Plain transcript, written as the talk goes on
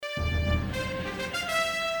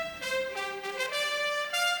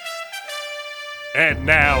And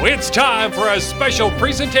now it's time for a special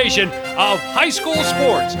presentation of high school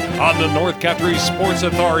sports on the North Country Sports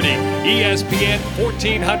Authority, ESPN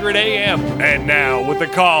 1400 AM. And now with the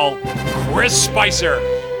call, Chris Spicer.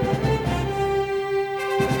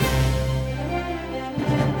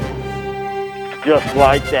 Just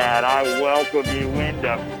like that, I welcome you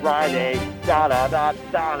into Friday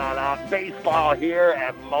baseball here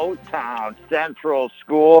at Morristown Central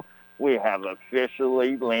School. We have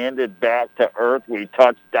officially landed back to earth. We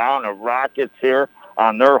touched down the Rockets here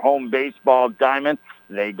on their home baseball diamond.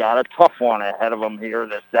 They got a tough one ahead of them here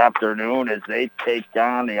this afternoon as they take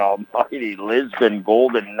on the almighty Lisbon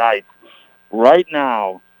Golden Knights. Right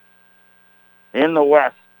now, in the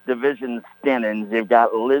West Division standings, you've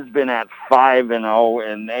got Lisbon at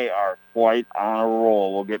 5-0, and they are quite on a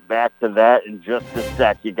roll. We'll get back to that in just a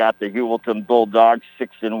sec. You got the Hewelton Bulldogs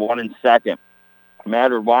 6-1 in second.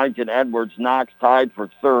 Matter, Washington, Edwards, Knox tied for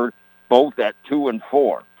third, both at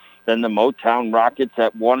 2-4. Then the Motown Rockets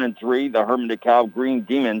at 1-3. The Herman DeKalb Green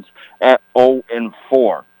Demons at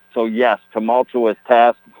 0-4. So yes, tumultuous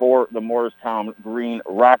task for the Morristown Green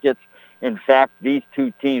Rockets. In fact, these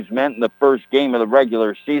two teams met in the first game of the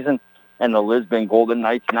regular season, and the Lisbon Golden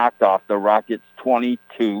Knights knocked off the Rockets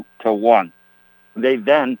 22-1.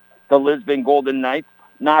 The Lisbon Golden Knights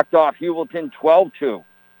knocked off Hewelton 12-2.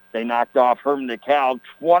 They knocked off Herman DeKalb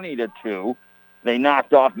 20-2. They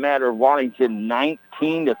knocked off Matter Waddington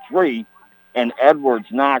 19-3, and Edwards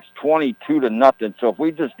Knox 22-0. So if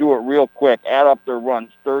we just do it real quick, add up their runs,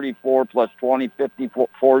 34 plus 20, 54,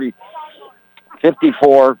 40,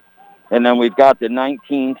 54, and then we've got the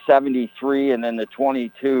 1973 and then the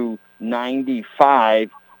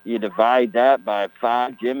 2295. You divide that by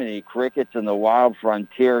 5, Jiminy Crickets and the Wild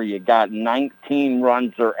Frontier. You got 19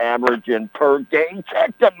 runs they're averaging per game.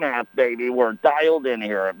 Check the math, baby. We're dialed in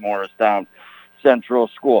here at Morristown Central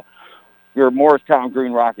School. Your Morristown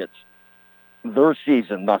Green Rockets, their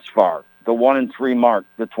season thus far, the 1-3 mark,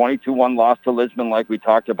 the 22-1 loss to Lisbon like we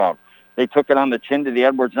talked about. They took it on the chin to the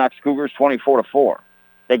Edwards Knox Cougars 24-4.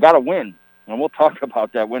 They got a win, and we'll talk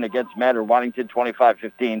about that win against Matter Waddington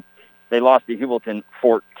 25-15. They lost to Hewelton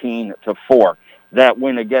 14-4. That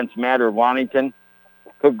win against Matter Waddington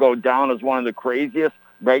could go down as one of the craziest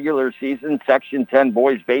regular season Section 10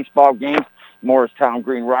 boys baseball games. Morristown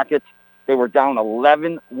Green Rockets, they were down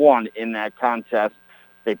 11-1 in that contest.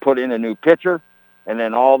 They put in a new pitcher, and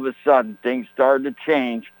then all of a sudden things started to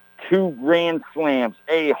change. 2 grand slams,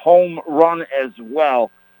 a home run as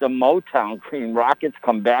well. The Motown Green Rockets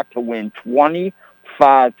come back to win 25-15.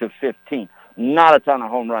 Not a ton of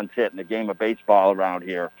home runs hit in the game of baseball around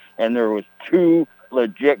here. And there was 2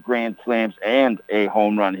 legit grand slams and a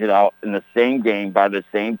home run hit out in the same game by the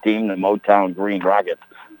same team, the Motown Green Rockets.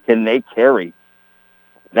 Can they carry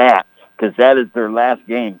that? Because that is their last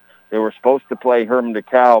game. They were supposed to play Herman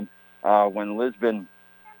DeKalb when Lisbon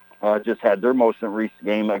just had their most recent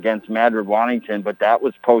game against Madrid Waddington, but that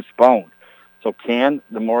was postponed. So can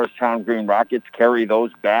the Morristown Green Rockets carry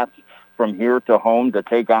those bats from here to home to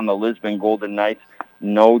take on the Lisbon Golden Knights?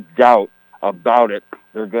 No doubt about it.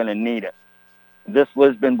 They're going to need it. This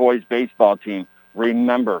Lisbon boys baseball team,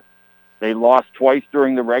 remember, they lost twice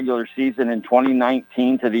during the regular season in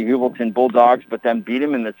 2019 to the Hewelton Bulldogs, but then beat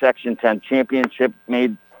them in the Section 10 championship,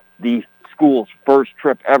 made the school's first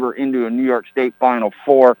trip ever into a New York State Final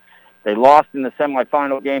Four. They lost in the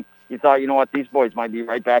semifinal game. You thought, you know what, these boys might be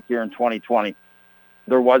right back here in 2020.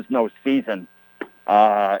 There was no season.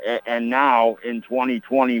 And now in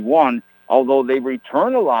 2021, although they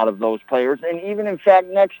return a lot of those players, and even in fact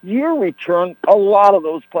next year return a lot of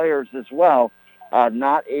those players as well,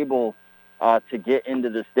 not able to get into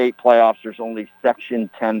the state playoffs. There's only Section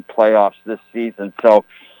 10 playoffs this season. So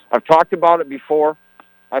I've talked about it before.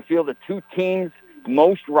 I feel the 2 teams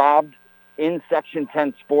most robbed in Section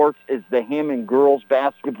 10 sports is the Hammond girls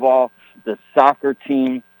basketball, the soccer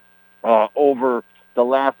team over the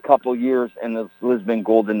last couple years, and the Lisbon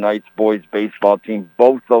Golden Knights boys baseball team.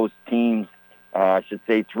 Both those teams, I should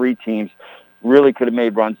say 3 teams, really could have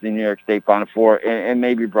made runs in the New York State Final Four and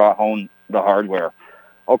maybe brought home the hardware.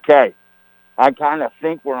 Okay, I kind of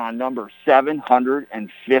think we're on number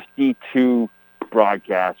 752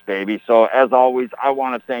 broadcast, baby. So as always, I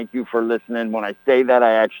want to thank you for listening. When I say that,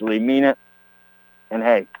 I actually mean it. And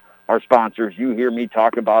hey, our sponsors, you hear me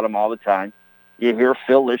talk about them all the time. You hear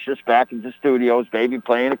Phil Licious back in the studios, baby,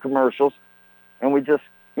 playing the commercials. And we just,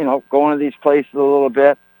 go into these places a little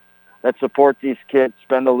bit that support these kids,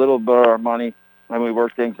 spend a little bit of our money, and we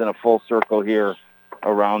work things in a full circle here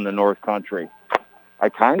around the North Country. I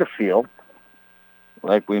kind of feel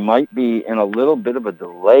like we might be in a little bit of a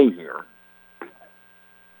delay here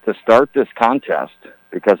to start this contest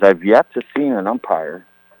because I've yet to see an umpire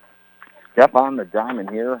step on the diamond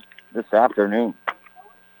here this afternoon.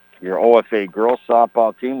 Your OFA girls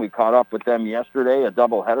softball team, we caught up with them yesterday, a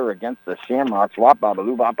doubleheader against the Shamrocks. Wop,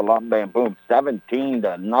 babaloo, bop, bam, bam, boom,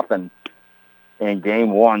 17-0 in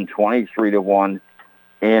game one, 23-1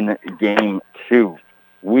 in game two.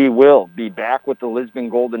 We will be back with the Lisbon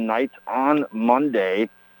Golden Knights on Monday.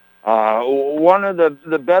 One of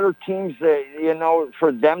the better teams,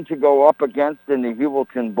 for them to go up against in the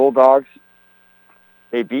Hewelton Bulldogs.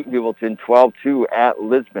 They beat Hewelton 12-2 at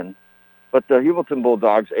Lisbon. But the Hewelton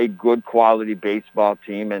Bulldogs, a good quality baseball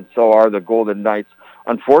team, and so are the Golden Knights.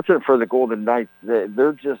 Unfortunate for the Golden Knights,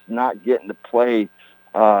 they're just not getting to play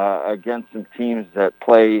against some teams that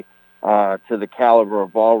play to the caliber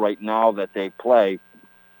of ball right now that they play.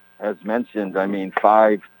 As mentioned,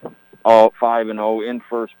 5-0 in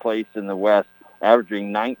first place in the West,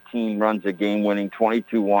 averaging 19 runs a game, winning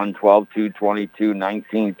 22-1, 12-2, 22,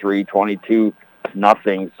 19-3,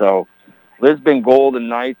 22-0. So Lisbon Golden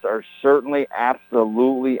Knights are certainly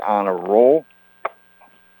absolutely on a roll.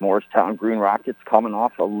 Morristown Green Rockets coming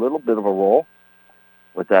off a little bit of a roll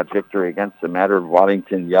with that victory against the Mattered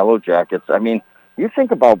Waddington Yellow Jackets. You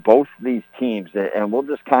think about both these teams, and we'll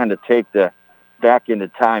just kind of take the back into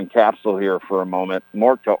time capsule here for a moment.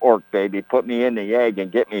 Mort to Orc, baby. Put me in the egg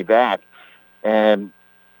and get me back. And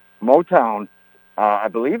Motown, I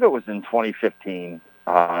believe it was in 2015,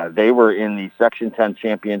 they were in the Section 10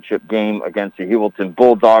 championship game against the Hewelton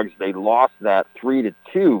Bulldogs. They lost that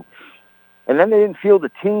 3-2. And then they didn't field a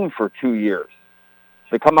team for 2 years.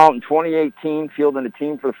 They come out in 2018, fielding a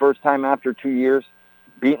team for the first time after 2 years,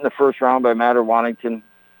 beaten the first round by Mattered Waddington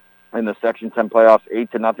in the Section 10 playoffs,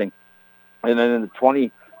 8-0. And then in the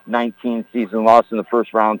 2019 season, lost in the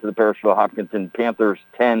first round to the Parrishville Hopkinton Panthers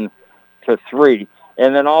 10-3.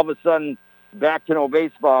 And then all of a sudden, back to no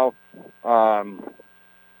baseball,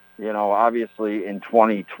 obviously in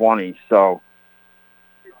 2020. So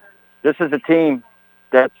this is a team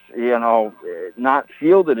that's, not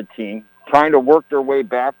fielded a team, trying to work their way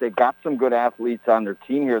back. They got some good athletes on their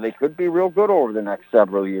team here. They could be real good over the next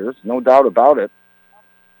several years, no doubt about it.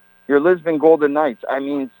 Your Lisbon Golden Knights,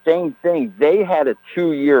 same thing. They had a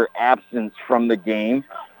 2-year absence from the game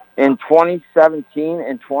in 2017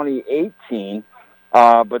 and 2018,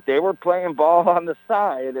 but they were playing ball on the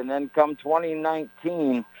side. And then come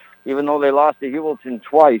 2019, even though they lost to Hewelton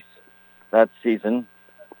twice that season,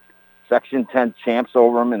 Section 10 champs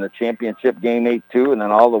over them in the championship game 8-2, and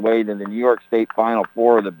then all the way to the New York State Final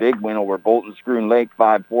Four, the big win over Bolton Scroon Lake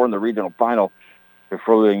 5-4 in the regional final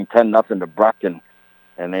before losing 10-0 to Breckton.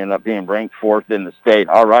 And they end up being ranked 4th in the state.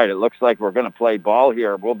 All right, it looks like we're going to play ball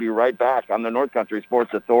here. We'll be right back on the North Country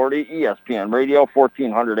Sports Authority, ESPN Radio,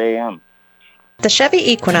 1400 AM. The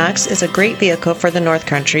Chevy Equinox is a great vehicle for the North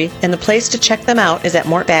Country, and the place to check them out is at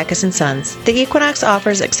Mort Backus & Sons. The Equinox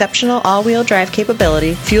offers exceptional all-wheel drive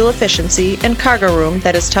capability, fuel efficiency, and cargo room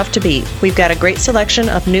that is tough to beat. We've got a great selection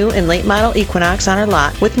of new and late model Equinox on our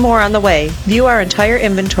lot, with more on the way. View our entire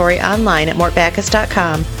inventory online at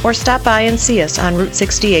mortbackus.com, or stop by and see us on Route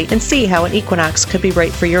 68 and see how an Equinox could be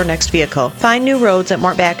right for your next vehicle. Find new roads at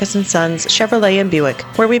Mort Backus & Sons Chevrolet and Buick,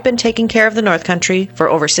 where we've been taking care of the North Country for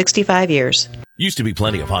over 65 years. Used to be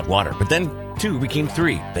plenty of hot water, but then 2 became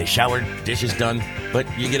 3. They showered, dishes done, but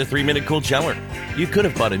you get a 3-minute cold shower. You could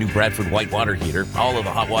have bought a new Bradford white water heater, all of the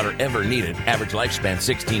hot water ever needed, average lifespan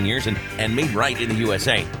 16 years, and made right in the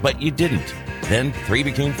USA, but you didn't. Then 3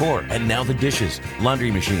 became 4, and now the dishes, laundry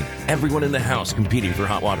machine, everyone in the house competing for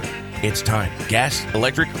hot water. It's time. Gas,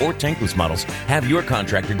 electric, or tankless models. Have your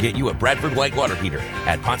contractor get you a Bradford white water heater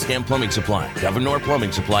at Potsdam Plumbing Supply, Governor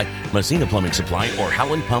Plumbing Supply, Messina Plumbing Supply, or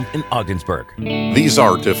Howland Pump in Ogdensburg. These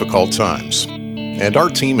are difficult times, and our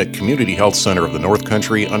team at Community Health Center of the North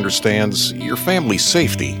Country understands your family's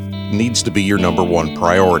safety needs to be your number one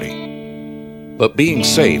priority. But being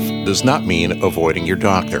safe does not mean avoiding your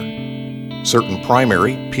doctor. Certain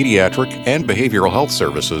primary, pediatric, and behavioral health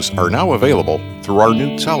services are now available through our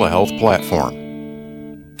new telehealth platform,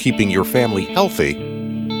 keeping your family healthy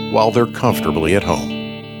while they're comfortably at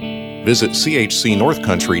home. Visit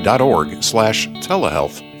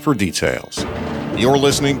chcnorthcountry.org/telehealth for details. You're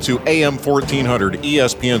listening to AM 1400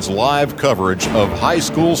 ESPN's live coverage of high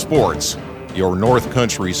school sports. Your North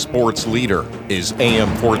Country sports leader is AM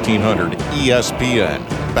 1400 ESPN.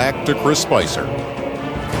 Back to Chris Spicer.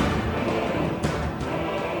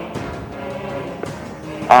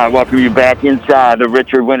 I welcome you back inside the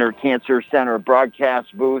Richard Winter Cancer Center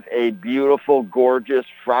broadcast booth. A beautiful, gorgeous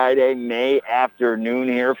Friday, May afternoon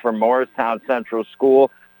here from Morristown Central School.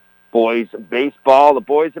 Boys baseball. The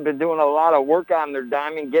boys have been doing a lot of work on their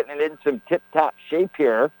diamond, getting it in some tip-top shape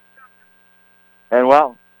here. And,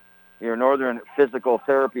 well, your Northern Physical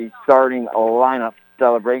Therapy starting lineup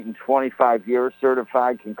celebrating 25 years,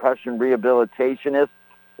 certified concussion rehabilitationist.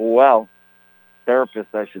 Well,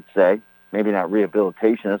 therapist, I should say. Maybe not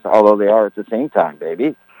rehabilitationist, although they are at the same time,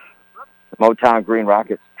 baby. The Motown Green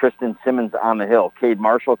Rockets, Tristan Simmons on the hill. Cade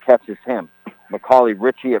Marshall catches him. Macaulay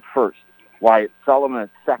Ritchie at first. Wyatt Sullivan at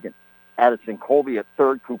second. Addison Colby at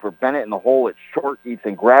third. Cooper Bennett in the hole at short.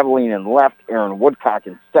 Ethan Graveline in left. Aaron Woodcock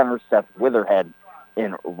in center. Seth Witherhead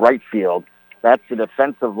in right field. That's the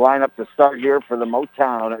defensive lineup to start here for the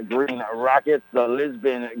Motown Green Rockets, the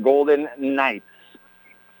Lisbon Golden Knights.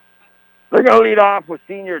 They're going to lead off with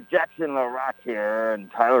senior Jackson LaRock here, and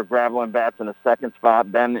Tyler Graveline bats in the second spot,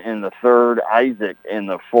 Ben in the third, Isaac in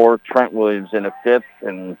the fourth, Trent Williams in the fifth,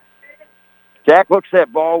 and Jack looks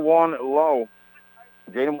at ball one low.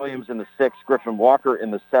 Jaden Williams in the sixth, Griffin Walker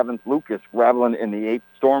in the seventh, Lucas Graveline in the eighth,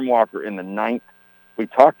 Storm Walker in the ninth. We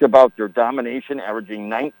talked about their domination, averaging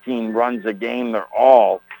 19 runs a game. They're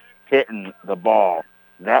all hitting the ball.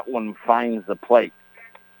 That one finds the plate.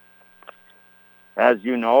 As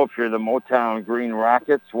you know, if you're the Motown Green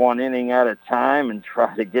Rockets, one inning at a time and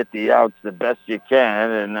try to get the outs the best you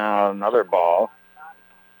can. And now another ball.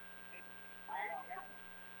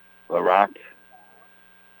 LaRock,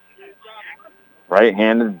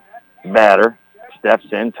 right-handed batter, steps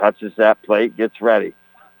in, touches that plate, gets ready.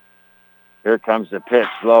 Here comes the pitch,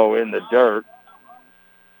 low in the dirt.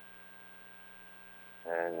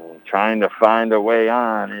 And trying to find a way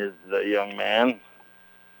on is the young man.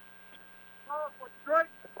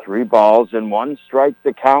 3 balls and 1 strike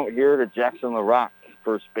to count here to Jackson LaRock.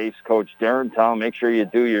 First base coach Darren telling him, make sure you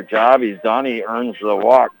do your job. He's done. He earns the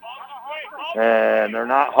walk. And they're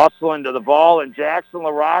not hustling to the ball, and Jackson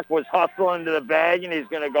LaRock was hustling to the bag, and he's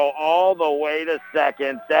going to go all the way to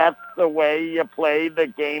second. That's the way you play the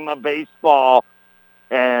game of baseball.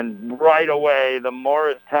 And right away, the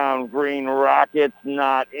Morristown Green Rockets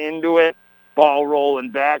not into it. Ball rolling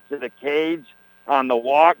back to the cage. On the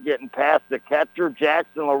walk, getting past the catcher,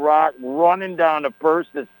 Jackson LaRock running down to first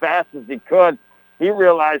as fast as he could. He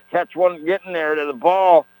realized catch wasn't getting there to the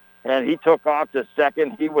ball, and he took off to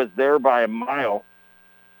second. He was there by a mile.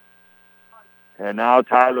 And now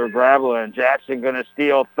Tyler Graveline. Jackson going to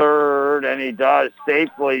steal third, and he does,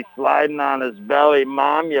 safely sliding on his belly.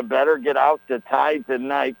 Mom, you better get out to tie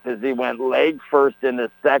tonight, because he went leg first in the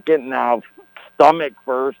second, now stomach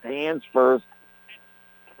first, hands first,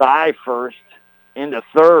 thigh first, into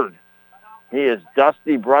third. He is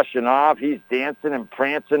Dusty brushing off. He's dancing and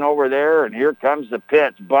prancing over there, and here comes the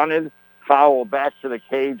pitch. Bunted, foul back to the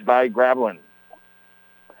cage by Graveline.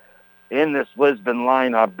 In this Lisbon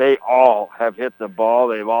lineup, they all have hit the ball.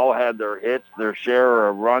 They've all had their hits, their share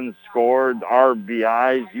of runs scored,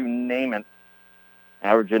 RBIs, you name it.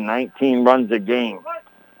 Averaging 19 runs a game.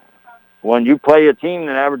 When you play a team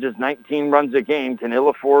that averages 19 runs a game, can ill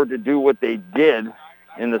afford to do what they did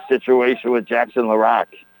in the situation with Jackson LaRock,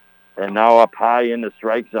 and now up high in the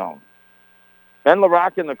strike zone. Ben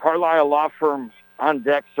LaRock and the Carlisle Law Firm on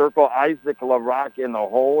deck circle. Isaac LaRock in the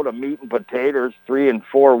hole. The meat and potatoes, 3 and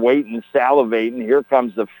 4, waiting, salivating. Here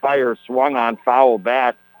comes the fire, swung on, foul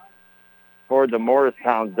bat toward the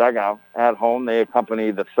Morristown dugout. At home, they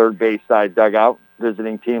accompany the third base side dugout.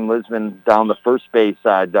 Visiting team Lisbon down the first base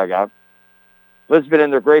side dugout. Lisbon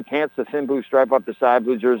in their gray pants, the thin blue stripe up the side,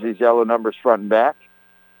 blue jerseys, yellow numbers front and back.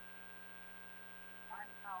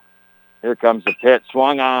 Here comes the pitch,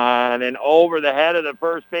 swung on and over the head of the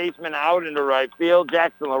first baseman, out into right field.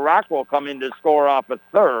 Jackson LaRock will come in to score off a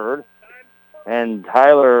third. And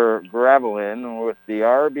Tyler Graveline with the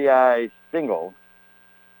RBI single.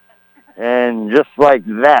 And just like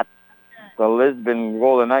that, the Lisbon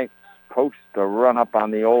Golden Knights post a run up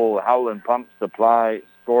on the old Howland Pump Supply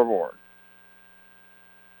scoreboard.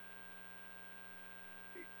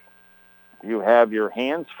 You have your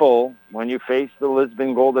hands full when you face the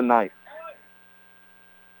Lisbon Golden Knights.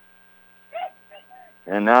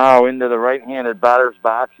 And now into the right-handed batter's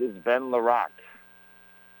box is Ben LaRock.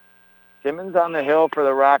 Simmons on the hill for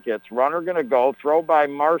the Rockets. Runner going to go. Throw by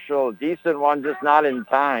Marshall. A decent one, just not in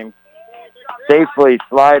time. Safely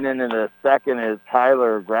sliding into the second is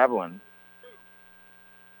Tyler Graveline.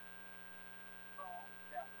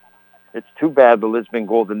 It's too bad the Lisbon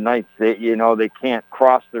Golden Knights, they can't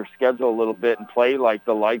cross their schedule a little bit and play like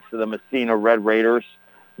the likes of the Messina Red Raiders,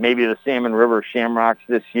 maybe the Salmon River Shamrocks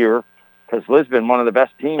this year. Because Lisbon, one of the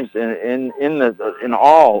best teams in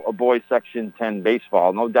all of boys Section 10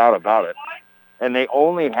 baseball, no doubt about it. And they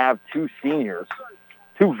only have 2 seniors,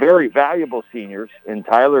 2 very valuable seniors in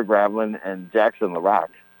Tyler Graveline and Jackson LaRock.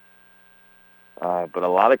 But a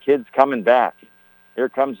lot of kids coming back. Here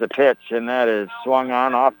comes the pitch, and that is swung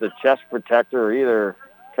on off the chest protector, or either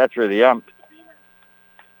catcher or the ump.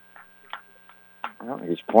 Well,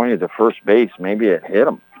 he's pointed to first base. Maybe it hit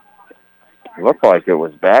him. Looked like it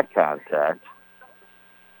was back contact.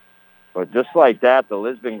 But just like that, the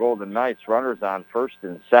Lisbon Golden Knights runners on first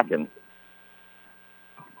and second.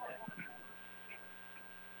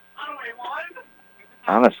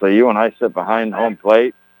 Honestly, you and I sit behind home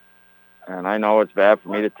plate, and I know it's bad for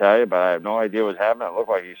me to tell you, but I have no idea what's happening. It looked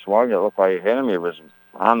like he swung. It looked like he hit him. He was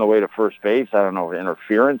on the way to first base. I don't know,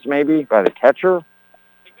 interference maybe by the catcher.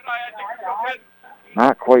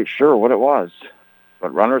 Not quite sure what it was.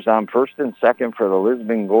 But runners on first and second for the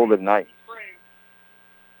Lisbon Golden Knights.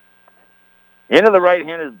 Into the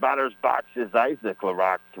right-handed batter's box is Isaac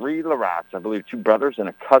Larocque. 3 Larocques, I believe 2 brothers and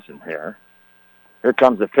a cousin here. Here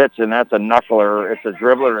comes the pitch, and that's a knuckler. It's a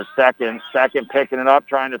dribbler to second. Second picking it up,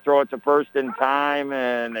 trying to throw it to first in time,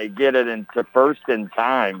 and they get it into first in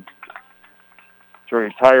time to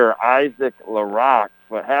retire Isaac Larocque.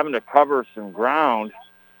 But having to cover some ground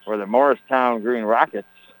for the Morristown Green Rockets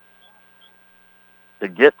to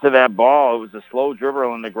get to that ball. It was a slow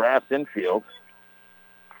dribble in the grass infield.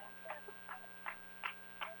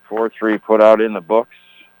 4-3 put out in the books.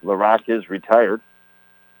 Larocque is retired.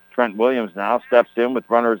 Trent Williams now steps in with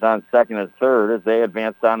runners on second and third as they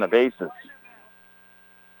advance down the bases.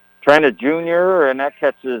 Trent a junior, and that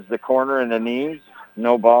catches the corner and the knees.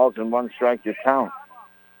 No balls and 1 strike to count.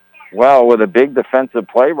 Well, with a big defensive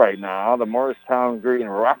play right now, the Morristown Green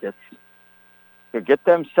Rockets could get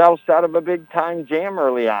themselves out of a big-time jam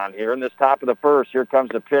early on here in this top of the first. Here comes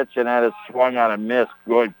the pitch, and that is swung on a miss.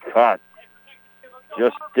 Good cut.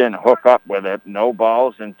 Just didn't hook up with it. No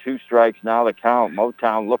balls and 2 strikes now to count.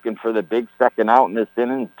 Motown looking for the big second out in this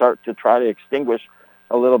inning and start to try to extinguish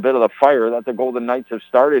a little bit of the fire that the Golden Knights have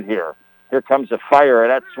started here. Here comes the fire.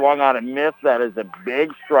 That swung on a miss. That is a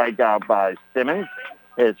big strikeout by Simmons.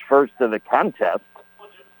 His first of the contest.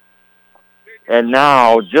 And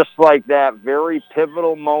now, just like that very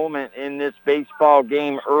pivotal moment in this baseball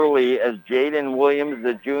game early as Jaden Williams,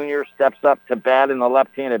 the junior, steps up to bat in the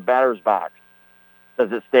left-handed batter's box.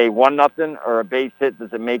 Does it stay 1-0 or a base hit?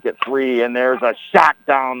 Does it make it 3? And there's a shot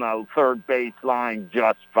down the third base line,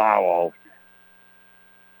 just foul.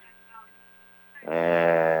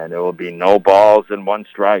 And it will be no balls and 1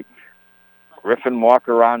 strike. Griffin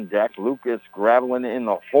Walker on deck. Lucas Gravelin in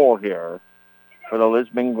the hole here for the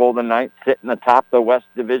Lisbon Golden Knights, sitting atop the West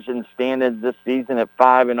Division standings this season at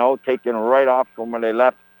 5-0, taking right off from where they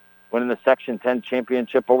left, winning the Section 10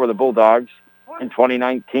 championship over the Bulldogs in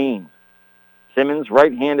 2019. Simmons,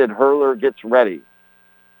 right-handed hurler, gets ready.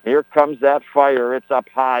 Here comes that fire. It's up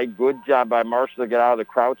high. Good job by Marshall to get out of the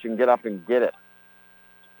crouch and get up and get it.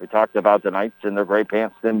 We talked about the Knights in their gray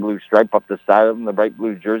pants, thin blue stripe up the side of them, the bright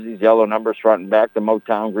blue jerseys, yellow numbers front and back, the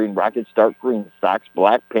Motown Green Rockets, dark green socks,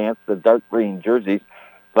 black pants, the dark green jerseys,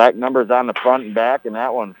 black numbers on the front and back, and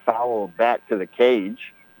that one fouled back to the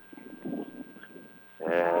cage.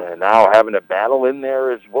 And now having a battle in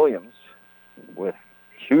there is Williams with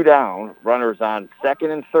 2 down, runners on second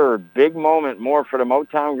and third. Big moment more for the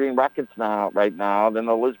Motown Green Rockets right now than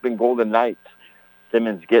the Lisbon Golden Knights.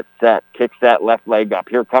 Simmons gets set, kicks that left leg up.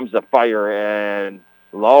 Here comes the fire, and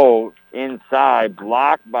low inside,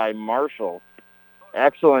 blocked by Marshall.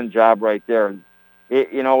 Excellent job right there.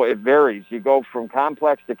 It varies. You go from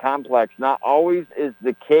complex to complex. Not always is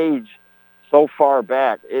the cage so far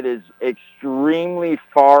back. It is extremely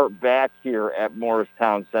far back here at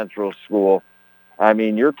Morristown Central School. I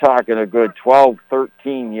mean, you're talking a good 12,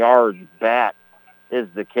 13 yards back is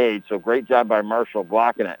the cage. So great job by Marshall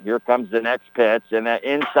blocking it. Here comes the next pitch, and that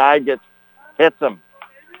inside hits him.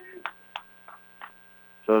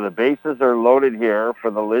 So the bases are loaded here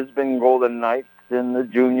for the Lisbon Golden Knights, and the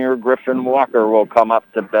junior Griffin Walker will come up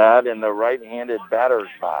to bat in the right-handed batter's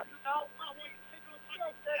box.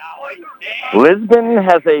 Lisbon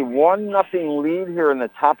has a 1-0 lead here in the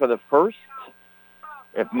top of the first.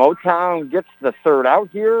 If Motown gets the third out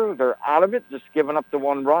here, they're out of it, just giving up the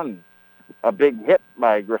 1 run. A big hit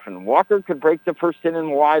by Griffin Walker could break the first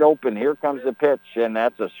inning wide open. Here comes the pitch, and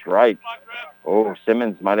that's a strike. Oh,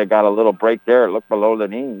 Simmons might have got a little break there. It looked below the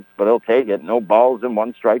knees, but he'll take it. No balls and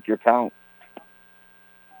 1 strike, your count.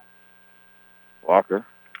 Walker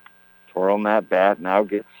twirling that bat, now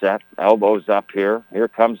gets set. Elbows up here. Here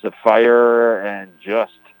comes the fire, and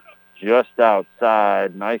just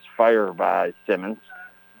outside. Nice fire by Simmons.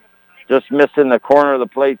 Just missing the corner of the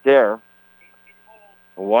plate there.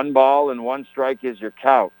 1 ball and 1 strike is your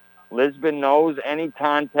count. Lisbon knows any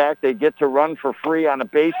contact, they get to run for free on the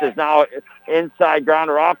bases. Now inside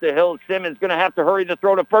grounder off the hill. Simmons going to have to hurry to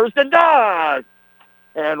throw to first, and does!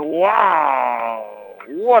 And wow!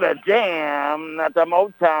 what a jam that the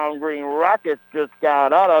Motown Green Rockets just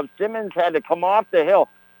got out of. Simmons had to come off the hill.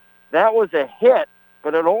 That was a hit,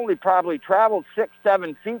 but it only probably traveled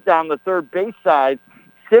 6-7 feet down the third base side.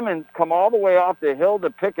 Simmons come all the way off the hill to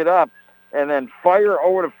pick it up and then fire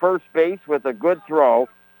over to first base with a good throw.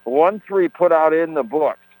 1-3 put out in the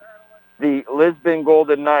books. The Lisbon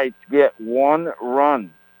Golden Knights get 1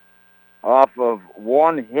 run off of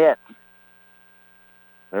 1 hit.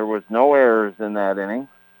 There was no errors in that inning.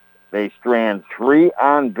 They strand 3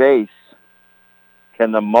 on base.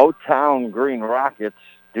 Can the Motown Green Rockets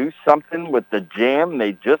do something with the jam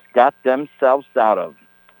they just got themselves out of?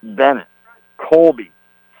 Bennett, Colby,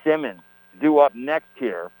 Simmons due up next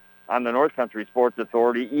here on the North Country Sports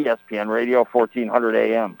Authority, ESPN Radio, 1400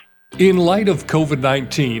 AM. In light of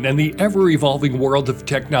COVID-19 and the ever-evolving world of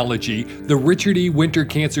technology, the Richard E. Winter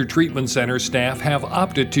Cancer Treatment Center staff have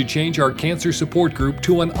opted to change our cancer support group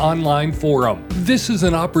to an online forum. This is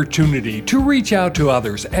an opportunity to reach out to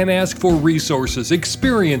others and ask for resources,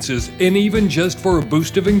 experiences, and even just for a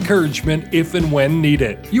boost of encouragement if and when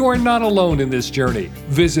needed. You are not alone in this journey.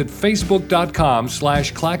 Visit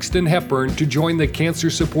facebook.com/Claxton Hepburn to join the cancer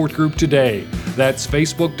support group today. That's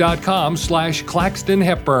facebook.com/Claxton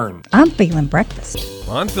Hepburn. I'm feeling breakfast.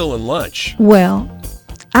 I'm feeling lunch. Well,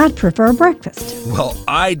 I'd prefer breakfast. Well,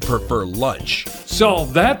 I'd prefer lunch.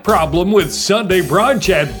 Solve that problem with Sunday brunch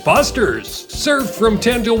at Buster's. Served from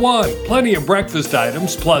 10 to 1. Plenty of breakfast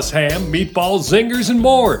items, plus ham, meatballs, zingers, and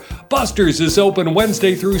more. Buster's is open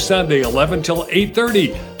Wednesday through Sunday, 11 till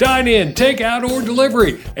 8:30. Dine in, take out, or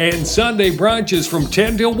delivery. And Sunday brunch is from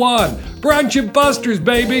 10 till 1. Brunch at Buster's,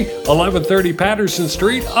 baby. 1130 Patterson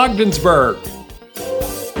Street, Ogdensburg.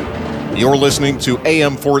 You're listening to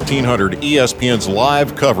AM 1400 ESPN's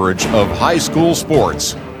live coverage of high school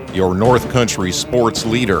sports. Your North Country sports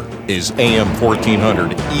leader is AM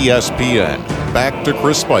 1400 ESPN. Back to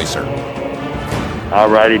Chris Spicer. All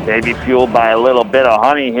righty, baby, fueled by a little bit of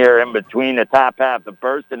honey here in between the top half of the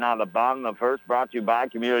first and now the bottom of the first, brought to you by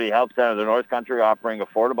Community Health Center of the North Country, offering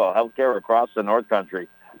affordable health care across the North Country.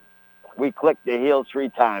 We clicked the heels 3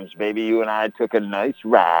 times, baby. You and I took a nice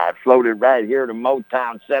ride, floated right here to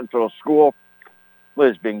Motown Central School,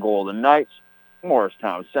 Lisbon Golden Knights,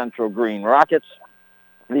 Morristown Central Green Rockets.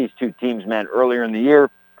 These 2 teams met earlier in the year.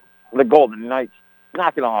 The Golden Knights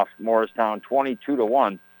knocking off Morristown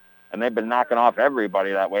 22-1, and they've been knocking off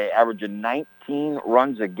everybody that way, averaging 19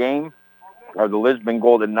 runs a game, are the Lisbon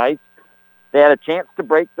Golden Knights. They had a chance to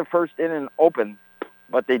break the first inning open,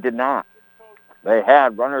 but they did not. They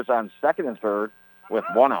had runners on second and third with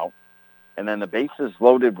 1 out, and then the bases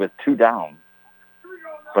loaded with 2 down.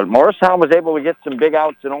 But Morristown was able to get some big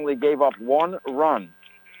outs and only gave up 1 run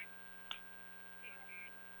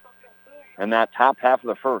in that top half of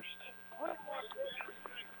the first.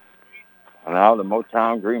 And now the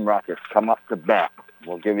Motown Green Rockets come up to bat.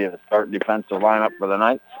 We'll give you the start defensive lineup for the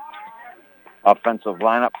Knights. Offensive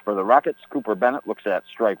lineup for the Rockets. Cooper Bennett looks at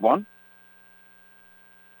strike 1.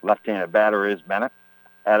 Left-handed batter is Bennett.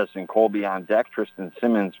 Addison Colby on deck. Tristan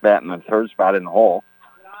Simmons batting the third spot in the hole.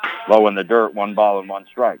 Low in the dirt, 1 ball and 1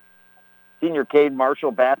 strike. Senior Cade Marshall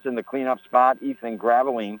bats in the cleanup spot. Ethan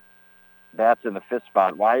Graveline bats in the 5th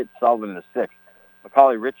spot. Wyatt Sullivan in the 6th.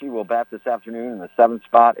 Macaulay Ritchie will bat this afternoon in the 7th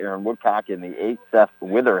spot. Aaron Woodcock in the 8th. Seth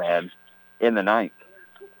Witherhead in the 9th.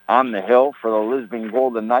 On the hill for the Lisbon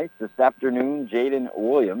Golden Knights this afternoon, Jaden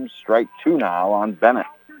Williams. Strike 2 now on Bennett.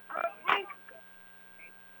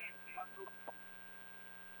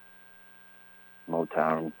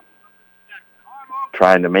 Motown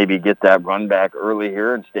trying to maybe get that run back early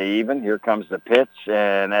here and stay even. Here comes the pitch,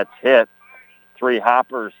 and that's hit. 3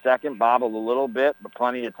 hoppers second, bobbled a little bit, but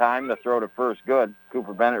plenty of time to throw to first. Good.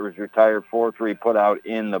 Cooper Bennett was retired, 4-3 put out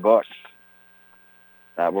in the books.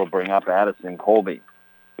 That will bring up Addison Colby.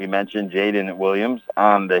 We mentioned Jaden Williams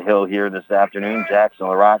on the hill here this afternoon. Jackson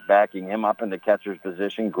LaRock backing him up in the catcher's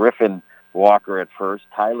position. Griffin Walker at first,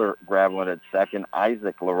 Tyler Graveline at second,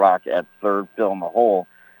 Isaac LaRock at third, filling the hole.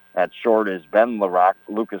 At short is Ben LaRock,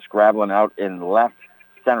 Lucas Graveline out in left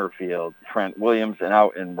center field, Trent Williams, and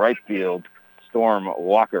out in right field, Storm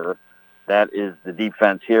Walker. That is the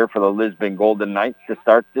defense here for the Lisbon Golden Knights to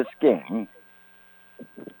start this game.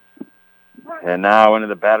 And now into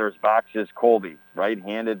the batter's box is Colby,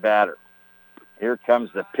 right-handed batter. Here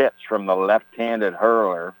comes the pitch from the left-handed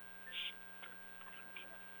hurler.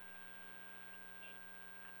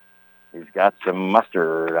 He's got some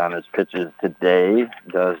mustard on his pitches today,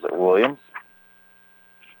 does Williams.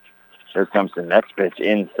 Here comes the next pitch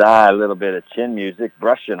inside, a little bit of chin music,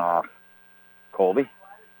 brushing off Colby.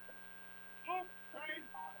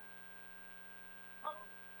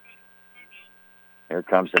 Here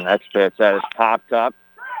comes the next pitch. That is popped up.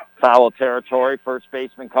 Foul territory. First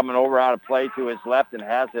baseman coming over out of play to his left and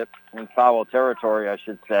has it in foul territory, I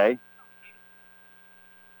should say.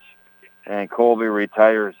 And Colby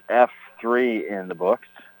retires F3 in the books.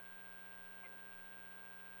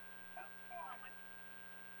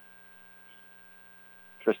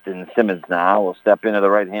 Tristan Simmons now will step into the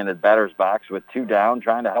right-handed batter's box with 2 down,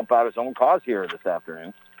 trying to help out his own cause here this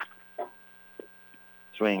afternoon.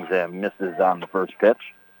 Swings and misses on the first pitch.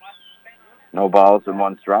 No balls and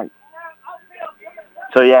 1 strike.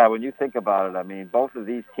 So, yeah, when you think about it, I mean, both of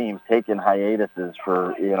these teams taking hiatuses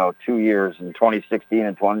for, 2 years in 2016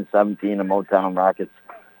 and 2017, the Motown Rockets,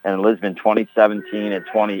 and Lisbon 2017 and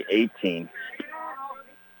 2018.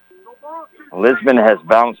 Lisbon has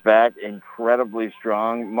bounced back incredibly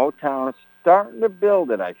strong. Motown is starting to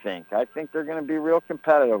build it, I think. I think they're going to be real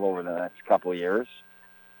competitive over the next couple of years.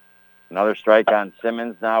 Another strike on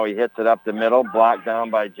Simmons. Now he hits it up the middle, blocked down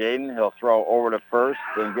by Jaden. He'll throw over to first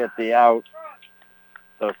and get the out.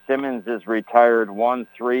 So Simmons is retired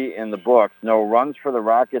 1-3 in the books. No runs for the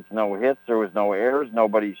Rockets, no hits. There was no errors,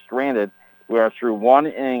 nobody stranded. We are through 1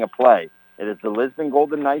 inning of play. It is the Lisbon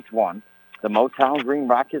Golden Knights 1, the Motown Green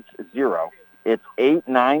Rockets 0. It's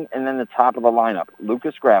 8-9, and then the top of the lineup.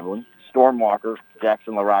 Lucas Gravelin, Storm Walker,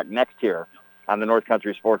 Jackson LaRock next here on the North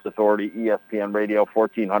Country Sports Authority, ESPN Radio,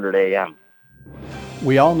 1400 AM.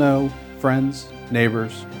 We all know friends,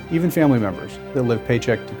 neighbors, even family members that live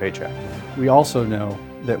paycheck to paycheck. We also know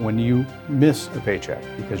that when you miss a paycheck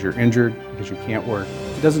because you're injured, because you can't work,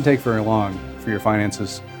 it doesn't take very long for your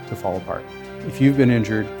finances to fall apart. If you've been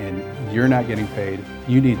injured and you're not getting paid,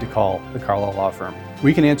 you need to call the Carlisle Law Firm.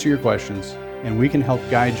 We can answer your questions and we can help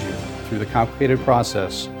guide you through the complicated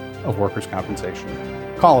process of workers' compensation.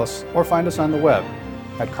 Call us or find us on the web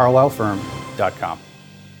at carlislefirm.com.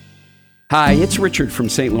 Hi, it's Richard from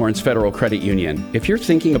St. Lawrence Federal Credit Union. If you're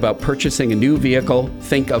thinking about purchasing a new vehicle,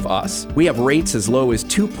 think of us. We have rates as low as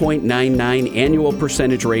 2.99 annual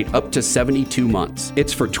percentage rate up to 72 months.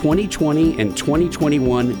 It's for 2020 and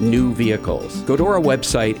 2021 new vehicles. Go to our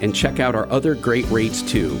website and check out our other great rates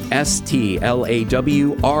too.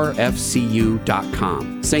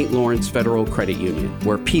 STLAWRFCU.com. St. Lawrence Federal Credit Union,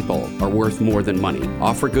 where people are worth more than money.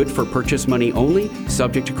 Offer good for purchase money only,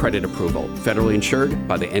 subject to credit approval. Federally insured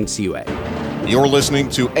by the NCUA. You're listening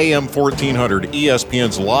to AM 1400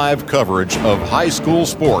 ESPN's live coverage of high school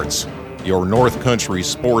sports. Your North Country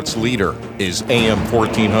sports leader is AM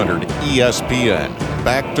 1400 ESPN.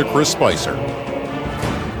 Back to Chris Spicer.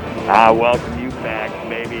 Welcome you back,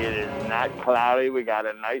 baby. It is not cloudy. We got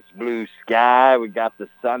a nice blue sky. We got the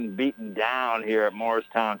sun beating down here at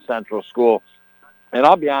Morristown Central School. And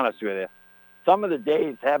I'll be honest with you, some of the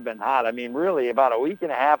days have been hot. I mean, really, about a week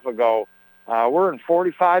and a half ago, we're in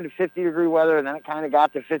 45 to 50 degree weather, and then it kind of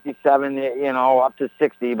got to 57, up to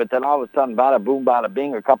 60. But then all of a sudden, bada boom, bada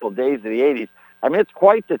bing, a couple of days of the 80s. I mean, it's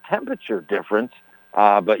quite the temperature difference.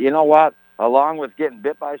 But you know what? Along with getting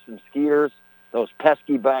bit by some skeeters, those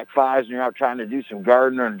pesky black flies, and you're out trying to do some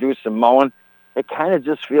gardening and do some mowing, it kind of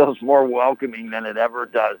just feels more welcoming than it ever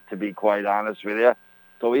does, to be quite honest with you.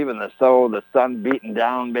 So even the sun beating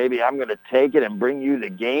down, baby, I'm going to take it and bring you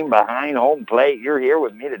the game behind home plate. You're here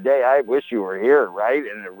with me today. I wish you were here, right,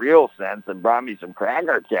 in the real sense, and brought me some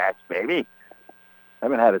Cracker Jacks, baby. I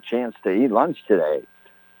haven't had a chance to eat lunch today.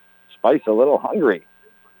 Spice a little hungry.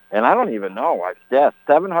 And I don't even know. I've guessed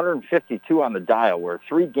 752 on the dial. We're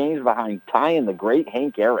 3 games behind tying the great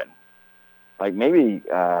Hank Aaron. Like maybe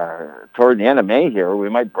toward the end of May here, we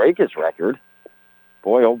might break his record.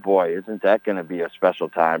 Boy, oh boy, isn't that going to be a special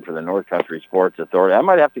time for the North Country Sports Authority. I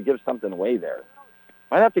might have to give something away there.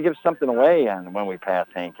 Might have to give something away when we pass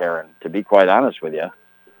Hank Aaron, to be quite honest with you.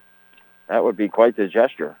 That would be quite the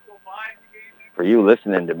gesture for you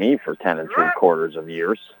listening to me for 10 3/4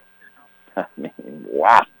 years. I mean,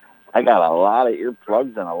 wow. I got a lot of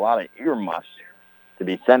earplugs and a lot of earmuffs to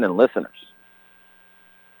be sending listeners.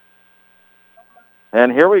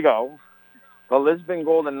 And here we go. The Lisbon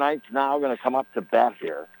Golden Knights now going to come up to bat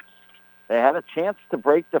here. They had a chance to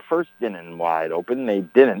break the first inning wide open. They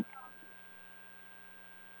didn't.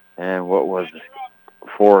 And what was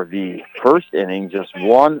for the first inning, just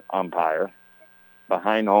one umpire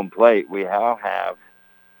behind home plate. We now have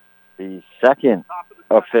the second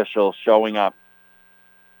official showing up.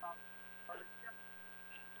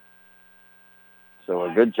 So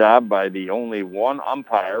a good job by the only one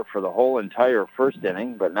umpire for the whole entire first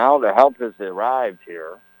inning. But now the help has arrived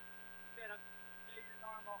here.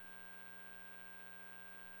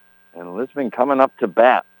 And Lisbon coming up to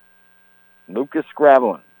bat. Lucas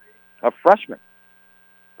Gravelin, a freshman.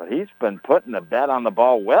 But he's been putting the bat on the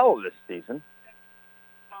ball well this season.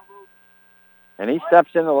 And he steps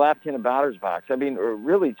in the left-handed batter's box. I mean,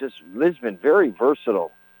 really just Lisbon, very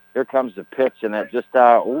versatile. Here comes the pitch, and that just,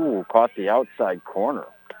 caught the outside corner.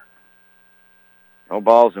 No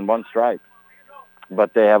balls and one strike.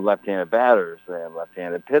 But they have left-handed batters. They have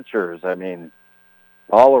left-handed pitchers. I mean,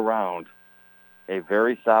 all around, a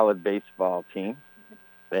very solid baseball team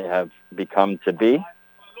they have become to be.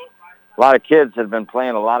 A lot of kids have been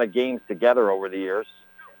playing a lot of games together over the years,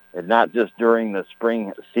 and not just during the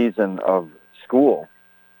spring season of school,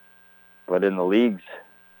 but in the leagues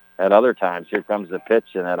at other times. Here comes the pitch,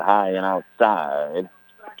 and that high and outside.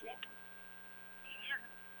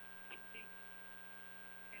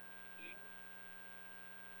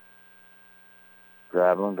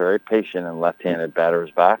 Graveline very patient in left-handed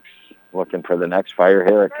batter's box, looking for the next fire.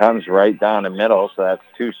 Here it comes right down the middle, so that's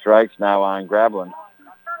 2 strikes now on Graveline.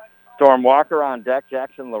 Storm Walker on deck,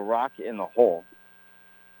 Jackson LaRock in the hole.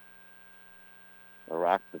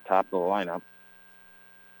 LaRock the top of the lineup.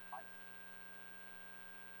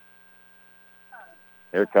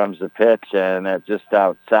 Here comes the pitch, and that's just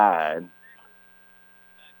outside.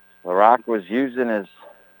 LaRock was using his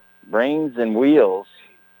brains and wheels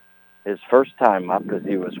his first time up as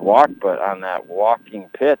he was walked, but on that walking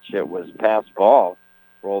pitch, it was pass ball.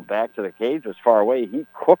 Rolled back to the cage, was far away. He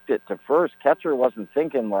cooked it to first. Catcher wasn't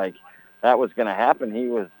thinking like that was going to happen. He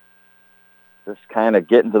was just kind of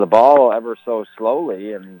getting to the ball ever so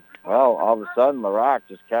slowly, and, well, all of a sudden, LaRock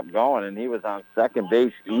just kept going, and he was on second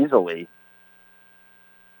base easily.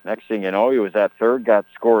 Next thing you know, he was at third, got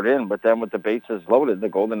scored in, but then with the bases loaded, the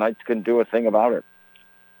Golden Knights couldn't do a thing about it.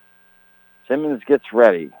 Simmons gets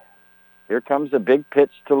ready. Here comes a big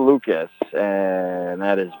pitch to Lucas, and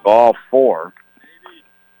that is ball 4.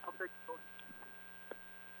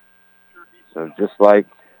 So just like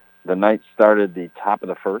the Knights started the top of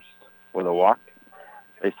the first with a walk,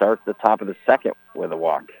 they start the top of the second with a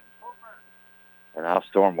walk. And now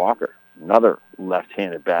Storm Walker, another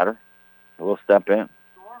left-handed batter, will step in.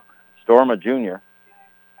 Storm, a junior.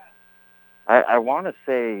 I want to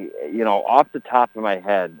say, off the top of my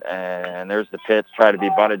head, and there's the pitch, try to be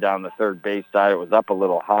butted down the third base side. It was up a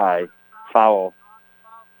little high, foul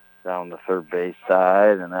down the third base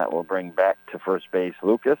side, and that will bring back to first base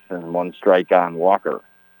Lucas, and 1 strike on Walker.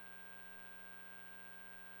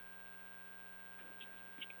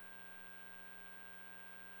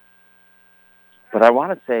 But I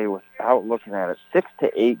want to say, without looking at it, 6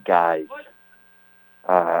 to 8 guys.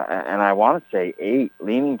 And I want to say 8,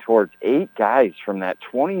 leaning towards 8 guys from that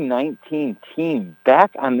 2019 team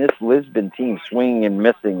back on this Lisbon team, swinging and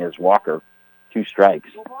missing as Walker, 2 strikes.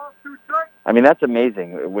 I mean, that's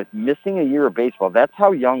amazing. With missing a year of baseball, that's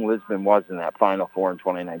how young Lisbon was in that Final Four in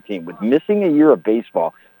 2019. With missing a year of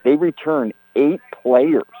baseball, they returned 8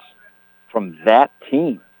 players from that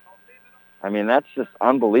team. I mean, that's just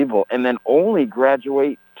unbelievable. And then only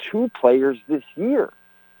graduate 2 players this year.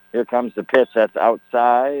 Here comes the pitch. That's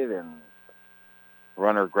outside, and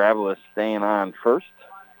runner Gravel is staying on first.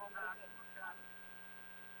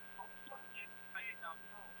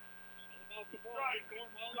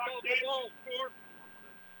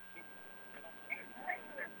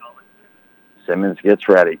 Simmons gets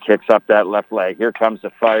ready, kicks up that left leg. Here comes the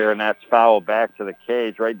fire, and that's foul back to the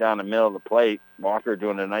cage, right down the middle of the plate. Walker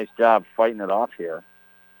doing a nice job fighting it off here.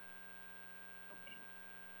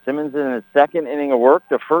 Simmons in his second inning of work.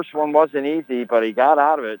 The first one wasn't easy, but he got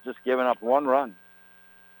out of it, just giving up 1 run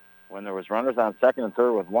when there was runners on second and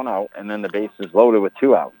third with 1 out, and then the bases loaded with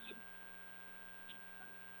 2 outs.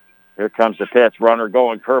 Here comes the pitch. Runner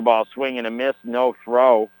going, curveball, swing and a miss, no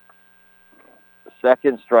throw.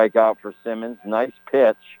 Second strikeout for Simmons. Nice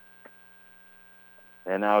pitch.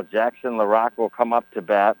 And now Jackson LaRock will come up to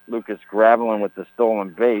bat. Lucas Graveline with the stolen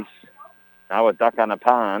base. Now a duck on the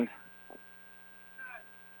pond.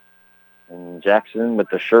 And Jackson with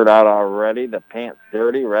the shirt out already, the pants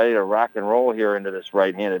dirty, ready to rock and roll here into this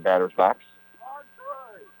right-handed batter's box.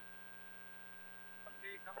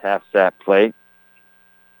 Taps that plate.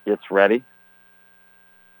 Gets ready.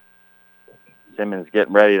 Simmons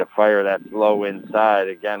getting ready to fire that low inside.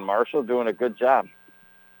 Again, Marshall doing a good job.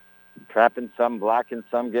 Trapping some, blocking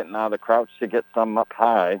some, getting out of the crouch to get some up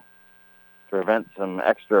high. To prevent some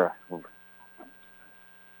extra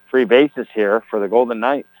free bases here for the Golden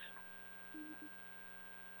Knights.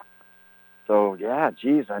 So, yeah,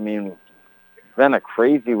 geez, I mean, it's been a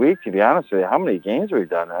crazy week, to be honest with you. How many games we've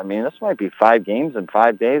done? I mean, this might be 5 games in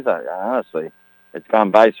 5 days. Honestly, it's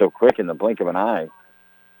gone by so quick in the blink of an eye.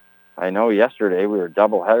 I know yesterday we were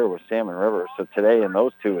doubleheader with Salmon River, so today in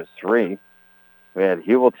those 2 is 3. We had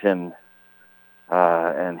Hewelton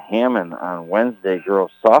and Hammond on Wednesday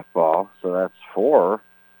girls softball, so that's 4.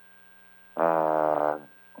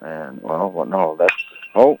 And, no, that's,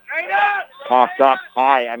 popped up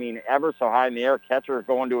high. I mean, ever so high in the air. Catcher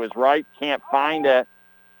going to his right, can't find it.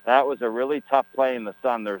 That was a really tough play in the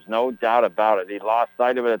sun. There's no doubt about it. He lost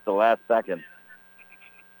sight of it at the last second.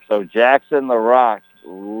 So Jackson LaRock,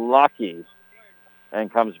 lucky,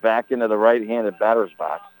 and comes back into the right-handed batter's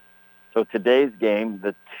box. So today's game,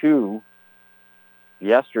 the 2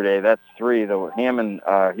 yesterday, that's 3. The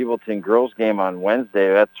Hammond-Hewelton girls game on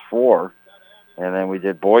Wednesday, that's 4. And then we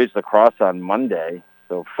did boys lacrosse on Monday.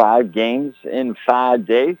 So 5 games in 5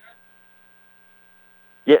 days.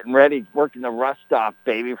 Getting ready, working the rust off,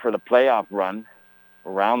 baby, for the playoff run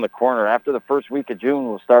around the corner. After the first week of June,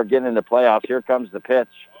 we'll start getting into playoffs. Here comes the pitch.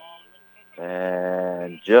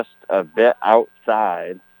 And just a bit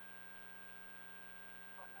outside.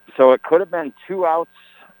 So it could have been 2 outs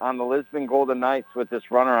on the Lisbon Golden Knights with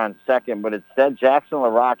this runner on second, but instead Jackson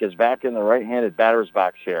LaRock is back in the right-handed batter's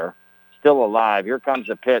box here. Still alive. Here comes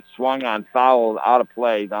the pitch. Swung on, fouled, out of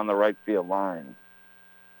play down the right field line.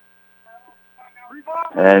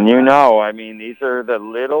 And these are the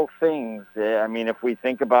little things. I mean, if we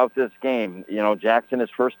think about this game, Jackson, his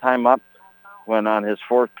first time up, when on his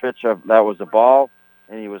 4th pitch, that was a ball,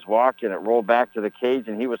 and he was walking. It rolled back to the cage,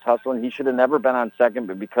 and he was hustling. He should have never been on second,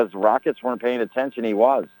 but because the Rockets weren't paying attention, he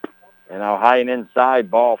was. And now high and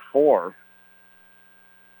inside, ball 4.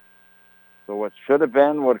 So what should have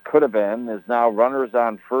been, what could have been, is now runners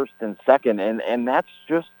on first and second, and that's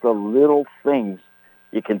just the little things.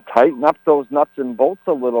 You can tighten up those nuts and bolts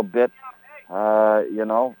a little bit, that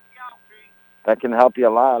can help you a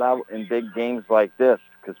lot out in big games like this,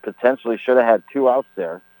 because potentially should have had 2 outs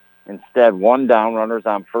there. Instead, 1 down, runners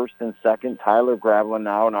on first and second. Tyler Gravelin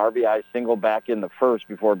now an RBI single back in the first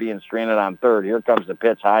before being stranded on third. Here comes the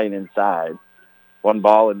pitch high and inside. 1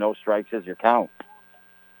 ball and no strikes is your count.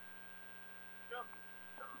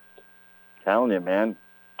 Telling you, man.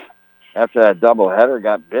 After that doubleheader,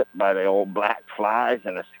 got bit by the old black flies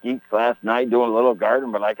and the skeets last night doing a little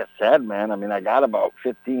garden. But like I said, man, I got about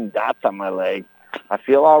 15 dots on my leg. I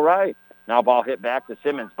feel all right. Now ball hit back to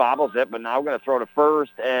Simmons, bobbles it, but now we're going to throw to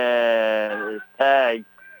first, and it's tagged.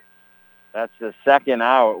 That's the second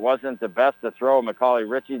out. It wasn't the best to throw. Macaulay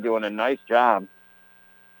Ritchie doing a nice job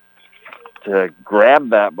to grab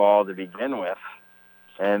that ball to begin with,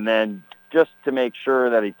 and then just to make sure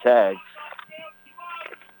that he tags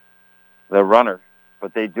the runner.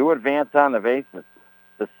 But they do advance on the bases.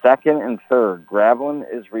 The second and third, Gravelin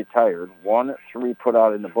is retired. 1-3 put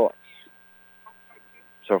out in the books.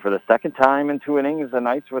 So for the second time in 2 innings, the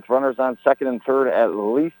Knights with runners on second and third, at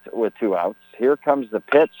least with 2 outs. Here comes the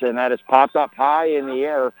pitch, and that is popped up high in the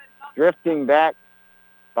air, drifting back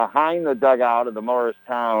behind the dugout of the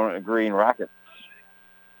Morristown Green Rockets.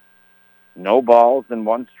 No balls and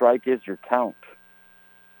 1 strike is your count.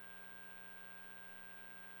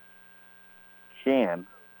 Can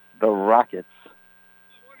the Rockets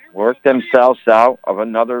work themselves out of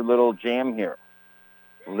another little jam here?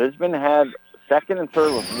 Lisbon had second and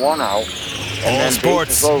third with 1 out. All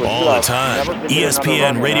sports, all the time.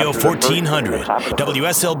 ESPN Radio 1400,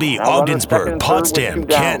 WSLB Ogdensburg, Potsdam,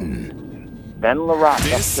 Kenton. Ben LaRock up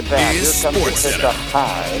This the bat. is Here comes Sports the pitch Center. up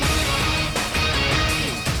high.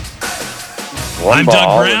 I'm Doug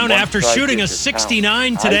ball Brown. and 1 After strike shooting a is your count.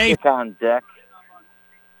 69 today. Isaac on deck.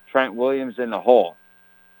 Trent Williams in the hole.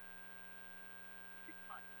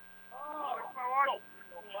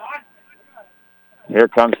 Here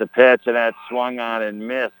comes the pitch, and that swung on and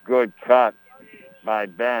missed. Good cut by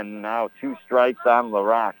Ben. Now 2 strikes on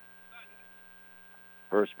LaRock.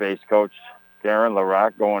 First base coach Darren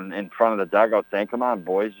LaRock going in front of the dugout saying, come on,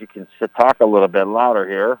 boys, you can talk a little bit louder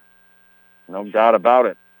here. No doubt about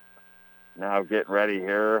it. Now getting ready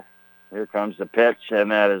here. Here comes the pitch,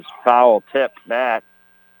 and that is foul tip back.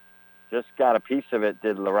 Just got a piece of it,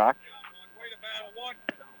 did LaRock.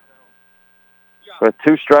 With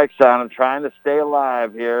 2 strikes on him, trying to stay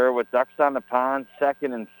alive here with ducks on the pond,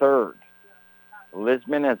 second and third.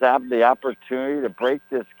 Lisbon has had the opportunity to break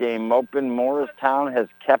this game open. Morristown has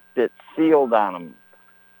kept it sealed on them.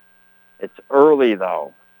 It's early,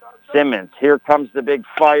 though. Simmons, here comes the big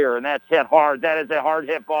fire, and that's hit hard. That is a hard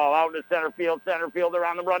hit ball out to center field. Center fielder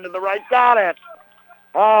on the run to the right. Got it.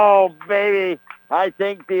 Oh, baby. I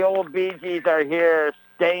think the old Bee Gees are here,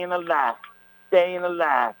 staying alive, staying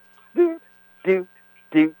alive. Doot, doot,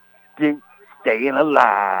 doot, doot, staying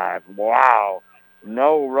alive. Wow.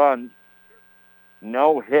 No runs,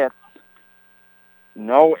 no hits,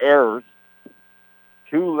 no errors.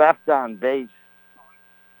 2 left on base.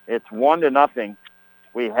 It's 1-0.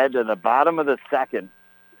 We head to the bottom of the second.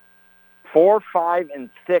 4, 5, and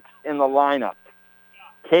 6 in the lineup.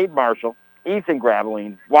 Cade Marshall, Ethan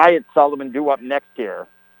Graveline, Wyatt Sullivan due up next here.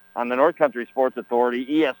 on the North Country Sports Authority,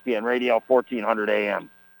 ESPN Radio, 1400 AM.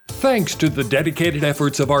 Thanks to the dedicated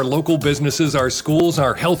efforts of our local businesses, our schools,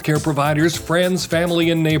 our healthcare providers, friends,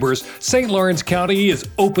 family, and neighbors, St. Lawrence County is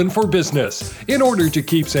open for business. In order to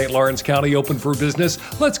keep St. Lawrence County open for business,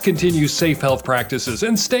 let's continue safe health practices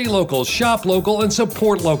and stay local, shop local, and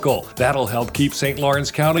support local. That'll help keep St.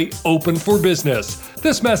 Lawrence County open for business.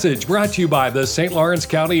 This message brought to you by the St. Lawrence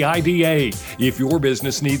County IDA. If your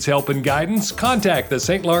business needs help and guidance, contact the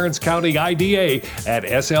St. Lawrence County IDA at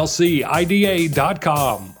slcida.com.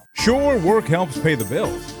 Sure, work helps pay the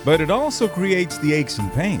bills, but it also creates the aches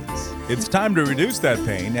and pains. It's time to reduce that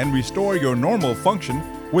pain and restore your normal function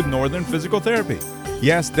with Northern Physical Therapy.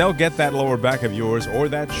 Yes, they'll get that lower back of yours or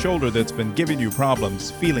that shoulder that's been giving you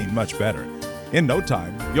problems feeling much better. In no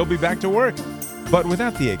time, you'll be back to work, but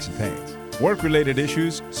without the aches and pains. Work-related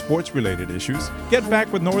issues, sports-related issues, get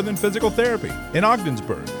back with Northern Physical Therapy in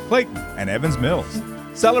Ogdensburg, Clayton, and Evans Mills,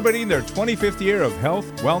 celebrating their 25th year of health,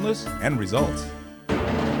 wellness, and results.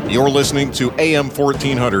 You're listening to AM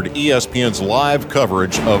 1400 ESPN's live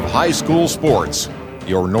coverage of high school sports.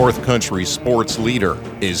 Your North Country sports leader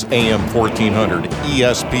is AM 1400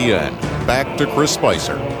 ESPN. Back to Chris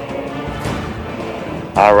Spicer.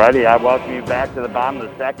 All righty, I welcome you back to the bottom of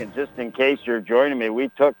the second. Just in case you're joining me, we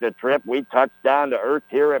took the trip. We touched down to earth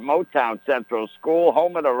here at Motown Central School,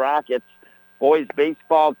 home of the Rockets boys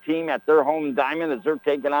baseball team at their home diamond as they're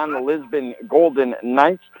taking on the Lisbon Golden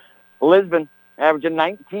Knights. Lisbon averaging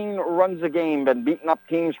 19 runs a game, been beating up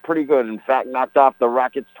teams pretty good. In fact, knocked off the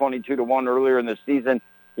Rockets 22-1 earlier in the season.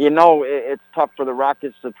 You know, it's tough for the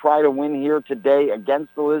Rockets to try to win here today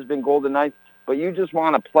against the Lisbon Golden Knights, but you just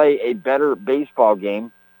want to play a better baseball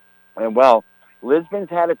game. And, well, Lisbon's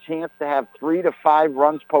had a chance to have 3 to 5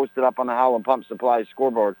 runs posted up on the Howland Pump Supply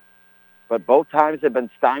scoreboard, but both times have been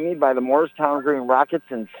stymied by the Morristown Green Rockets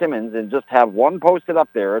and Simmons and just have one posted up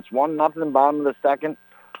there. It's 1-0 bottom of the second.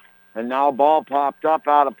 And now ball popped up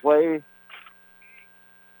out of play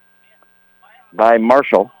by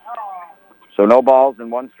Marshall. So no balls and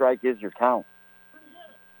one strike is your count.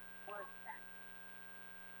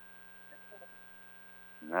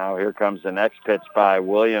 Now here comes the next pitch by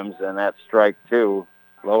Williams, and that's strike two.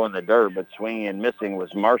 Low in the dirt, but swinging and missing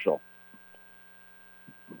was Marshall.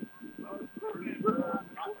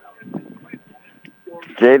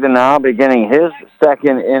 Jaden now beginning his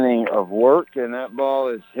second inning of work, and that ball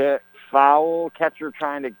is hit foul. Catcher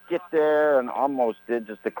trying to get there and almost did,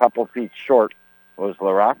 just a couple feet short was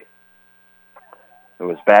LaRock. It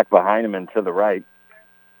was back behind him and to the right.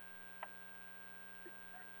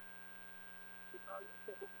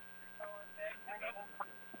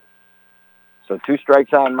 So 2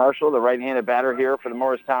 strikes on Marshall, the right-handed batter here for the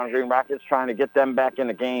Morristown Green Rockets, trying to get them back in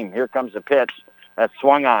the game. Here comes the pitch. That's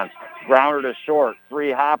swung on. Grounder to short.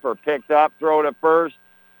 3-hopper picked up. Throw to first.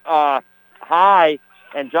 High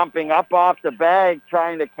and jumping up off the bag,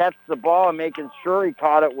 trying to catch the ball and making sure he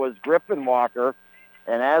caught it was Griffin Walker.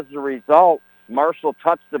 And as a result, Marshall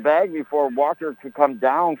touched the bag before Walker could come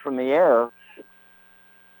down from the air.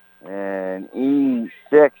 And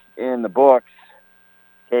E6 in the books.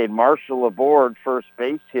 Cade Marshall aboard first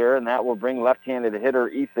base here, and that will bring left-handed hitter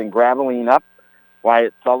Ethan Graveline up.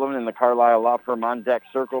 Wyatt Sullivan and the Carlisle Law Firm on deck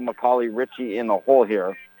circle. Macaulay Ritchie in the hole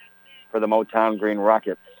here for the Motown Green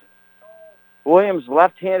Rockets. Williams,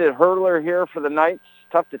 left-handed hurler here for the Knights.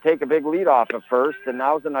 Tough to take a big lead off at first, and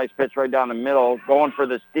now's a nice pitch right down the middle. Going for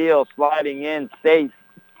the steal, sliding in, safe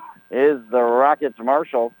is the Rockets'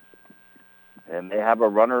 Marshall. And they have a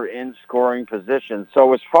runner in scoring position.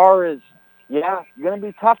 So as far as, yeah, it's going to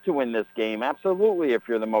be tough to win this game. Absolutely, if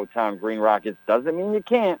you're the Motown Green Rockets. Doesn't mean you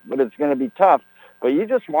can't, but it's going to be tough. But you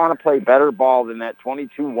just want to play better ball than that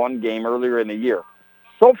 22-1 game earlier in the year.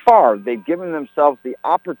 So far, they've given themselves the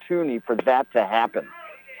opportunity for that to happen.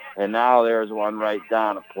 And now there's one right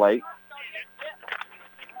down a plate.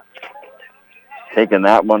 Taking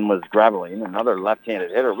that one was Graveline, another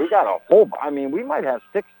left-handed hitter. We got a whole, we might have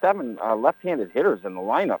 6, 7 left-handed hitters in the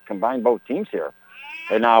lineup, combine both teams here.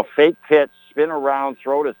 And now fake pitch, spin around,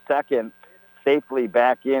 throw to second. Safely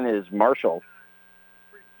back in is Marshall.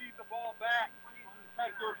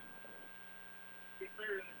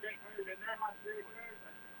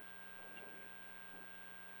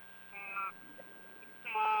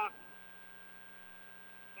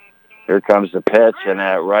 Here comes the pitch, and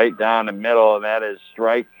that right down the middle, and that is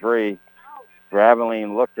strike 3.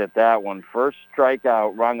 Graveline looked at that one. First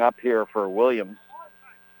strikeout rung up here for Williams.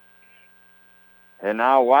 And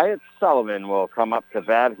now Wyatt Sullivan will come up to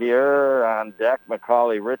bat here on deck.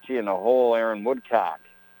 Macaulay Ritchie in the hole, Aaron Woodcock.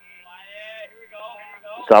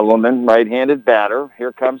 Sullivan, right-handed batter.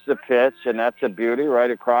 Here comes the pitch, and that's a beauty right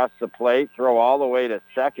across the plate. Throw all the way to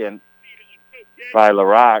second by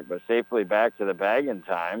LaRock, but safely back to the bag in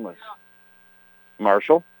time was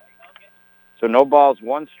Marshall. So no balls,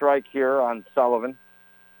 one strike here on Sullivan.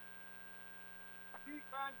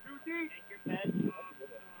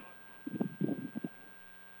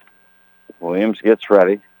 Williams gets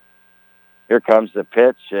ready. Here comes the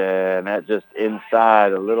pitch, and that just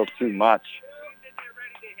inside a little too much.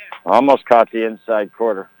 Almost caught the inside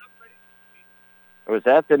quarter. It was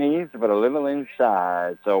at the knees, but a little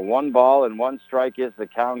inside. So 1 ball and 1 strike is the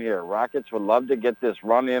count here. Rockets would love to get this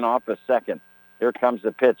run in off a second. Here comes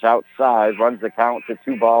the pitch outside, runs the count to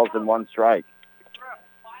 2 balls and 1 strike.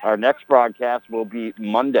 Our next broadcast will be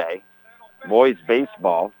Monday, boys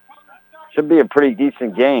baseball. Should be a pretty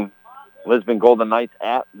decent game. Lisbon Golden Knights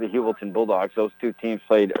at the Hewelton Bulldogs. Those two teams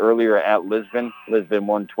played earlier at Lisbon. Lisbon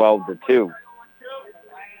won 12-2.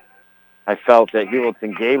 I felt that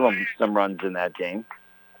Hewelton gave them some runs in that game.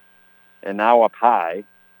 And now up high.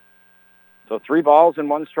 So 3 balls and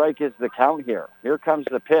 1 strike is the count here. Here comes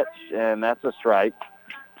the pitch, and that's a strike.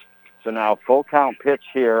 So now full count pitch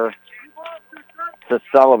here to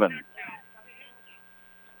Sullivan.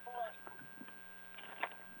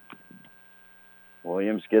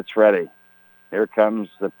 Williams gets ready. Here comes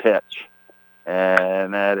the pitch.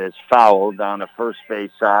 And that is fouled down the first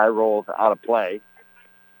base side, rolls out of play.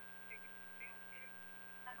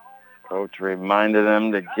 Coach reminded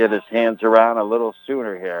him to get his hands around a little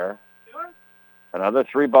sooner here. Another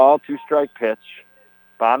 3 ball, 2 strike pitch.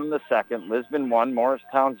 Bottom of the second. Lisbon 1,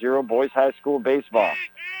 Morristown 0, boys high school baseball.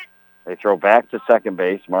 They throw back to second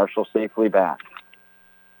base. Marshall safely back.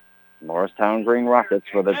 Morristown Green Rockets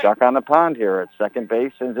with a duck on the pond here at second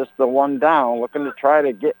base and just the 1 down, looking to try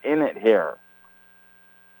to get in it here.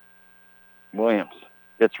 Williams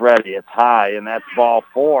gets ready. It's high, and that's ball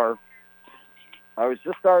 4. I was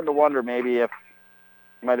just starting to wonder maybe if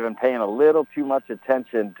he might have been paying a little too much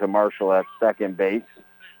attention to Marshall at second base.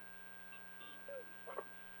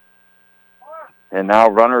 And now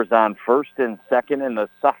runners on first and second, and the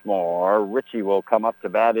sophomore, Ritchie, will come up to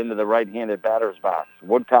bat into the right-handed batter's box.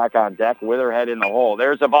 Woodcock on deck, Witherhead in the hole.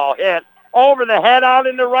 There's a ball hit over the head out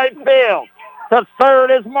into right field. To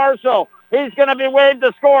third is Marshall. He's going to be waved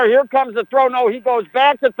to score. Here comes the throw. No, he goes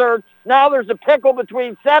back to third. Now there's a pickle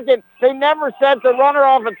between second. They never sent the runner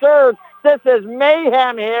off at third. This is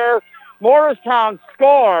mayhem here. Morristown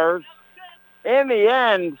scores in the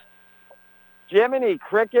end. Jiminy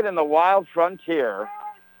Cricket and the Wild Frontier.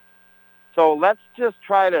 So let's just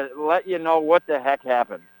try to let you know what the heck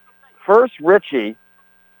happened. First, Ritchie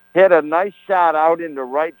hit a nice shot out into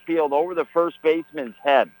right field over the first baseman's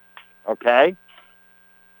head. Okay?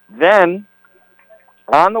 Then,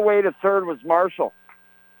 on the way to third was Marshall.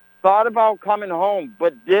 Thought about coming home,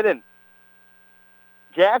 but didn't.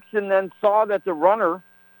 Jackson then saw that the runner,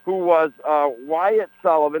 who was Wyatt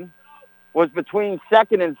Sullivan, was between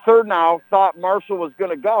second and third now, thought Marshall was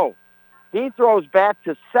going to go. He throws back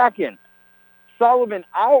to second. Sullivan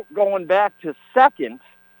out going back to second.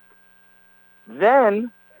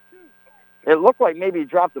 Then it looked like maybe he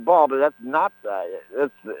dropped the ball, but that's not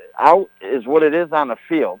that's out is what it is on the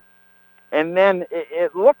field. And then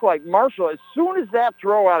it looked like Marshall, as soon as that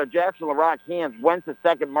throw out of Jackson LaRock's hands went to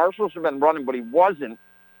second, Marshall should have been running, but he wasn't.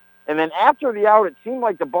 And then after the out, it seemed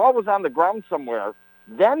like the ball was on the ground somewhere.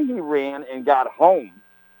 Then he ran and got home.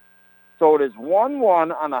 So it is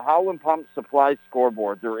 1-1 on the Howland Pump Supply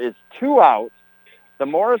scoreboard. There is 2 outs. The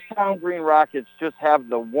Morristown Green Rockets just have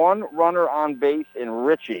the 1 runner on base in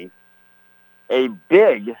Ritchie. A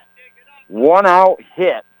big 1-out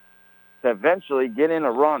hit to eventually get in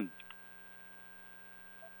a run.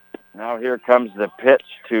 Now here comes the pitch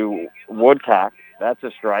to Woodcock. That's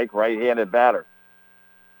a strike, right-handed batter.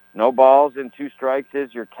 No balls and 2 strikes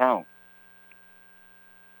is your count.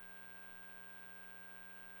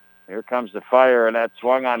 Here comes the fire, and that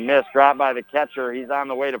swung on miss, dropped by the catcher. He's on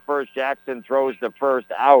the way to first. Jackson throws the first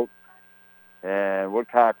out, and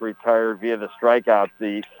Woodcock retired via the strikeout.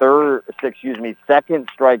 The second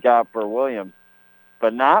strikeout for Williams,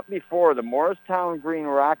 but not before the Morristown Green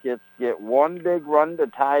Rockets get 1 big run to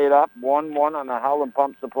tie it up, 1-1 on the Howland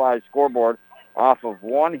Pump Supply scoreboard. Off of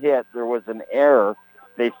 1 hit, there was an error.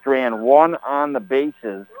 They strand 1 on the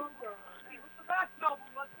bases.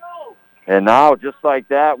 And now, just like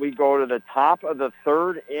that, we go to the top of the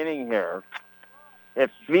 3rd inning here.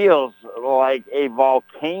 It feels like a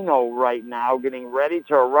volcano right now, getting ready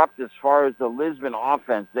to erupt as far as the Lisbon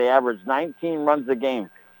offense. They average 19 runs a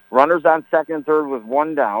game. Runners on second and third with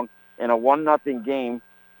 1 down in a 1-0 game.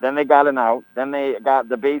 Then they got an out. Then they got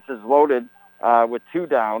the bases loaded with 2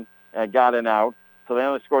 down and got an out. So they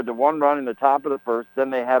only scored the one run in the top of the first.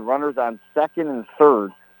 Then they had runners on second and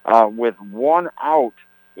third with one out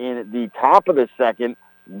in the top of the second.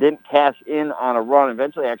 Didn't cash in on a run.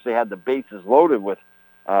 Eventually actually had the bases loaded with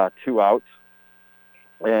 2 outs.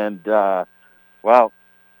 And, well,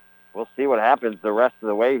 we'll see what happens the rest of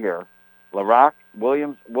the way here. LaRock,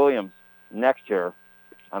 Williams next here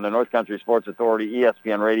on the North Country Sports Authority,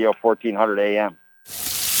 ESPN Radio, 1400 AM.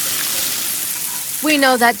 We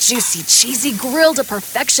know that juicy, cheesy, grilled to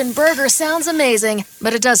perfection burger sounds amazing,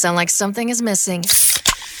 but it does sound like something is missing.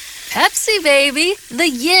 Pepsi, baby! The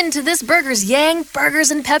yin to this burger's yang.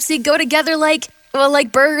 Burgers and Pepsi go together like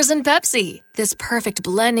burgers and Pepsi. This perfect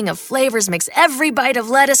blending of flavors makes every bite of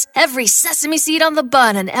lettuce, every sesame seed on the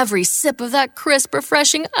bun, and every sip of that crisp,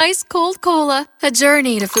 refreshing, ice-cold cola a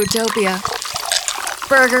journey to Foodtopia.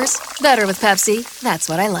 Burgers, better with Pepsi. That's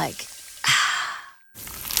what I like.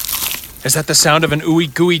 Is that the sound of an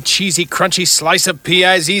ooey gooey cheesy crunchy slice of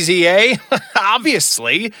P-I-Z-Z-A?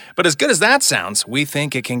 Obviously, but as good as that sounds, we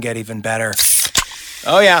think it can get even better.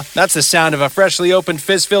 Oh yeah, that's the sound of a freshly opened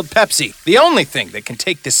fizz-filled Pepsi. The only thing that can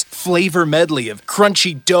take this flavor medley of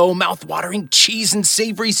crunchy dough, mouth-watering cheese, and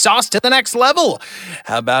savory sauce to the next level.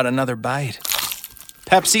 How about another bite?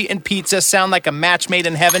 Pepsi and pizza sound like a match made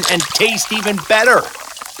in heaven and taste even better.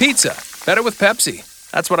 Pizza, better with Pepsi.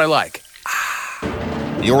 That's what I like.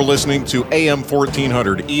 You're listening to AM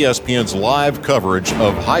 1400 ESPN's live coverage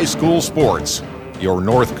of high school sports. Your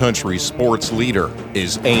North Country sports leader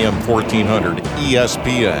is AM 1400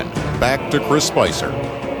 ESPN. Back to Chris Spicer.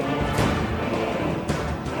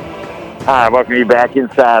 Hi, welcome you back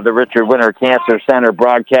inside the Richard Winter Cancer Center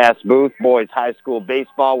broadcast booth. Boys high school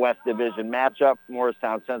baseball, West Division matchup.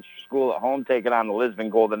 Morristown Central School at home taking on the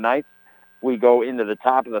Lisbon Golden Knights. We go into the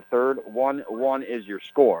top of the third. 1-1 is your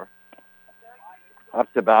score.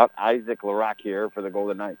 Up to about Isaac LaRock here for the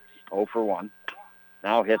Golden Knights. 0 for 1.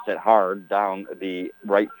 Now hits it hard down the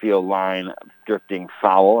right field line, drifting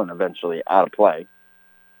foul and eventually out of play.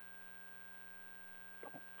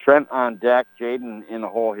 Trent on deck. Jaden in the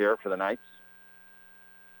hole here for the Knights,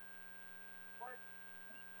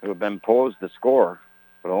 who have been posed to score,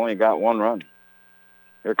 but only got one run.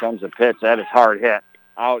 Here comes a pitch. That is hard hit.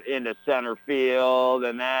 Out into center field,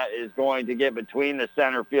 and that is going to get between the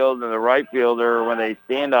center field and the right fielder when they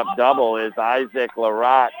stand up double is Isaac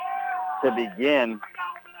LaRock to begin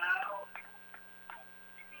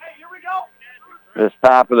this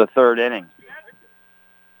top of the third inning.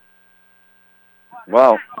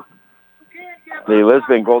 Well, the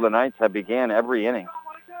Lisbon Golden Knights have began every inning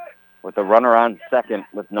with a runner on second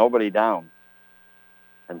with nobody down.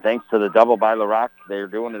 And thanks to the double by LaRock, they're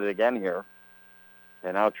doing it again here.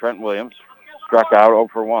 And now Trent Williams struck out 0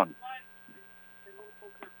 for 1.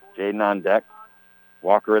 Jaden on deck.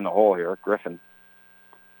 Walker in the hole here. Griffin.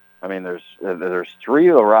 I mean, there's 3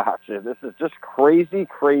 LaRocks. This is just crazy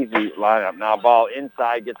lineup. Now ball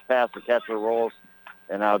inside, gets past the catcher, rolls.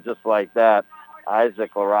 And now just like that,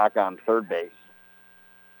 Isaac LaRock on third base.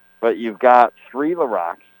 But you've got 3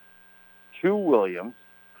 LaRocks, 2 Williams,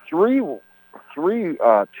 2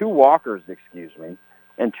 Walkers,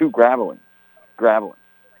 and 2 Gravelin.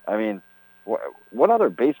 I mean, what other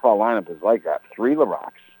baseball lineup is like that? 3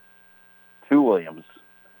 LaRocks, 2 Williams,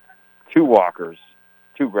 2 Walkers,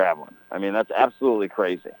 2 Gravelin. I mean, that's absolutely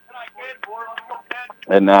crazy.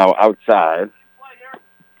 And now outside.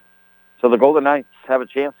 So the Golden Knights have a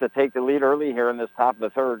chance to take the lead early here in this top of the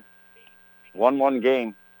third. 1-1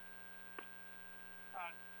 game.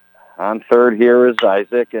 On third here is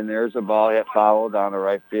Isaac, and there's a ball hit foul down the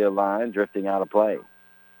right field line, drifting out of play.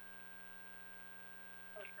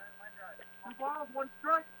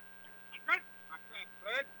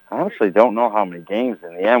 I honestly don't know how many games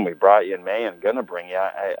in the end we brought you in May and going to bring you.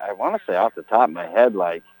 I want to say off the top of my head,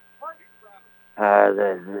 like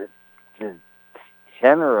 10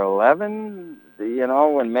 or 11,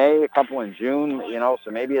 in May, a couple in June,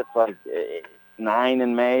 so maybe it's like 9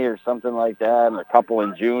 in May or something like that, and a couple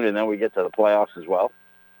in June, and then we get to the playoffs as well.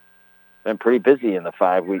 Been pretty busy in the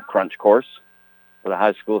 5-week crunch course for the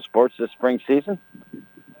high school sports this spring season.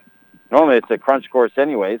 Normally it's a crunch course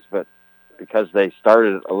anyways, but because they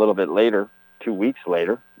started a little bit later, 2 weeks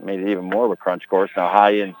later, made it even more of a crunch course. Now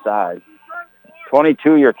high inside.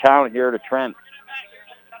 22 your count here to Trent.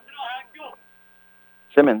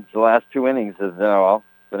 Simmons, the last 2 innings, has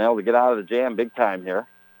been able to get out of the jam big time here.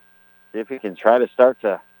 See if he can try to start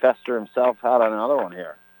to fester himself out on another one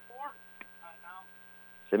here.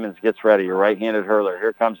 Simmons gets ready, your right-handed hurler.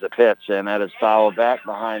 Here comes the pitch, and that is fouled back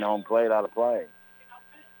behind home plate, out of play.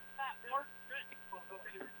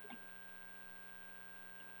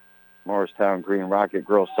 Morristown Green Rocket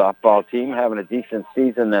girls softball team having a decent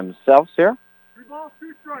season themselves here.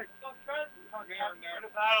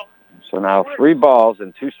 So now 3 balls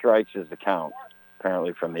and 2 strikes is the count,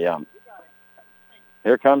 apparently, from the ump.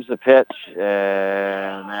 Here comes the pitch,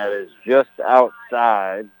 and that is just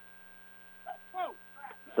outside.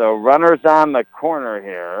 So runners on the corner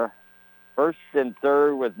here. First and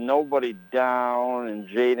third with nobody down, and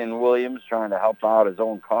Jaden Williams trying to help out his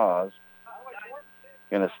own cause.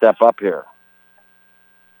 Going to step up here.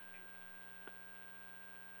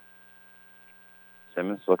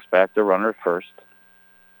 Simmons looks back to runner first.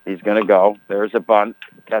 He's going to go. There's a bunt.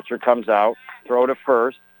 Catcher comes out. Throw to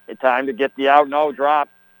first. Time to get the out. No, drop.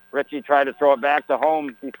 Richie tried to throw it back to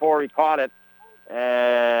home before he caught it.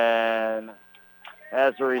 And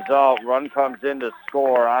as a result, run comes in to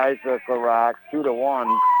score. Isaac LaRock,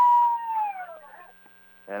 2-1.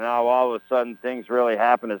 And now all of a sudden things really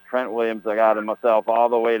happen as Trent Williams got himself all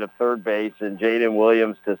the way to third base and Jaden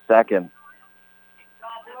Williams to second.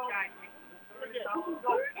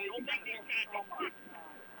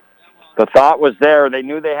 The thought was there. They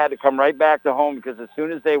knew they had to come right back to home because as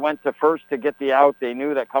soon as they went to first to get the out, they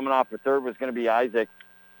knew that coming off the third was going to be Isaac.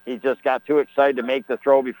 He just got too excited to make the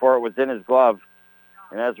throw before it was in his glove.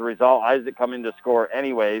 And as a result, Isaac come in to score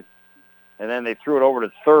anyways. And then they threw it over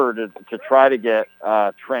to third to try to get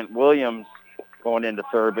Trent Williams going into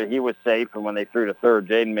third, but he was safe. And when they threw to third,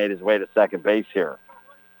 Jaden made his way to second base here.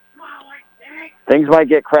 Things might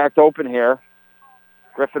get cracked open here.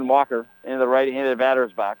 Griffin Walker into the right-handed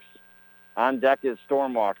batter's box. On deck is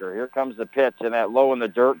Storm Walker. Here comes the pitch, and that low in the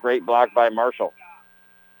dirt, great block by Marshall.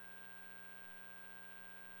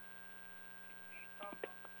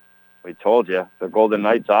 We told you the Golden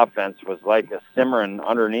Knights offense was like a simmering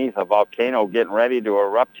underneath a volcano getting ready to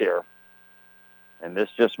erupt here. And this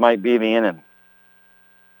just might be the inning.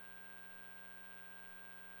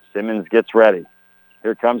 Simmons gets ready.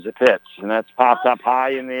 Here comes the pitch, and that's popped up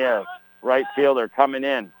high in the air. Right fielder coming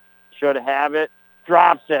in. Should have it.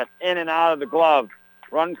 Drops it. In and out of the glove.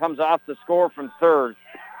 Run comes off the score from third.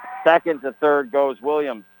 Second to third goes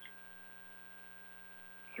Williams.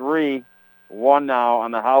 3-1 now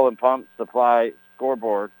on the Howland Pump Supply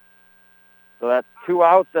scoreboard. So that's 2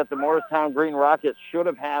 outs that the Morristown Green Rockets should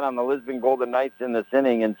have had on the Lisbon Golden Knights in this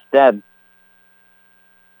inning. Instead,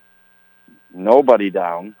 nobody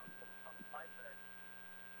down.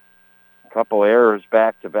 A couple errors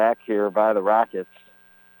back-to-back here by the Rockets.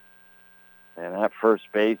 And at first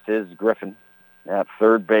base is Griffin. At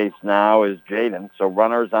third base now is Jaden. So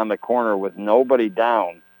runners on the corner with nobody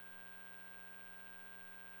down.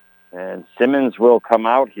 And Simmons will come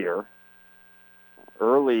out here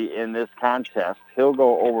early in this contest. He'll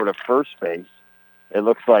go over to first base. It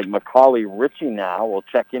looks like Macaulay Ritchie now will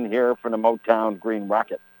check in here for the Motown Green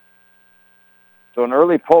Rockets. So an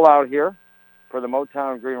early pullout here for the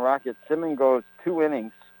Motown Green Rockets. Simmons goes 2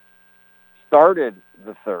 innings. Started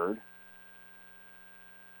the third.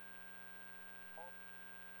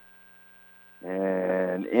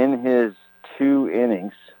 And in his 2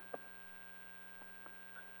 innings,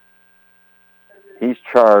 he's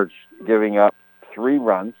charged giving up 3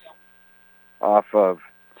 runs off of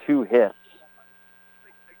 2 hits.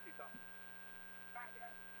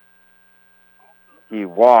 He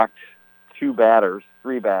walked 3 batters,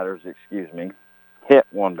 hit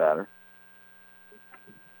 1 batter,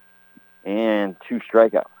 and 2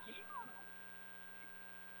 strikeouts.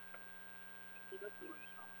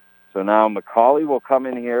 So now Macaulay will come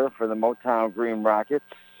in here for the Motown Green Rockets.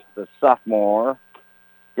 The sophomore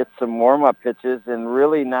gets some warm-up pitches and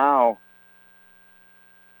really now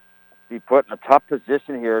be put in a tough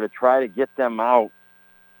position here to try to get them out.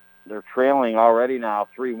 They're trailing already now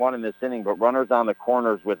 3-1 in this inning, but runners on the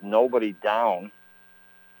corners with nobody down.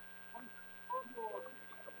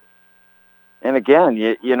 And again,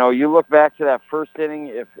 you look back to that first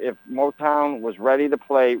inning, if Motown was ready to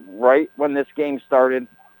play right when this game started,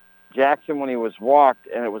 Jackson, when he was walked,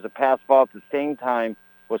 and it was a pass ball at the same time,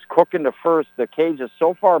 was cooking to first. The cage is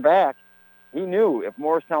so far back, he knew if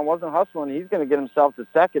Morristown wasn't hustling, he's going to get himself to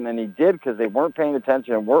second, and he did because they weren't paying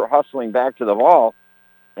attention and weren't hustling back to the ball.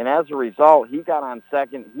 And as a result, he got on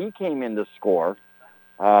second. He came in to score.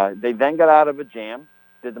 They then got out of a jam,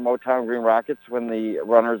 did the Motown Green Rockets, when the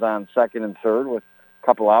runners on second and third with a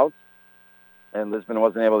couple outs, and Lisbon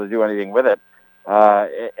wasn't able to do anything with it.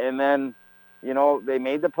 And then, they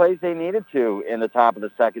made the plays they needed to in the top of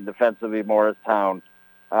the second defensively, Morristown.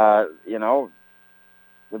 The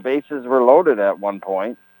bases were loaded at one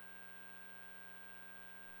point.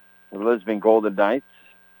 The Lisbon Golden Knights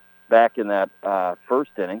back in that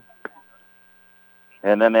first inning.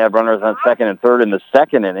 And then they had runners on second and third in the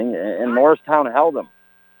second inning, and Morristown held them.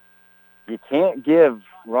 You can't give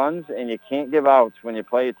runs and you can't give outs when you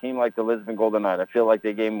play a team like the Lisbon Golden Knights. I feel like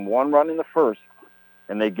they gave them 1 run in the first,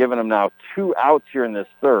 and they've given them now 2 outs here in this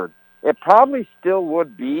third. It probably still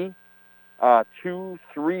would be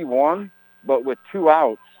 2-3-1, but with 2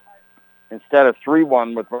 outs instead of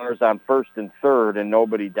 3-1 with runners on first and third and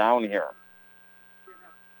nobody down here.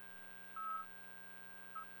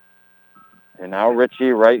 And now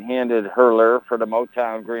Richie, right-handed hurler for the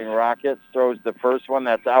Motown Green Rockets, throws the first one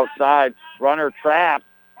that's outside. Runner trapped,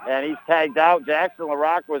 and he's tagged out. Jackson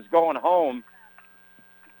LaRock was going home,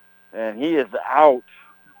 and he is out.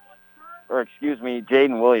 Or, excuse me,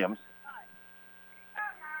 Jaden Williams.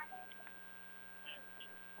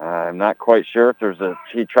 I'm not quite sure if there's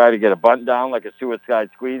he tried to get a bunt down like a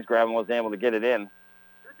suicide squeeze. Graven wasn't able to get it in.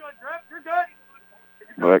 You're good.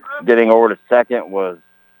 But getting over to second was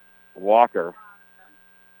Walker.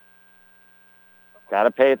 Got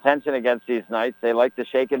to pay attention against these Knights. They like to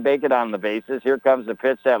shake and bake it on the bases. Here comes the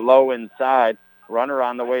pitch that low inside. Runner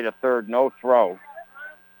on the way to third, no throw.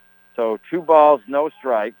 So 2 balls, no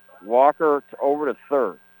strike. Walker over to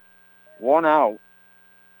third. 1 out.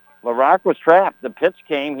 LaRock was trapped. The pitch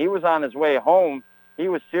came. He was on his way home. He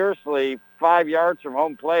was seriously 5 yards from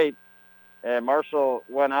home plate. And Marshall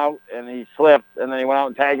went out, and he slipped, and then he went out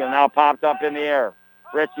and tagged and now popped up in the air.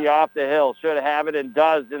 Richie off the hill. Should have it and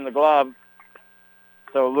does in the glove.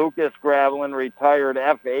 So Lucas Gravelin retired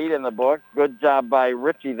F8 in the book. Good job by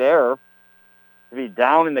Richie there to be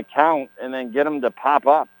down in the count and then get him to pop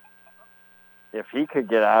up. If he could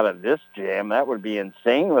get out of this jam, that would be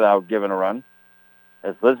insane without giving a run.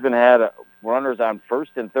 As Lisbon had runners on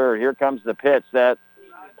first and third. Here comes the pitch that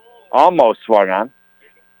almost swung on.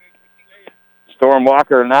 Storm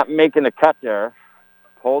Walker not making the cut there.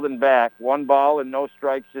 Holding back. 1 ball and no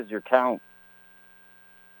strikes is your count.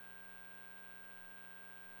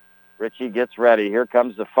 Richie gets ready. Here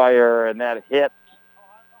comes the fire, and that hits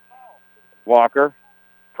Walker.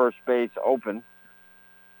 First base open.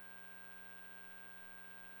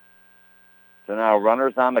 So now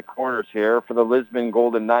runners on the corners here for the Lisbon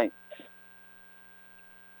Golden Knights.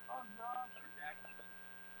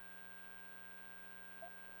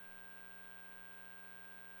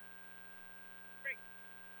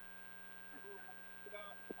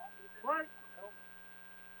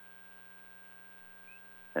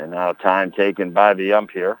 And now time taken by the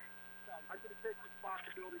ump here.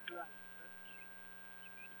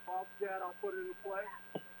 I'll put it in play.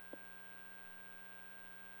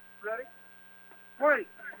 Ready?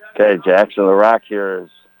 Okay, Jackson LaRock here is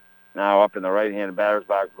now up in the right-handed batter's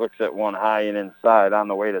box. Looks at 1 high and inside on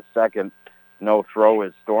the way to second. No throw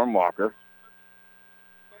is Storm Walker.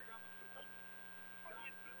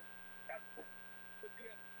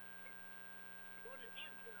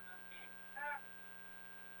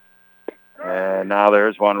 And now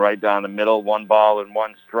there's one right down the middle, 1 ball and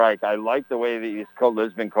 1 strike. I like the way these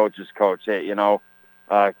Lisbon coaches coach. Hey,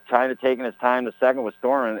 kind of taking his time the second with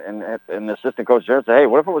Storm, and the assistant coach there said, hey,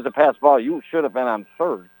 what if it was a pass ball? You should have been on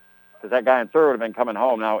third, because that guy in third would have been coming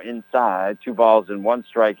home. Now inside, 2 balls and 1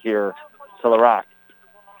 strike here to LaRock.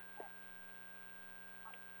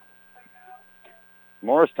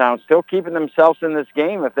 Morristown still keeping themselves in this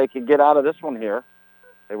game if they could get out of this one here.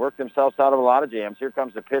 They worked themselves out of a lot of jams. Here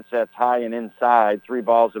comes the pitch that's high and inside, 3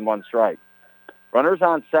 balls and 1 strike. Runners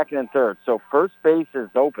on second and third, so first base is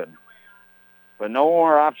open. But no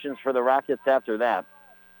more options for the Rockets after that.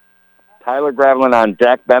 Tyler Gravelin on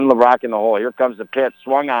deck, Ben LaRock in the hole. Here comes the pitch,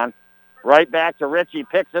 swung on. Right back to Richie,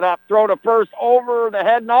 picks it up, throw to first, over the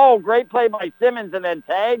head. No, great play by Simmons, and then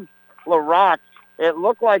tags LaRock. It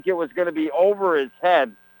looked like it was going to be over his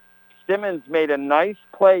head. Simmons made a nice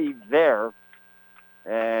play there.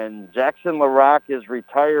 And Jackson LaRock is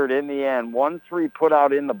retired in the end. 1-3 put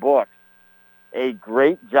out in the books. A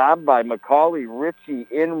great job by Macaulay Ritchie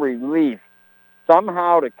in relief.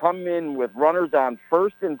 Somehow to come in with runners on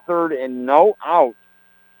first and third and no out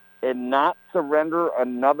and not surrender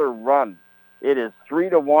another run. It is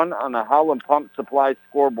 3-1 on the Howland Pump Supply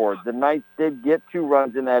scoreboard. The Knights did get 2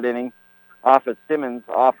 runs in that inning off of Simmons,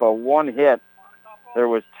 off of 1 hit. There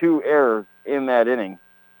was 2 errors in that inning.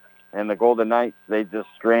 And the Golden Knights, they just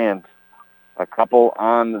strand a couple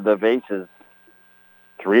on the bases.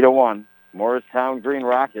 3-1. Morristown Green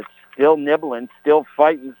Rockets still nibbling, still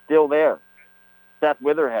fighting, still there. Seth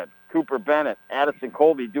Witherhead, Cooper Bennett, Addison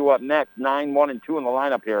Colby due up next. 9, 1, and 2 in the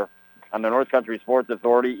lineup here on the North Country Sports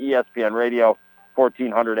Authority, ESPN Radio,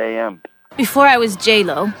 1400 AM. Before I was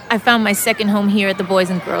J-Lo, I found my second home here at the Boys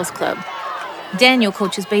and Girls Club. Daniel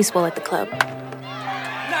coaches baseball at the club.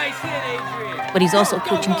 But he's also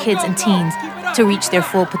coaching kids and teens to reach their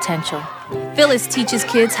full potential. Phyllis teaches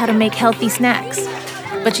kids how to make healthy snacks.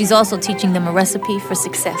 but she's also teaching them a recipe for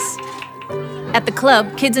success. At the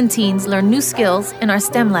club, kids and teens learn new skills in our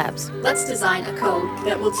STEM labs. Let's design a code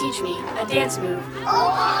that will teach me a dance move.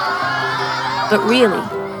 But really,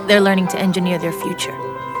 they're learning to engineer their future.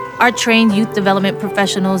 Our trained youth development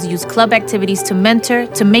professionals use club activities to mentor,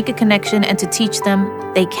 to make a connection, and to teach them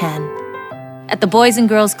they can. At the Boys and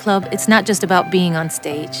Girls Club, it's not just about being on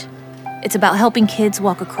stage. It's about helping kids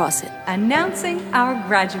walk across it. Announcing our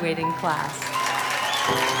graduating class.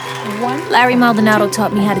 Larry Maldonado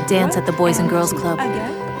taught me how to dance at the Boys and Girls Club.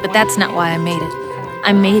 But that's not why I made it.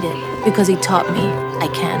 I made it because he taught me I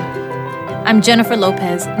can. I'm Jennifer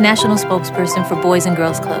Lopez, National Spokesperson for Boys and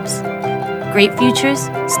Girls Clubs. Great futures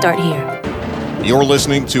start here. You're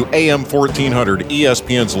listening to AM 1400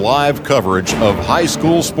 ESPN's live coverage of high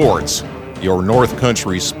school sports. Your North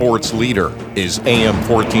Country sports leader is AM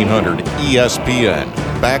 1400 ESPN.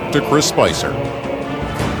 Back to Chris Spicer.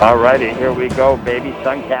 All righty, here we go, baby.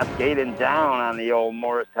 Sun cascading down on the old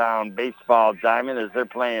Morristown baseball diamond as they're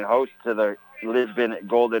playing host to the Lisbon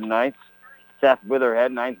Golden Knights. Seth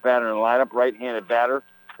Witherhead, ninth batter in the lineup, right-handed batter.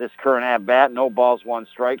 This current at-bat, no balls, one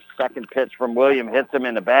strike. Second pitch from William hits him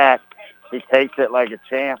in the back. He takes it like a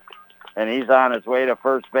champ, and he's on his way to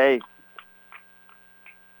first base.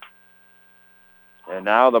 And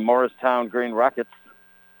now the Morristown Green Rockets.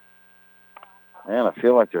 Man, I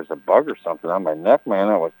feel like there's a bug or something on my neck, man.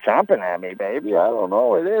 It was chomping at me, baby. I don't know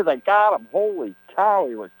what it is. I got him. Holy cow,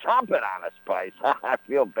 he was chomping on a Spice. I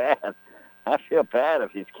feel bad. I feel bad if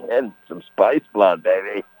he's getting some Spice blood,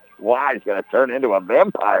 baby. Wow, he's going to turn into a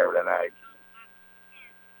vampire tonight.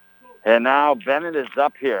 And now Bennett is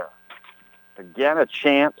up here. Again, a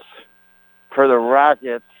chance for the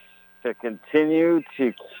Rockets to continue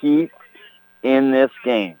to keep in this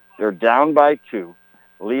game. They're down by 2.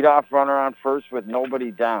 Leadoff runner on first with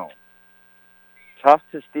nobody down. Tough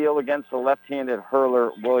to steal against the left-handed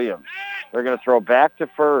hurler, Williams. They're going to throw back to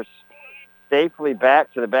first, safely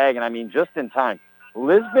back to the bag, and I mean just in time.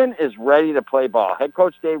 Lisbon is ready to play ball. Head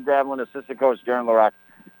coach Dave Gravelin, assistant coach Darren LaRock,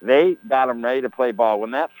 they got them ready to play ball.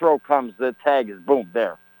 When that throw comes, the tag is boom,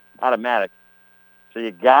 there, automatic. So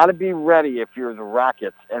you got to be ready if you're the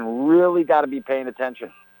Rockets and really got to be paying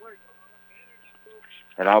attention.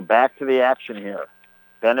 And now back to the action here.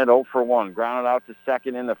 Bennett 0 for 1, grounded out to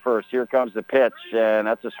second in the first. Here comes the pitch, and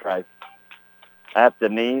that's a strike. At the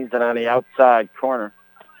knees and on the outside corner.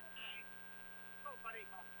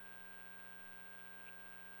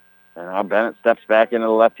 And now Bennett steps back into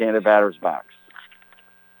the left-handed batter's box.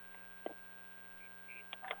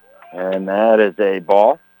 And that is a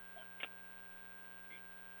ball.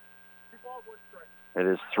 It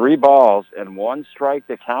is 3 balls and 1 strike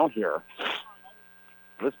to count here.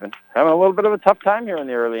 Lisbon having a little bit of a tough time here in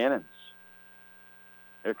the early innings.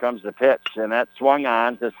 Here comes the pitch, and that swung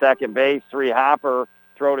on to second base. 3-hopper,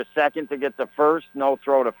 throw to second to get the first. No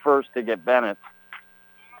throw to first to get Bennett.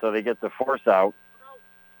 So they get the force out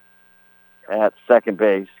at second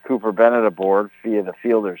base. Cooper Bennett aboard via the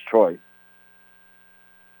fielder's choice.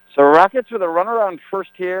 So Rockets with a runner on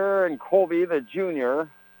first here, and Colby, the junior,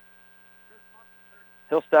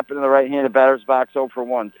 he'll step into the right-handed batter's box 0 for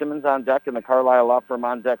 1. Simmons on deck in the Carlisle Law Firm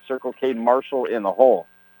on deck circle. Cade Marshall in the hole.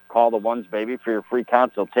 Call the ones, baby, for your free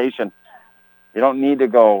consultation. You don't need to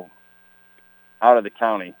go out of the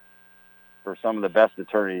county for some of the best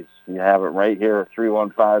attorneys. You have it right here,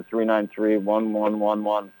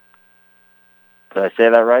 315-393-1111. Did I say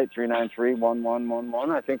that right? 393-1111?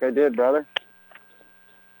 I think I did, brother.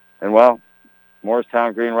 And, well,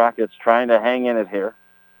 Morristown Green Rockets trying to hang in it here.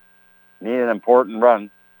 Need an important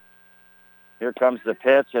run. Here comes the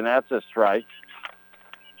pitch, and that's a strike.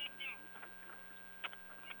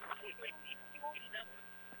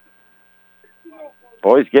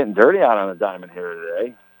 Boys getting dirty out on the diamond here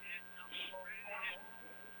today.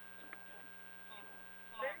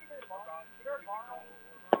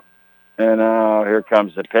 And now here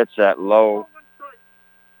comes the pitch, that low.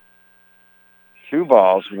 2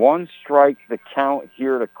 balls, 1 strike, the count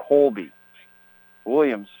here to Colby.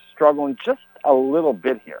 Williams struggling just a little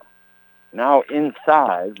bit here. Now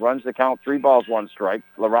inside, runs the count, 3 balls, 1 strike.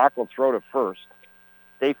 LaRock will throw to first.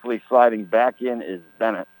 Safely sliding back in is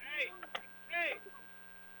Bennett.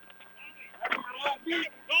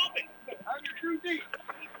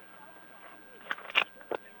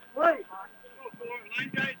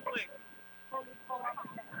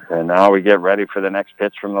 And now we get ready for the next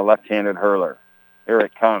pitch from the left-handed hurler. Here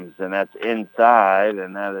it comes, and that's inside,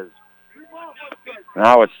 and that is...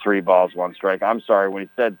 Now it's 3 balls, 1 strike. I'm sorry, when he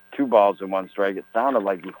said 2 balls and 1 strike, it sounded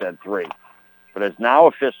like he said 3. But it's now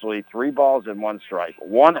officially 3 balls and 1 strike.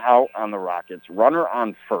 1 out on the Rockets. Runner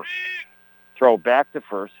on first. throw back to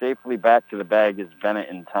first, safely back to the bag is Bennett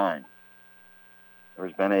in time.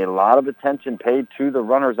 There's been a lot of attention paid to the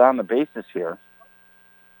runners on the bases here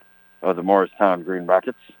of the Morristown Green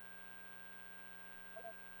Rockets.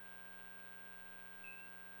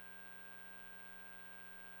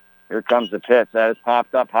 Here comes the pitch. That is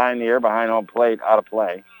popped up high in the air behind home plate, out of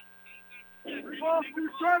play.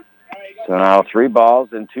 So now 3 balls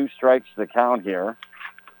and 2 strikes to count here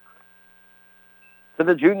to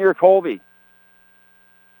the junior Colby.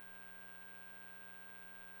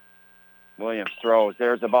 Williams throws.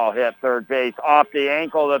 There's a ball hit third base. Off the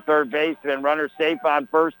ankle of the third baseman. Runner safe on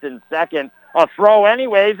first and second. A throw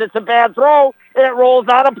anyways. It's a bad throw. It rolls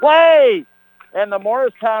out of play. And the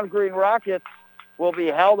Morristown Green Rockets will be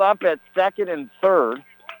held up at second and third.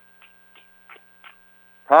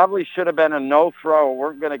 Probably should have been a no throw.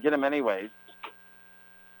 We're going to get him anyways.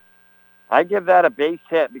 I give that a base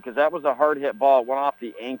hit because that was a hard hit ball. It went off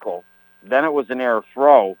the ankle. Then it was an error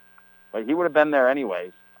throw, but he would have been there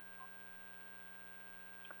anyways.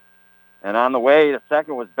 And on the way to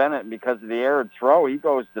second was Bennett. Because of the error throw, he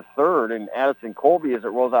goes to third. And Addison Colby, as it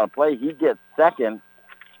rolls out of play, he gets second.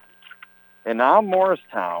 And now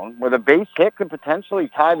Morristown, where the base hit could potentially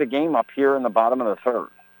tie the game up here in the bottom of the third.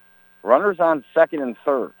 Runners on second and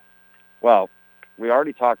third. Well, we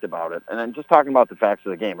already talked about it. And then just talking about the facts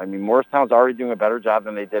of the game. I mean, Morristown's already doing a better job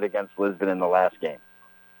than they did against Lisbon in the last game.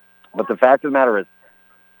 But the fact of the matter is,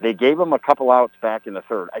 they gave them a couple outs back in the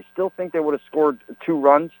third. I still think they would have scored 2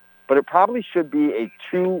 runs, but it probably should be a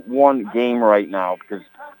 2-1 game right now because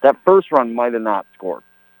that first run might have not scored.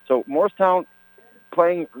 So Morristown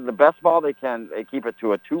playing the best ball they can. They keep it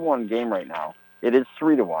to a 2-1 game right now. It is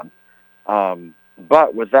 3-1.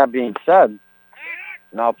 But with that being said,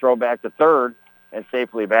 now throw back to third and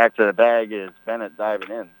safely back to the bag is Bennett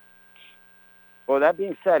diving in. Well, that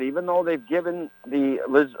being said, even though they've given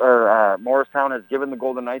Morristown has given the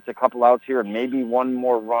Golden Knights a couple outs here and maybe one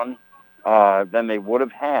more run than they would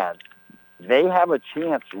have had, they have a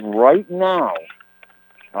chance right now.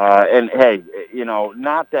 And, hey, you know,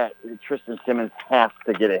 not that Tristan Simmons has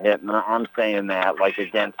to get a hit, and I'm saying that, like,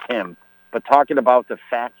 against him, but talking about the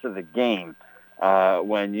facts of the game.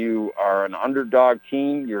 When you are an underdog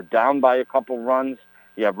team, you're down by a couple runs,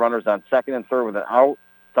 you have runners on second and third with an out,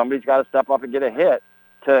 somebody's got to step up and get a hit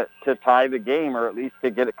to tie the game or at least to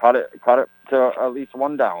get it cut it to at least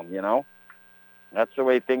 1 down, you know? That's the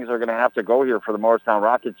way things are going to have to go here for the Morristown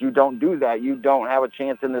Rockets. You don't do that. You don't have a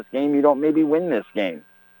chance in this game. You don't maybe win this game.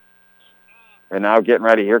 And now getting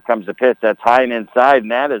ready. Here comes the pitch. That's high and inside,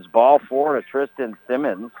 and that is ball 4 to Tristan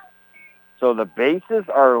Simmons. So the bases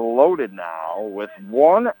are loaded now with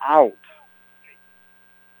 1 out.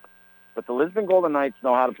 But the Lisbon Golden Knights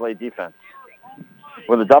know how to play defense.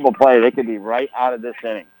 With a double play, they could be right out of this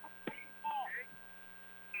inning.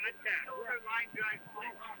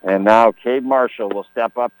 And now Cade Marshall will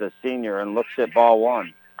step up, the senior, and looks at ball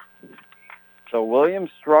 1. So Williams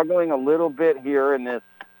struggling a little bit here in this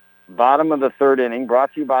bottom of the third inning.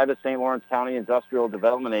 Brought to you by the St. Lawrence County Industrial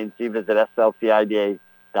Development Agency. Visit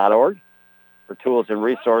slcida.org for tools and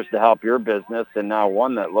resources to help your business. And now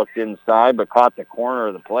one that looked inside but caught the corner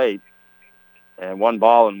of the plate. And 1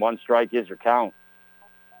 ball and 1 strike is your count.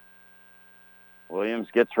 Williams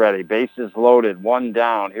gets ready. Bases loaded. 1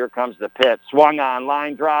 down. Here comes the pitch. Swung on.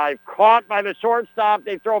 Line drive. Caught by the shortstop.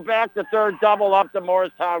 They throw back to third. Double up the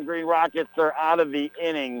Morristown Green Rockets. They're out of the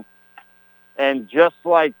inning. And just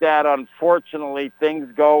like that, unfortunately,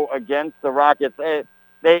 things go against the Rockets.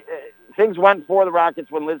 Things went for the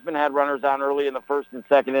Rockets when Lisbon had runners on early in the first and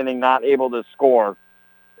second inning, not able to score.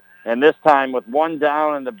 And this time with 1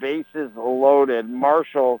 down and the bases loaded,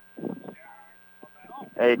 Marshall,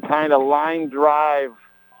 a kind of line drive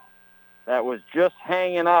that was just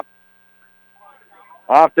hanging up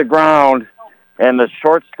off the ground, and the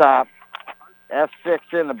shortstop, F6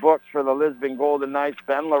 in the books for the Lisbon Golden Knights,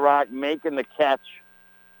 Ben LaRock making the catch,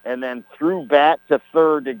 and then threw back to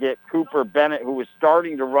third to get Cooper Bennett, who was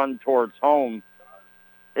starting to run towards home.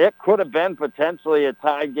 It could have been potentially a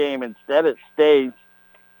tie game. Instead, it stays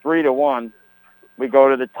 3-1. We go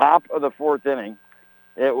to the top of the 4th inning.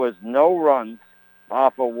 It was no runs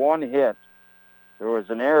off of 1 hit. There was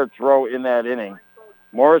an error throw in that inning.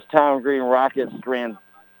 Morristown Green Rockets ran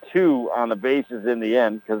 2 on the bases in the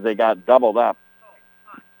end because they got doubled up.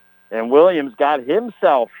 And Williams got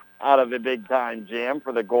himself out of a big-time jam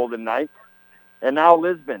for the Golden Knights. And now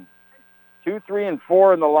Lisbon, 2, 3, and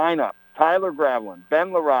 4 in the lineup. Tyler Gravelin,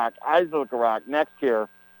 Ben LaRock, Isaac LaRock next here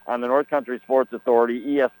on the North Country Sports Authority,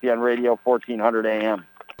 ESPN Radio, 1400 AM.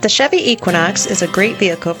 The Chevy Equinox is a great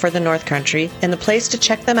vehicle for the North Country, and the place to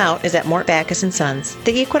check them out is at Mort Backus & Sons.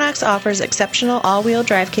 The Equinox offers exceptional all-wheel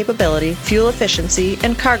drive capability, fuel efficiency,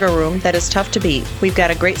 and cargo room that is tough to beat. We've got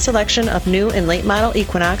a great selection of new and late model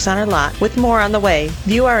Equinox on our lot, with more on the way.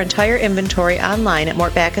 View our entire inventory online at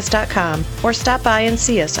mortbackus.com, or stop by and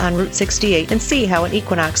see us on Route 68 and see how an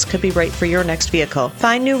Equinox could be right for your next vehicle.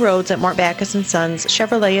 Find new roads at Mort Backus & Sons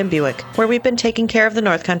Chevrolet in Buick, where we've been taking care of the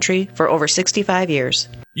North Country for over 65 years.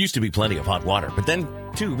 Used to be plenty of hot water, but then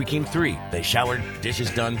 2 became 3. They showered, dishes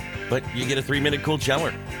done, but you get a 3-minute cold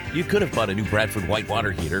shower. You could have bought a new Bradford white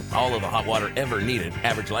water heater, all of the hot water ever needed,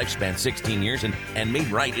 average lifespan 16 years, and made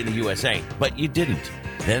right in the USA, but you didn't.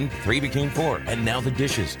 Then 3 became 4, and now the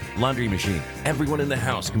dishes, laundry machine, everyone in the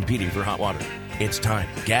house competing for hot water. It's time.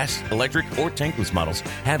 Gas, electric, or tankless models.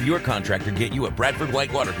 Have your contractor get you a Bradford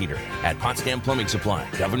white water heater at Potsdam Plumbing Supply,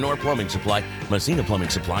 Governor Plumbing Supply, Messina Plumbing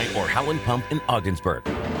Supply, or Howland Pump in Ogdensburg.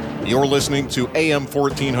 You're listening to AM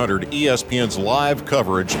 1400 ESPN's live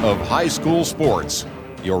coverage of high school sports.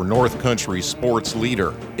 Your North Country sports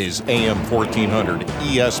leader is AM 1400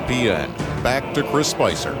 ESPN. Back to Chris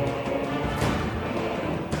Spicer.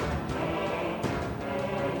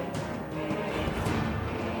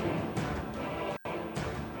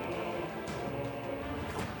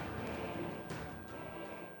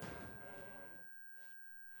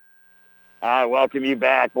 I welcome you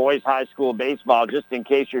back, boys high school baseball. Just in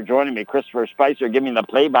case you're joining me, Christopher Spicer giving the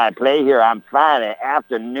play-by-play here on Friday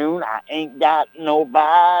afternoon. I ain't got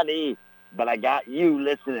nobody, but I got you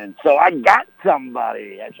listening. So I got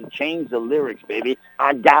somebody. I should change the lyrics, baby.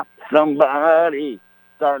 I got somebody.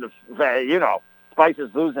 Starting to,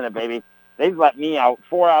 Spicer's losing it, baby. They've let me out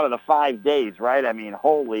 4 out of the 5 days, right? I mean,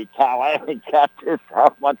 holy cow, I haven't got this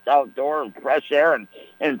much outdoor and fresh air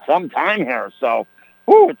and some time here, so...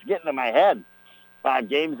 Woo, it's getting to my head. 5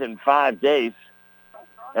 games in 5 days.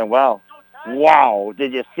 And, wow,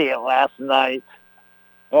 did you see it last night?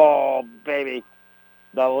 Oh, baby.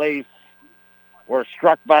 The Leafs were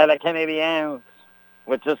struck by the Canadiens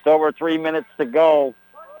with just over 3 minutes to go.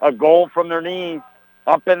 A goal from their knees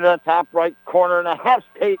up in the top right corner and a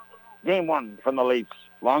half-state. Game 1 from the Leafs.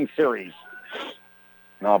 Long series.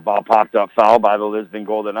 No, ball popped up foul by the Lisbon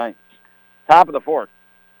Golden Knights. Top of the 4th.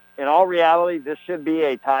 In all reality, this should be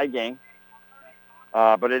a tie game,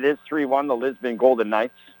 but it is 3-1, the Lisbon Golden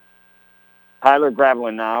Knights. Tyler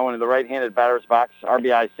Gravelin now into the right-handed batter's box.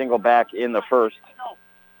 RBI single back in the first.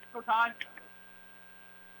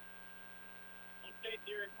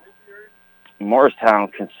 Morristown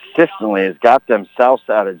consistently has got themselves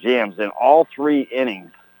out of jams in all 3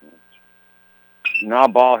 innings. Now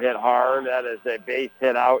ball hit hard. That is a base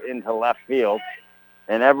hit out into left field.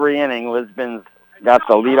 In every inning, Lisbon's got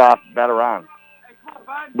the leadoff better on.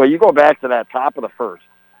 But you go back to that top of the first.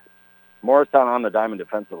 Morristown on the diamond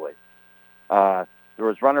defensively. There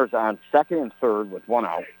was runners on second and third with 1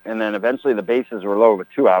 out, and then eventually the bases were low with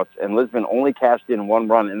 2 outs, and Lisbon only cashed in 1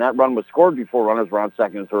 run, and that run was scored before runners were on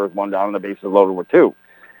second and third with 1 down, and the bases loaded with 2.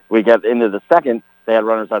 We get into the second, they had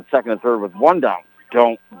runners on second and third with 1 down.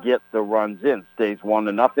 Don't get the runs in. Stays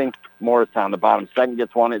 1-0. Morristown, the bottom second,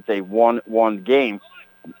 gets 1. It's a 1-1 game.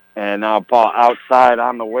 And now ball outside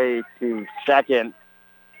on the way to second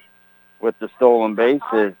with the stolen base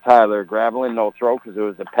is Tyler Gravelin. No throw because it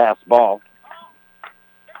was a pass ball.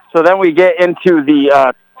 So then we get into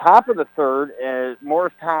the top of the third. And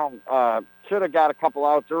Morristown should have got a couple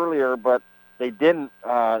outs earlier, but they didn't,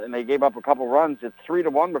 and they gave up a couple runs. It's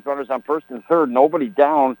 3-1 with runners on first and third. Nobody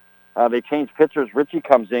down. They changed pitchers. Richie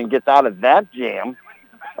comes in, gets out of that jam,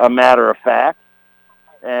 a matter of fact,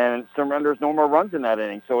 and surrenders no more runs in that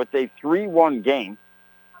inning. So it's a 3-1 game.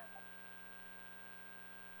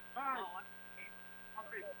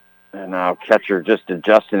 And now catcher just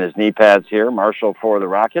adjusting his knee pads here. Marshall for the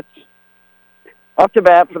Rockets. Up to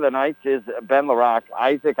bat for the Knights is Ben LaRock.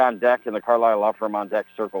 Isaac on deck and the Carlisle Law Firm on deck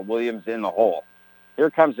circle. Williams in the hole.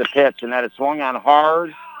 Here comes the pitch, and that is swung on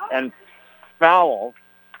hard and foul.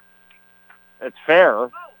 It's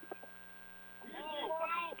fair.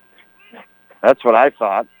 That's what I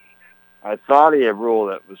thought. I thought he had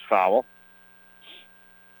ruled it was foul.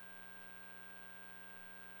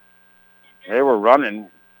 They were running.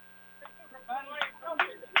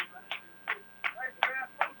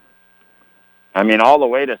 I mean, all the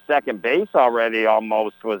way to second base already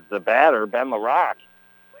almost was the batter, Ben LaRock.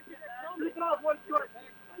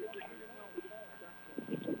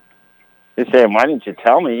 He's saying, why didn't you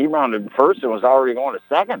tell me? He rounded first and was already going to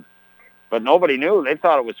second. But nobody knew. They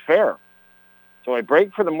thought it was fair. So a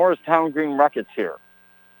break for the Morristown Green Rockets here.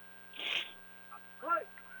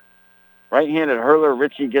 Right-handed hurler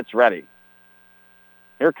Richie gets ready.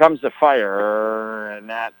 Here comes the fire,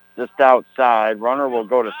 and that just outside. Runner will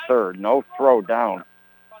go to third. No throw down.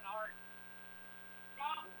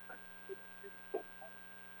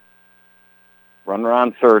 Runner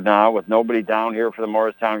on third now with nobody down here for the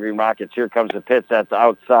Morristown Green Rockets. Here comes the pitch. That's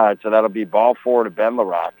outside, so that'll be ball 4 to Ben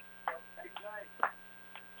LaRock.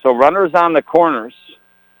 So runners on the corners.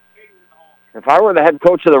 If I were the head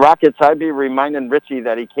coach of the Rockets, I'd be reminding Richie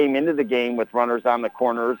that he came into the game with runners on the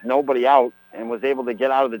corners, nobody out, and was able to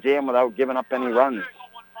get out of the jam without giving up any runs.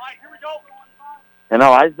 And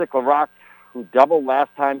now Isaac LaRock, who doubled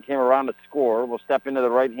last time, came around to score, will step into the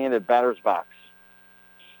right-handed batter's box.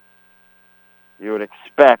 You would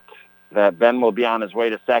expect that Ben will be on his way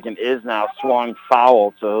to second, is now swung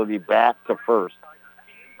foul, so he'll be back to first.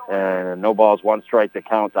 And no balls, 1 strike to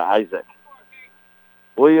count to Isaac.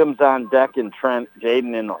 Williams on deck and Trent,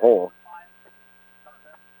 Jaden in the hole.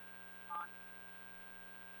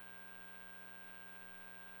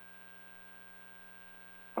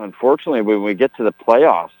 Unfortunately, when we get to the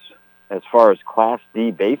playoffs, as far as Class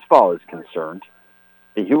D baseball is concerned,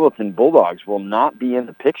 the Hewelton Bulldogs will not be in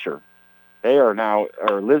the picture. They are now,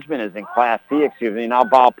 or Lisbon is in Class C, Now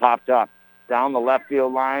ball popped up down the left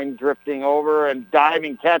field line, drifting over, and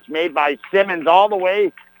diving catch made by Simmons all the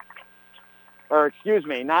way.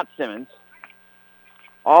 Not Simmons.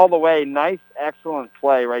 All the way. Nice, excellent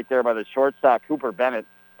play right there by the shortstop, Cooper Bennett.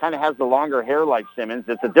 Kind of has the longer hair like Simmons.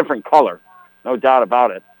 It's a different color, no doubt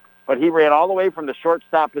about it. But he ran all the way from the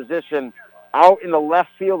shortstop position out in the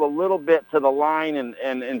left field a little bit to the line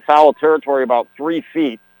and in foul territory about 3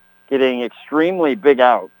 feet, getting extremely big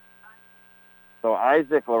out. So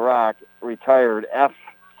Isaac LaRock retired,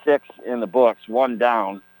 F6 in the books, 1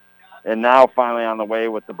 down. And now finally on the way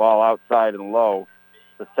with the ball outside and low.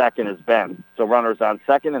 The second is Ben. So runners on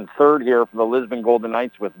second and third here for the Lisbon Golden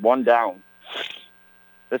Knights with 1 down.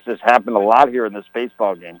 This has happened a lot here in this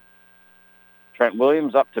baseball game. Trent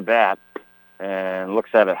Williams up to bat and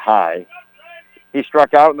looks at it high. He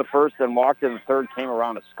struck out in the first and walked in the third, came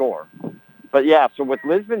around to score. But yeah, so with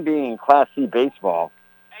Lisbon being Class C baseball,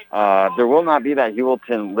 there will not be that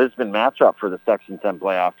Hewelton-Lisbon matchup for the Section 10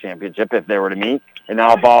 playoff championship if they were to meet. And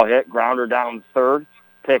now ball hit, grounder down third,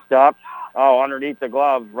 picked up. Oh, underneath the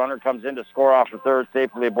glove, runner comes in to score off the third,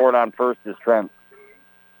 safely aboard on first is Trent.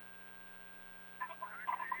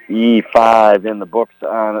 E5 in the books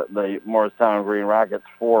on the Morristown Green Rockets,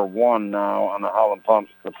 4-1 now on the Holland Pump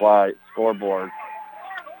Supply scoreboard.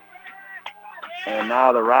 And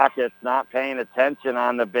now the Rockets not paying attention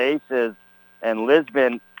on the bases, and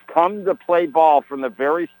Lisbon come to play ball from the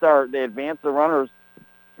very start. They advance the runners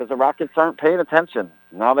because the Rockets aren't paying attention.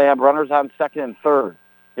 Now they have runners on second and third.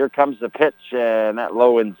 Here comes the pitch, and that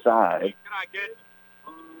low inside.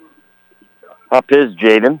 Up is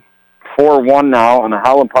Jaden. 4-1 now on the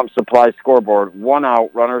Holland Pump Supply scoreboard. 1 out,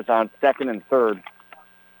 runners on second and third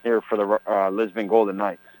here for the Lisbon Golden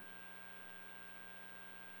Knights.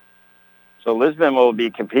 So Lisbon will be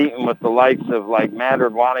competing with the likes of like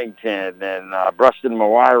Maynard Waddington and Bruston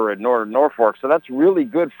Mawira and Northern Norfolk. So that's really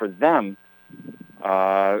good for them.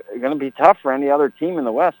 Going to be tough for any other team in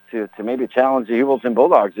the West to maybe challenge the Hewelton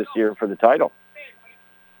Bulldogs this year for the title.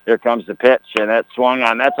 Here comes the pitch, and that swung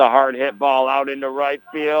on. That's a hard hit ball out into right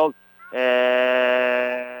field,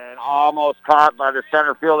 and almost caught by the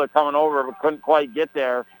center fielder coming over, but couldn't quite get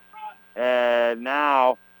there. And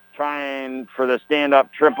now trying for the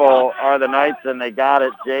stand-up triple are the Knights, and they got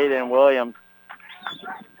it. Jaden Williams,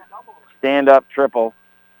 stand-up triple.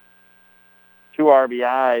 2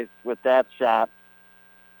 RBIs with that shot.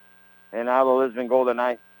 And now the Lisbon Golden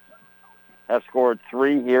Knights have scored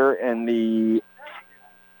 3 here in the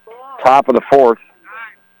top of the fourth.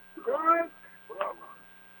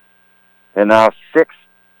 And now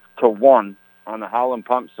 6-1 on the Holland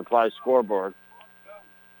Pump Supply scoreboard.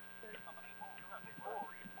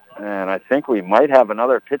 And I think we might have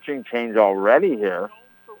another pitching change already here.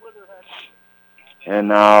 And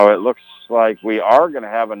now it looks like we are going to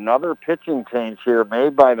have another pitching change here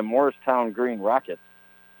made by the Morristown Green Rockets.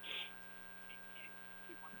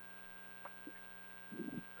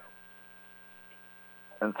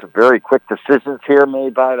 And some very quick decisions here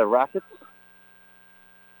made by the Rockets.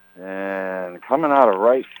 And coming out of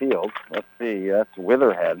right field, let's see, that's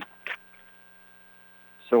Witherhead.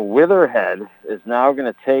 So Witherhead is now going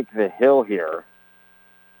to take the hill here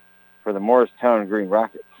for the Morristown Green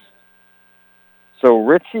Rockets. So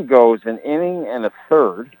Richie goes an inning and a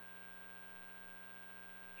third.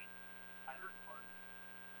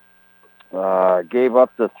 Gave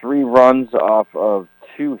up the 3 runs off of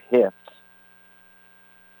 2 hits.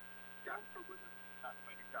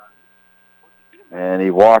 And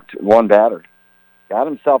he walked 1 batter. got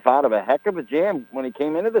himself out of a heck of a jam when he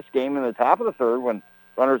came into this game in the top of the third when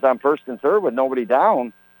runners on first and third with nobody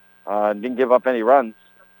down. Didn't give up any runs.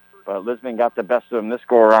 But Lisbon got the best of him this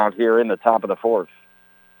go-around here in the top of the fourth.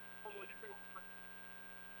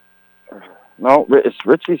 No, is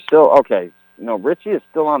Richie still? Okay. No, Richie is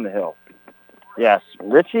still on the hill. Yes,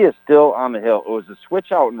 Richie is still on the hill. It was a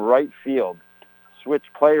switch out in right field. Switch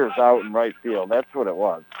players out in right field. That's what it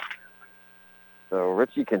was. So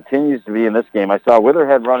Richie continues to be in this game. I saw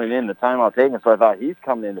Witherhead running in, the timeout taken, so I thought he's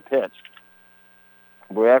coming in to pitch.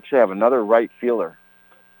 We actually have another right fielder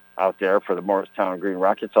out there for the Morristown Green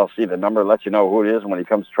Rockets. I'll see the number, let you know who it is when he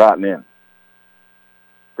comes trotting in.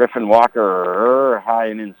 Griffin Walker high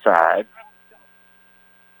and inside.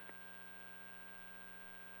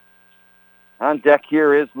 On deck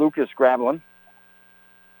here is Lucas Gravelin.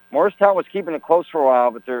 Morristown was keeping it close for a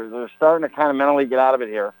while, but they're starting to kind of mentally get out of it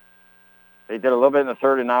here. They did a little bit in the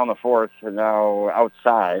third and now in the fourth, and now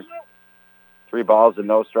outside. 3 balls and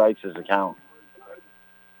no strikes is the count.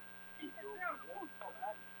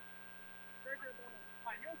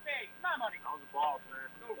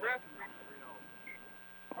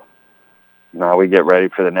 Now we get ready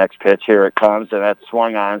for the next pitch. Here it comes, and that's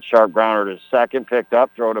swung on. Sharp grounder to second, picked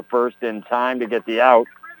up, throw to first in time to get the out.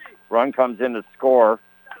 Run comes in to score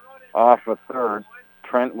off of third,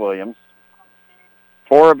 Trent Williams.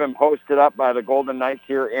 4 have been posted up by the Golden Knights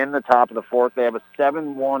here in the top of the fourth. They have a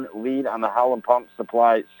 7-1 lead on the Howland Pump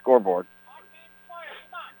Supply scoreboard.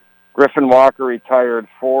 Griffin Walker retired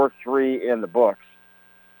 4-3 in the books.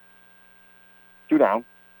 2 down.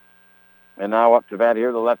 And now up to bat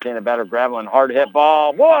here, the left-handed batter, Gravelin, hard hit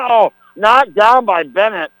ball. Whoa! Knocked down by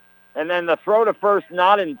Bennett. And then the throw to first,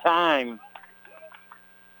 not in time.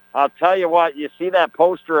 I'll tell you what, you see that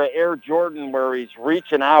poster of Air Jordan where he's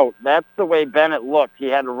reaching out. That's the way Bennett looked. He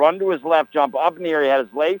had to run to his left, jump up in the air. He had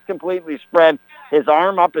his legs completely spread, his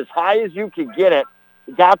arm up as high as you could get it.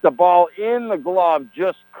 He got the ball in the glove,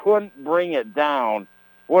 just couldn't bring it down.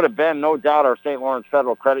 Would have been, no doubt, our St. Lawrence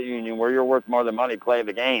Federal Credit Union, where you're worth more than money, play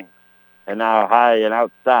the game. And now high and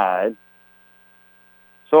outside.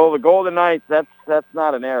 So the Golden Knights, that's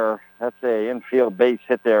not an error. That's a infield base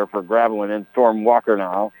hit there for Gravelin and Storm Walker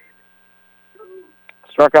now.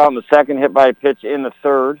 Struck out in the second, hit by a pitch in the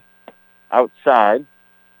third, outside.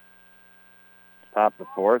 Top of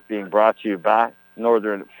the fourth, being brought to you by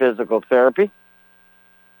Northern Physical Therapy.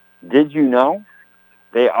 Did you know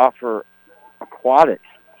they offer aquatic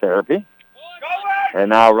therapy? And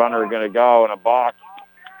now runner going to go in a balk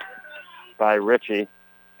by Richie.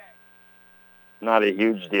 Not a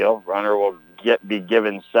huge deal. Runner will be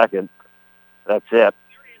given second. That's it.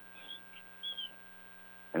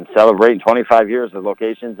 And celebrating 25 years of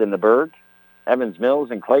locations in the Berg, Evans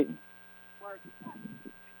Mills, and Clayton.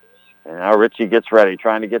 And now Richie gets ready,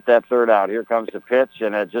 trying to get that third out. Here comes the pitch,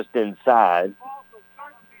 and it's just inside.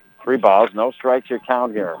 3 balls, no strikes your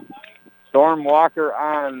count here. Storm Walker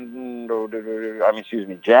on,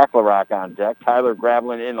 Jack LaRock on deck. Tyler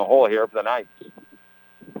Gravelin in the hole here for the Knights.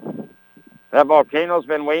 That volcano's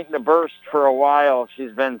been waiting to burst for a while.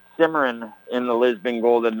 She's been simmering in the Lisbon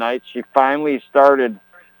Golden Knights. She finally started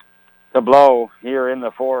to blow here in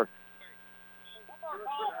the fourth.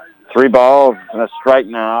 3 balls and a strike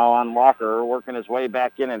now on Walker, working his way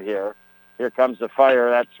back in it here. Here comes the fire.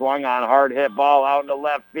 That swung on, hard hit ball out into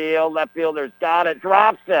left field. Left fielder's got it,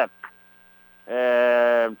 drops it.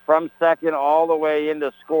 And from second all the way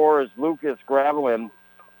into score is Lucas Gravelin.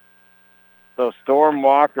 So Storm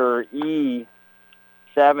Walker, E7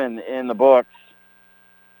 in the books.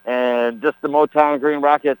 And just the Motown Green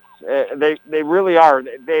Rockets, they really are.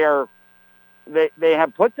 They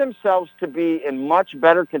have put themselves to be in much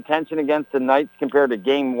better contention against the Knights compared to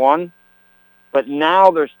Game 1. But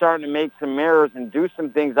now they're starting to make some errors and do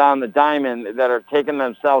some things on the diamond that are taking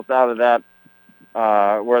themselves out of that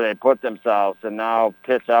where they put themselves. And now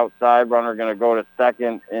pitch outside, runner going to go to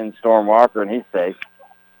second in Storm Walker, and he's safe.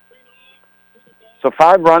 So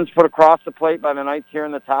 5 runs put across the plate by the Knights here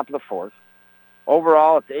in the top of the fourth.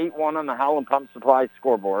 Overall, it's 8-1 on the Howland Pump Supply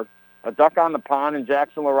scoreboard. A duck on the pond and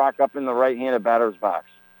Jackson LaRock up in the right-handed batter's box.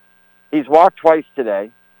 He's walked twice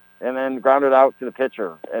today and then grounded out to the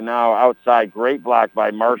pitcher. And now outside, great block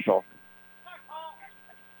by Marshall.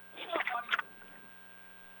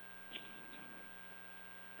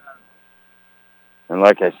 And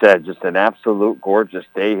like I said, just an absolute gorgeous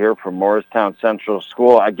day here for Morristown Central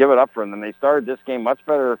School. I give it up for them. They started this game much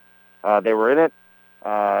better. They were in it,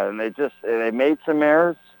 and they made some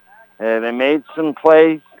errors. They made some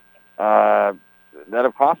plays that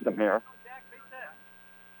have cost them here.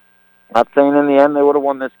 Not saying in the end they would have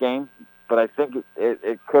won this game, but I think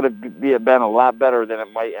it could have been a lot better than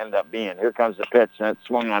it might end up being. Here comes the pitch, and it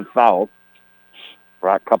swung on foul.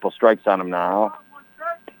 Brought a couple strikes on him now.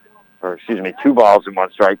 Or, 2 balls and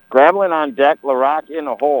 1 strike. Gravelin on deck, LaRock in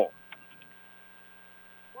a hole.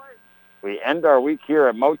 We end our week here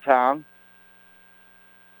at Motown.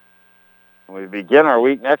 We begin our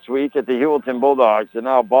week next week at the Hewelton Bulldogs, and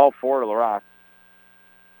now ball 4 to LaRock.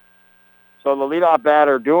 So the leadoff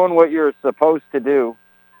batter doing what you're supposed to do.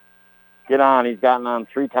 Get on. He's gotten on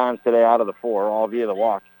 3 times today out of the 4, all via the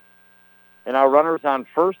walk. And our runners on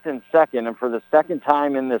first and second, and for the second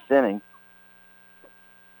time in this inning,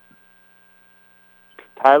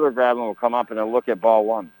 Tyler Gravelin will come up and look at ball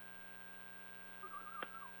 1.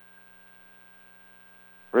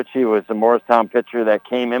 Richie was the Morristown pitcher that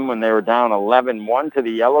came in when they were down 11-1 to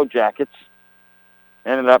the Yellow Jackets.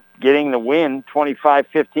 Ended up getting the win,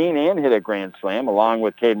 25-15, and hit a grand slam, along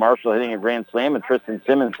with Cade Marshall hitting a grand slam and Tristan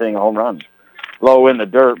Simmons hitting a home run. Low in the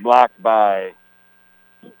dirt, blocked by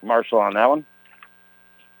Marshall on that one.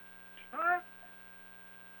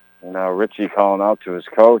 And now Richie calling out to his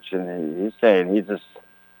coach, and he's saying he just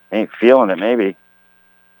ain't feeling it maybe.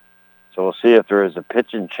 So we'll see if there is a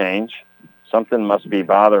pitching change. Something must be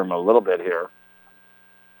bothering him a little bit here.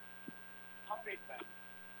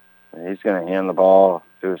 And he's going to hand the ball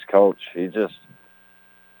to his coach. He just,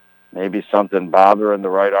 maybe something bothering the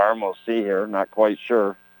right arm. We'll see here. Not quite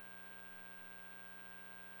sure.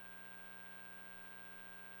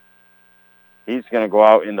 He's going to go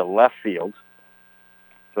out into left field.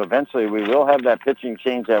 So eventually we will have that pitching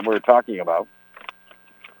change that we're talking about.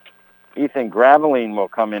 Ethan Gravelin will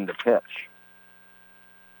come in to pitch.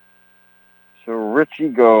 So Richie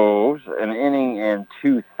goes an inning and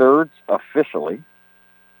 2/3 officially.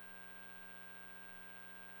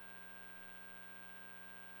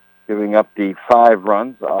 Giving up the 5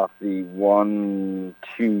 runs off the 1,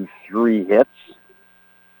 2, 3 hits.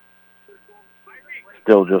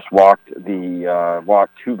 Still just walked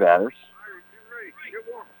 2 batters.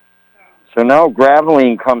 So now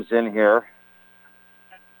Gravelin comes in here.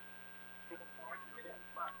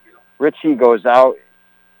 Richie goes out.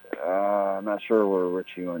 I'm not sure where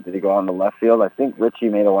Richie went. Did he go out in the left field? I think Richie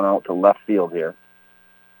made a one out to left field here.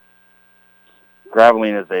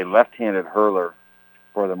 Gravelin is a left-handed hurler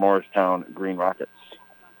for the Morristown Green Rockets.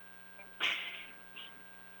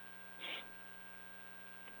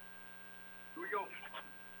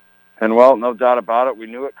 And, well, no doubt about it, we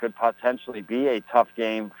knew it could potentially be a tough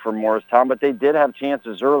game for Morristown, but they did have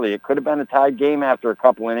chances early. It could have been a tied game after a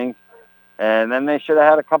couple innings, and then they should have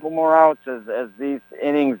had a couple more outs as these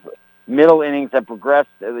innings, middle innings, have progressed,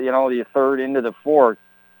 the 3rd into the 4th.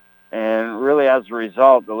 And really, as a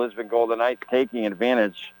result, the Lisbon Golden Knights taking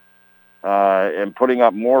advantage and putting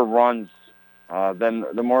up more runs than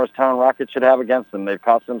the Morristown Rockets should have against them. They've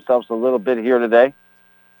cost themselves a little bit here today.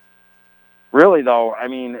 Really, though, I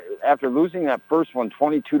mean, after losing that first one,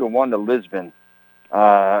 22-1 to Lisbon,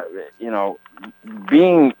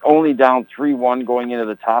 being only down 3-1 going into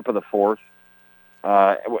the top of the 4th,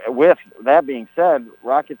 with that being said,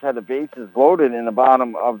 Rockets had the bases loaded in the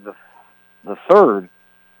bottom of the 3rd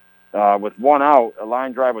with 1 out. A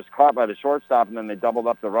line drive was caught by the shortstop, and then they doubled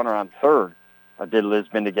up the runner on 3rd, did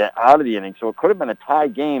Lisbon, to get out of the inning. So it could have been a tie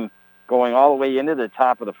game going all the way into the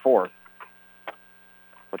top of the 4th.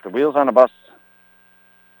 But the wheels on the bus,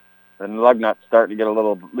 the lug nut's starting to get a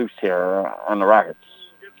little loose here on the Rockets.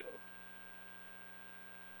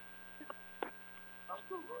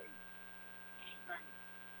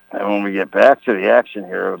 And when we get back to the action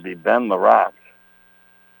here, it would be Ben LaRock.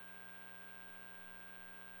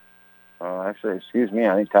 Actually, excuse me,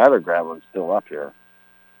 I think Tyler Gravelin's still up here.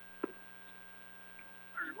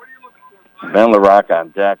 Ben LaRock on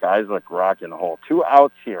deck, Isaac Rock in the hole. 2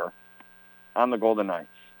 outs here on the Golden Knights.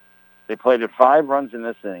 They played at 5 runs in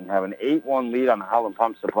this inning, have an 8-1 lead on the Howland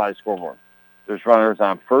Pump Supply scoreboard. There's runners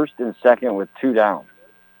on first and second with 2 down.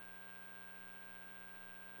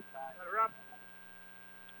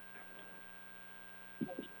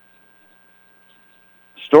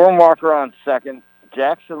 Stormwalker on second,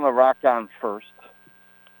 Jackson LaRock on first.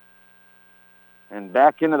 And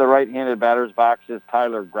back into the right-handed batter's box is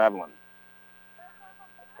Tyler Gravelin.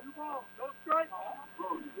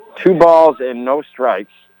 2 balls and no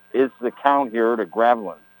strikes is the count here to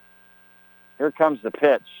Gravelin. Here comes the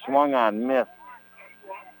pitch. Swung on, missed.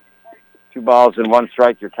 2 balls and 1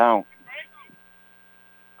 strike, your count.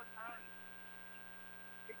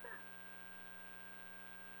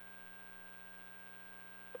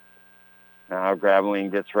 Now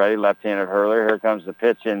Gravelin gets ready, left-handed hurler. Here comes the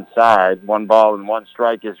pitch inside. 1 ball and 1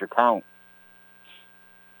 strike is your count.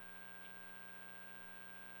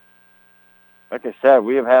 like I said,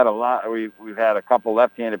 we have had a lot. We've had a couple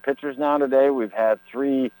left-handed pitchers now today. We've had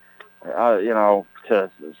 5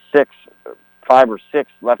 or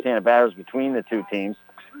 6 left-handed batters between the two teams.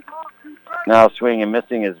 Now swinging and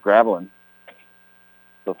missing is Gravelin.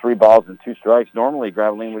 So 3 balls and 2 strikes. Normally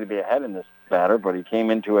Gravelin would be ahead in this batter, but he came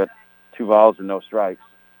into it 2 balls and no strikes.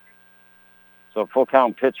 So full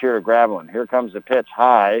count pitch here to Gravelin. Here comes the pitch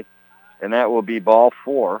high, and that will be ball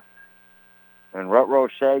 4. And Rutrow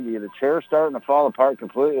Shaggy, the chair's starting to fall apart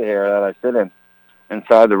completely here that I sit in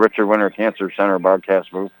inside the Richard Winter Cancer Center broadcast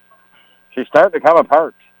booth. She's starting to come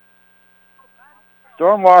apart.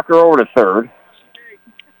 Storm Walker over to third.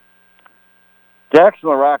 Jackson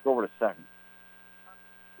LaRock over to second.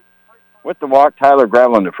 With the walk, Tyler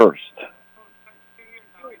Gravelin to first.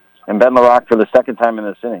 And Ben LaRock for the second time in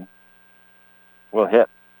this inning will hit.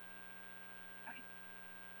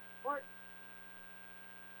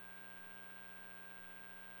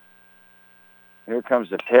 Here comes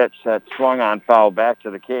the pitch that swung on foul back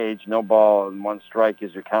to the cage. No ball and 1 strike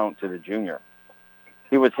is your count to the junior.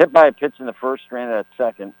 He was hit by a pitch in the first, stranded at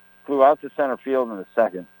second, flew out to center field in the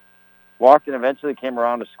second, walked and eventually came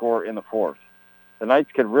around to score in the fourth. The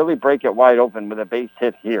Knights could really break it wide open with a base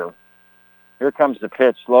hit here. Here comes the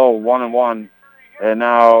pitch, low, 1-1, and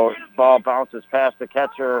now ball bounces past the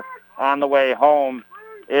catcher. On the way home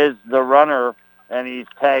is the runner, and he's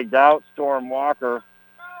tagged out, Storm Walker.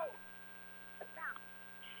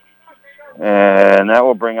 And that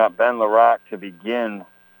will bring up Ben LaRock to begin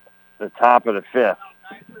the top of the 5th.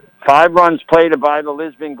 5 runs played by the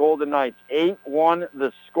Lisbon Golden Knights. 8-1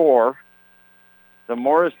 the score. The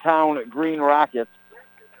Morristown Green Rockets.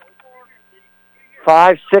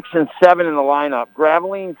 5, 6, and 7 in the lineup.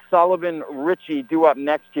 Gravelin, Sullivan, Ritchie due up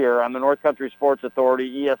next year on the North Country Sports Authority,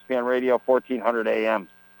 ESPN Radio, 1400 AM.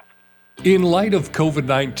 In light of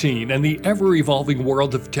COVID-19 and the ever-evolving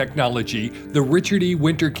world of technology, the Richard E.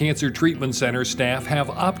 Winter Cancer Treatment Center staff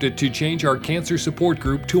have opted to change our cancer support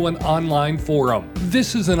group to an online forum.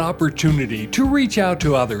 This is an opportunity to reach out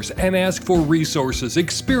to others and ask for resources,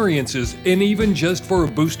 experiences, and even just for a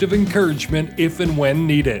boost of encouragement if and when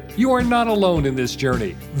needed. You are not alone in this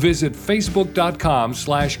journey. Visit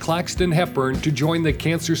facebook.com/Claxton Hepburn to join the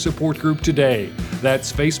cancer support group today.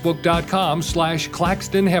 That's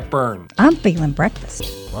facebook.com/Claxton Hepburn. I'm feeling breakfast.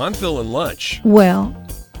 I'm feeling lunch. Well,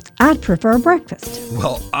 I'd prefer breakfast.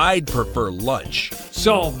 Well, I'd prefer lunch.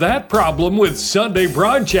 Solve that problem with Sunday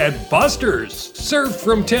brunch at Buster's. Served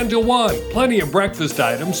from 10 to 1. Plenty of breakfast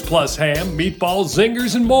items, plus ham, meatballs,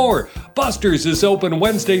 zingers, and more. Buster's is open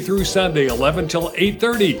Wednesday through Sunday, 11 till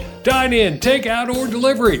 8:30. Dine in, take out, or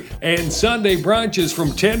delivery. And Sunday brunch is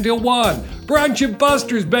from 10 till 1. Brunch at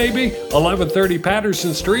Buster's, baby. 1130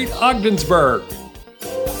 Patterson Street, Ogdensburg.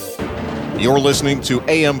 You're listening to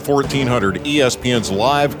AM 1400 ESPN's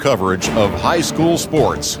live coverage of high school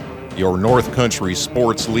sports. Your North Country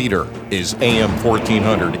sports leader is AM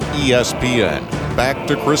 1400 ESPN. Back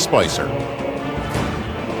to Chris Spicer.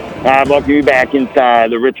 I'd love to be back inside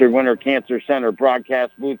the Richard Winter Cancer Center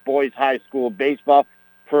broadcast booth. Boys high school baseball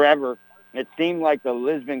forever. It seemed like the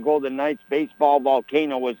Lisbon Golden Knights baseball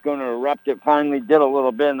volcano was going to erupt. It finally did a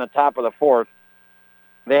little bit in the top of the 4th.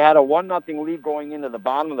 They had a 1-0 lead going into the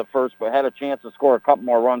bottom of the 1st, but had a chance to score a couple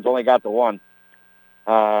more runs, only got to 1.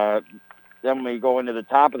 Then we go into the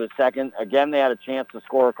top of the 2nd. Again, they had a chance to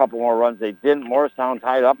score a couple more runs. They didn't. Morristown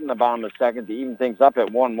tied up in the bottom of the 2nd to even things up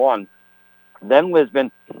at 1-1. Then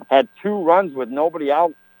Lisbon had 2 runs with nobody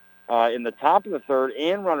out in the top of the 3rd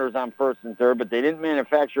and runners on 1st and 3rd, but they didn't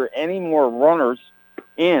manufacture any more runners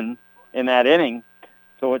in that inning.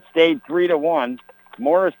 So it stayed 3-1.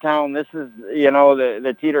 Morristown, this is,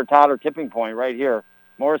 the teeter-totter tipping point right here.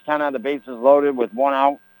 Morristown had the bases loaded with 1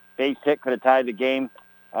 out. Base hit could have tied the game.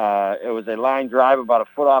 It was a line drive about a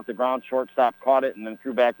foot off the ground. Shortstop caught it and then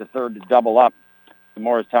threw back to third to double up the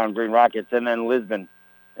Morristown Green Rockets. And then Lisbon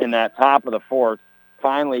in that top of the 4th,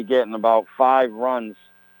 finally getting about 5 runs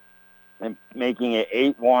and making it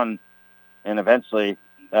 8-1. And eventually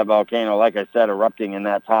that volcano, like I said, erupting in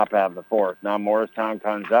that top half of the 4th. Now Morristown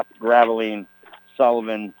comes up. Gravelin,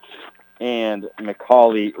 Sullivan, and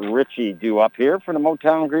McCauley Ritchie due up here for the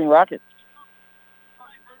Motown Green Rockets.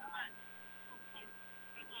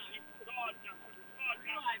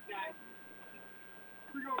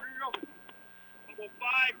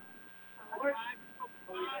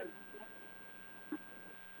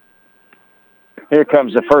 Here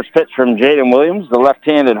comes the first pitch from Jaden Williams, the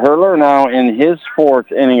left-handed hurler, now in his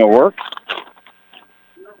 4th inning of work.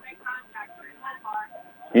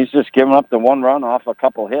 He's just given up the 1 run off a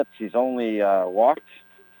couple hits. He's only walked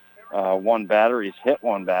 1 batter. He's hit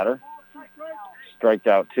 1 batter. Striked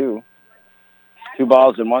out 2. 2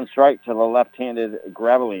 balls and 1 strike to the left-handed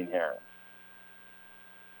Graveline here.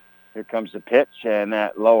 Here comes the pitch, and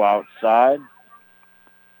that low outside.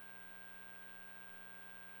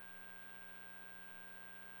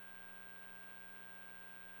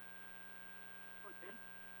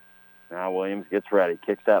 Now Williams gets ready,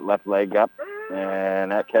 kicks that left leg up,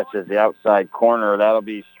 and that catches the outside corner. That'll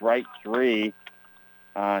be strike 3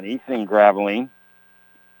 on Ethan Graveline.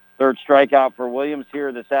 3rd strikeout for Williams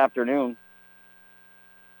here this afternoon.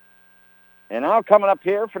 And now coming up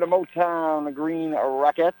here for the Motown Green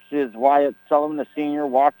Rockets is Wyatt Sullivan, the senior,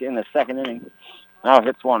 walked in the 2nd inning. Now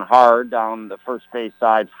hits one hard down the first base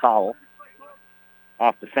side, foul.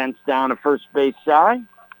 Off the fence down the first base side.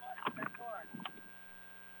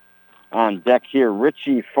 On deck here,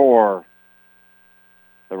 Richie for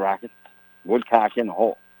the Rockets. Woodcock in the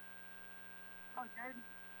hole.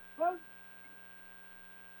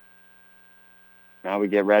 Now we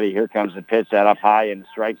get ready. Here comes the pitch, that up high in the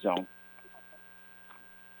strike zone.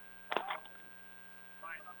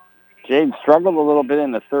 Jaden struggled a little bit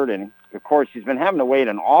in the 3rd inning. Of course, he's been having to wait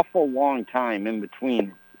an awful long time in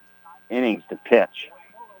between innings to pitch.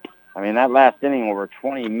 I mean, that last inning, over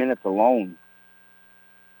 20 minutes alone,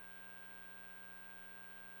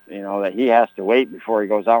 you know, that he has to wait before he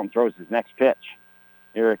goes out and throws his next pitch.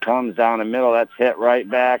 Here it comes down the middle. That's hit right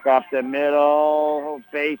back up the middle.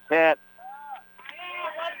 Base hit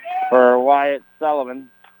for Wyatt Sullivan.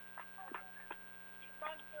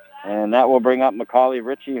 And that will bring up Macaulay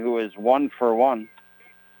Ritchie, who is 1 for 1.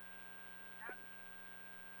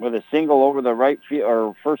 With a single over the right field,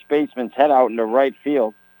 or first baseman's head out into right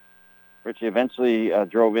field. Ritchie eventually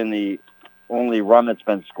drove in the only run that's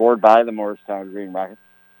been scored by the Morristown Green Rockets.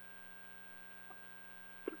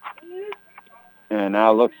 And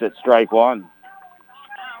now looks at strike 1.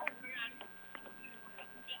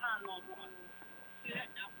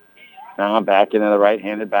 Now back into the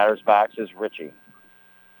right-handed batter's box is Ritchie.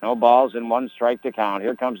 No balls and 1 strike to count.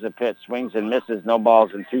 Here comes the pitch. Swings and misses. No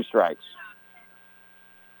balls and 2 strikes.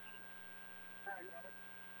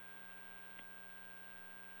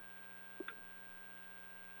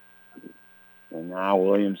 And now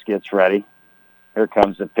Williams gets ready. Here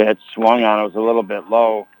comes the pitch. Swung on. It was a little bit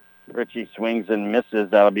low. Ritchie swings and misses.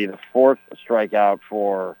 That'll be the 4th strikeout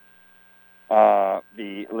for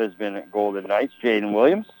the Lisbon Golden Knights, Jaden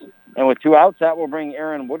Williams. And with 2 outs, that will bring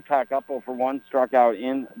Aaron Woodcock up 0 for 1, struck out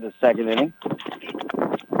in the 2nd inning.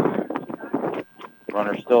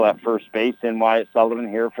 Runner still at first base in Wyatt Sullivan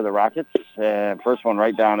here for the Rockets. And first one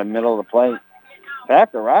right down the middle of the plate. In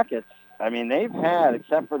fact, the Rockets, I mean, they've had,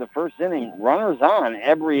 except for the first inning, runners on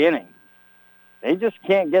every inning. They just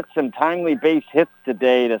can't get some timely base hits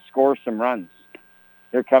today to score some runs.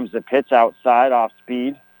 Here comes the pitch outside off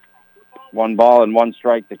speed. 1 ball and 1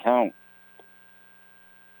 strike to count.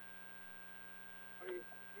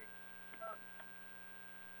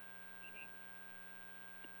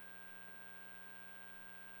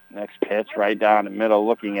 Next pitch right down the middle.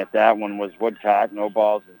 Looking at that one was Woodcock. No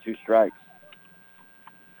balls and 2 strikes.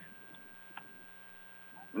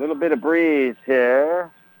 A little bit of breeze here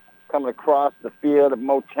coming across the field of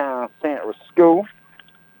Motown St. Roscoe.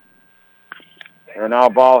 And now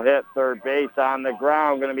ball hit third base on the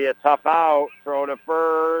ground. Going to be a tough out. Throw to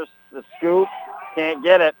first. The scoop. Can't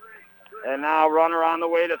get it. And now runner on the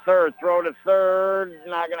way to third. Throw to third.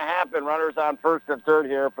 Not going to happen. Runners on first and third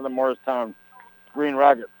here for the Morristown Green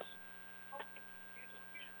Rockets.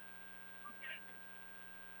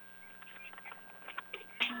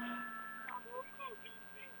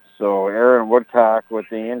 So Aaron Woodcock with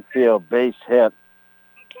the infield base hit.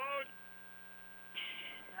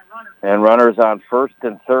 And runners on first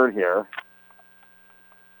and third here.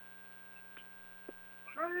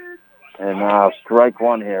 And now strike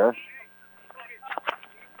 1 here.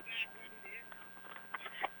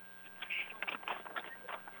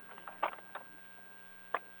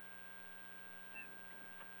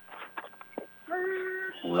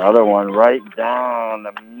 Another one right down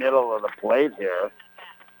the middle of the plate here.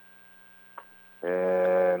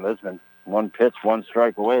 And Lisbon, 1 pitch, 1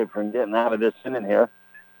 strike away from getting out of this inning here.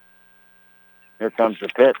 Here comes the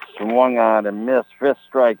pitch. Swung on and missed. 5th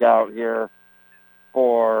strikeout here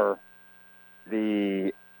for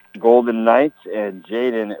the Golden Knights and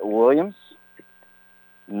Jaden Williams.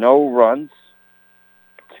 No runs,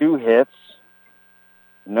 2 hits,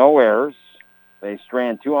 no errors. They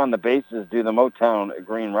strand 2 on the bases due to the Motown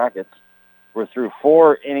Green Rockets. We're through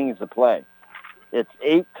 4 innings of play. It's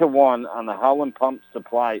 8-1 on the Howland Pump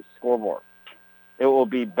Supply scoreboard. It will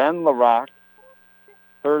be Ben LaRock,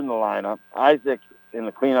 third in the lineup, Isaac in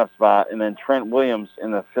the cleanup spot, and then Trent Williams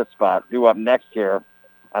in the 5th spot, due up next here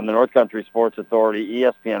on the North Country Sports Authority,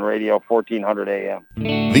 ESPN Radio, 1400 AM.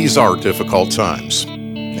 These are difficult times,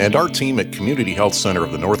 and our team at Community Health Center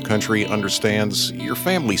of the North Country understands your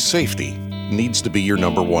family's safety needs to be your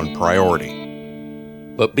number one priority.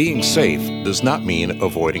 But being safe does not mean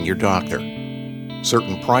avoiding your doctor.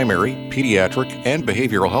 Certain primary, pediatric, and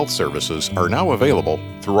behavioral health services are now available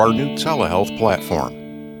through our new telehealth platform,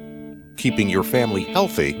 keeping your family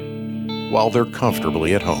healthy while they're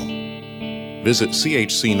comfortably at home. Visit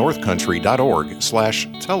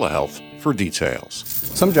chcnorthcountry.org/telehealth for details.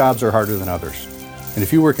 Some jobs are harder than others. And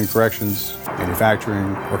if you work in corrections,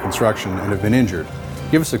 manufacturing, or construction and have been injured,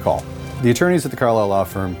 give us a call. The attorneys at the Carlisle Law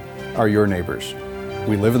Firm are your neighbors.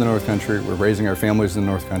 We live in the North Country. We're raising our families in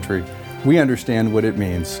the North Country. We understand what it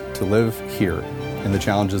means to live here and the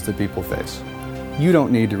challenges that people face. You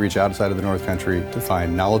don't need to reach outside of the North Country to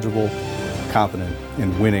find knowledgeable, competent,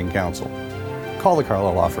 and winning counsel. Call the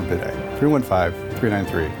Carlisle Law Firm today,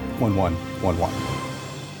 315-393-1111.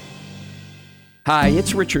 Hi,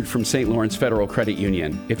 it's Richard from St. Lawrence Federal Credit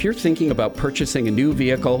Union. If you're thinking about purchasing a new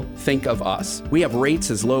vehicle, think of us. We have rates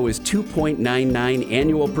as low as 2.99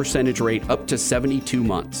 annual percentage rate up to 72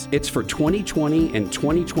 months. It's for 2020 and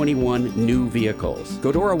 2021 new vehicles.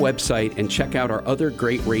 Go to our website and check out our other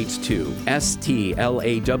great rates too.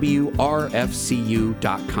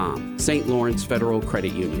 STLAWRFCU.com. St. Lawrence Federal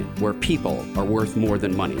Credit Union, where people are worth more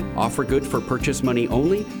than money. Offer good for purchase money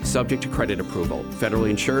only, subject to credit approval. Federally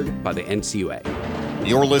insured by the NCUA.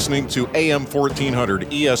 You're listening to AM 1400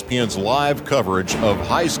 ESPN's live coverage of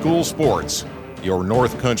high school sports. Your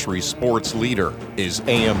North Country sports leader is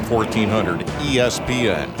AM 1400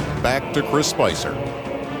 ESPN. Back to Chris Spicer.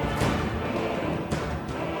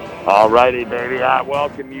 All righty, baby. I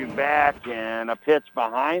welcome you back. And a pitch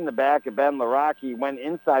behind the back of Ben LaRock. He went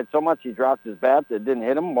inside so much he dropped his bat that didn't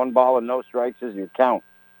hit him. 1 ball and no strikes is your count.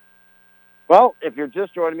 Well, if you're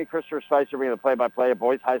just joining me, Christopher Spicer being the play-by-play of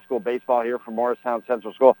boys high school baseball here from Morristown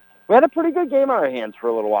Central School. We had a pretty good game on our hands for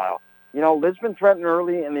a little while. You know, Lisbon threatened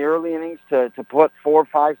early in the early innings to put 4,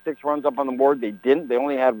 5, 6 runs up on the board. They didn't. They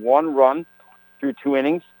only had 1 run through 2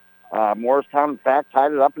 innings. Morristown, in fact,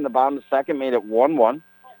 tied it up in the bottom of the second, made it 1-1.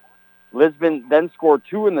 Lisbon then scored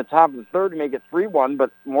 2 in the top of the third to make it 3-1,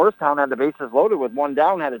 but Morristown had the bases loaded with 1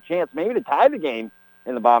 down, had a chance maybe to tie the game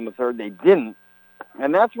in the bottom of the third. They didn't.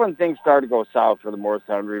 And that's when things started to go south for the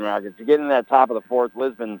Morristown Green Rockets. You get in that top of the fourth,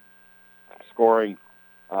 Lisbon scoring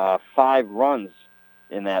 5 runs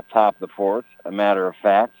in that top of the fourth, a matter of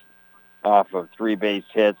fact, off of 3 base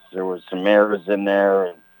hits. There was some errors in there,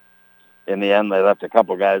 and in the end, they left a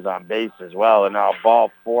couple guys on base as well. And now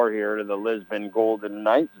ball 4 here to the Lisbon Golden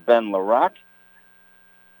Knights, Ben LaRock.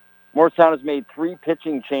 Morristown has made 3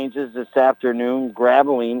 pitching changes this afternoon.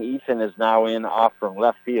 Graveline, Ethan is now in off from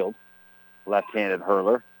left field. Left-handed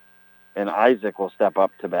hurler, and Isaac will step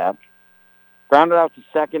up to bat. Grounded out to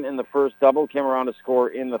second in the first, double, came around to score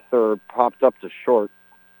in the third, popped up to short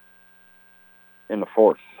in the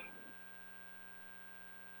fourth.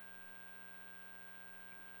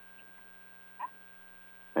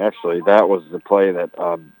 Actually, that was the play that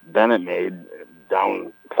Bennett made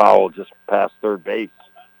down foul just past third base.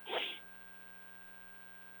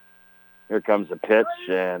 Here comes the pitch,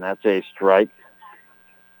 and that's a strike.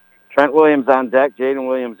 Trent Williams on deck, Jaden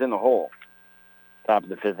Williams in the hole. Top of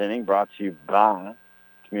the 5th inning, brought to you by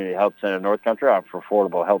Community Health Center North Country, for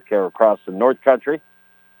affordable health care across the North Country.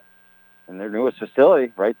 And their newest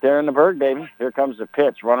facility right there in the Berg, baby. Here comes the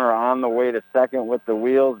pitch. Runner on the way to second with the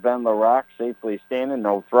wheels. Ben LaRock safely standing,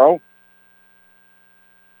 no throw.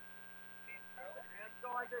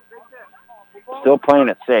 Still playing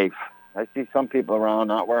it safe. I see some people around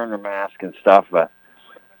not wearing their mask and stuff, but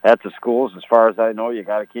at the schools, as far as I know, you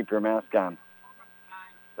got to keep your mask on.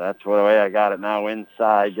 That's the way I got it now.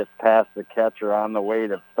 Inside, gets past the catcher. On the way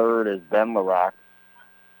to third is Ben LaRock.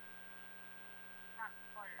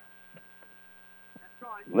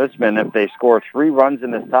 Lisbon, if they score 3 runs in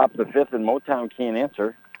this top of the 5th and Motown can't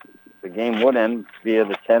answer, the game would end via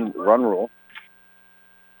the 10-run rule.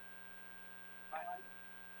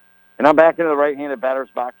 And now back into the right-handed batter's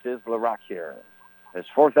box is LaRock here. His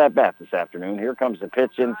 4th at-bat this afternoon. Here comes the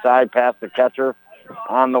pitch inside past the catcher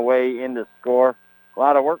on the way in to score. A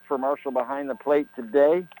lot of work for Marshall behind the plate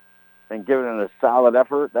today. And giving it a solid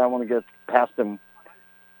effort. That one gets past him.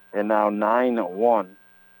 And now 9-1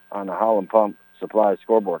 on the Holland Pump Supply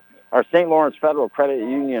scoreboard. Our St. Lawrence Federal Credit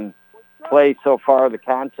Union play so far, the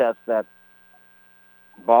contest, that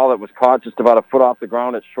ball that was caught just about a foot off the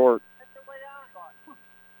ground at short.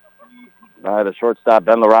 The shortstop,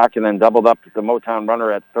 Ben LaRock, and then doubled up the Motown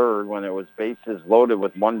runner at third when it was bases loaded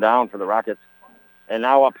with 1 down for the Rockets. And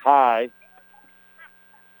now up high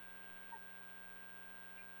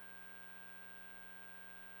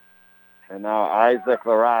And now Isaac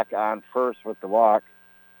Larock on first with the walk.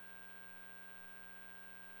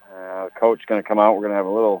 The coach going to come out. We're going to have a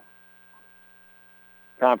little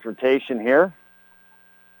confrontation here.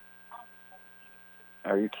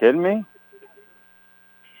 Are you kidding me?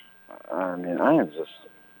 I mean, I am just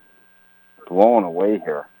blown away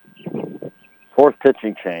here. Fourth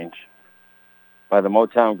pitching change by the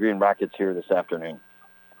Motown Green Rockets here this afternoon.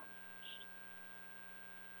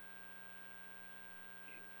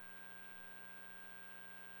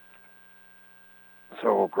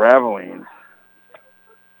 So Graveline.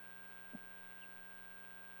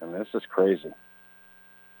 I mean, this is crazy.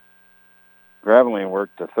 Graveline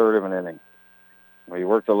worked a third of an inning. Well, he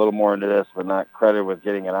worked a little more into this, but not credited with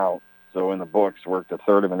getting it out. So in the books, worked a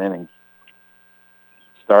third of an inning.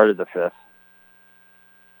 Started the fifth.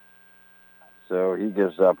 So he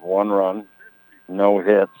gives up 1 run, no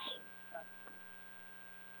hits,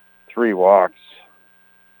 3 walks,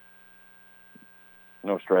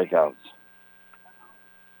 no strikeouts.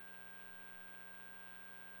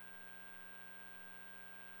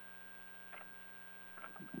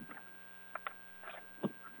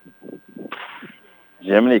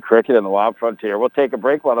 Jiminy Cricket and the Wild Frontier. We'll take a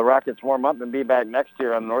break while the Rockets warm up and be back next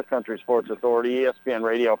year on the North Country Sports Authority, ESPN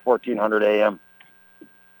Radio, 1400 AM.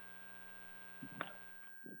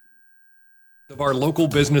 Of our local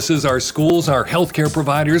businesses, our schools, our healthcare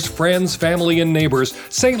providers, friends, family, and neighbors,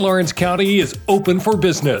 St. Lawrence County is open for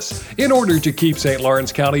business. In order to keep St.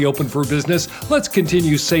 Lawrence County open for business, let's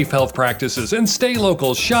continue safe health practices and stay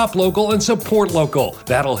local, shop local, and support local.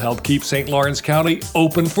 That'll help keep St. Lawrence County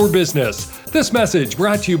open for business. This message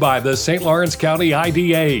brought to you by the St. Lawrence County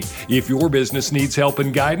IDA. If your business needs help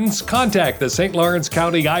and guidance, contact the St. Lawrence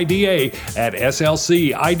County IDA at slcida.com.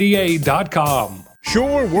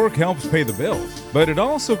 Sure, work helps pay the bills, but it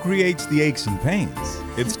also creates the aches and pains.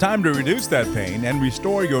 It's time to reduce that pain and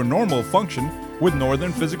restore your normal function with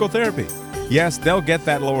Northern Physical Therapy. Yes, they'll get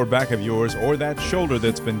that lower back of yours or that shoulder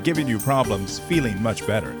that's been giving you problems feeling much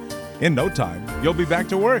better. In no time, you'll be back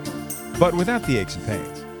to work, but without the aches and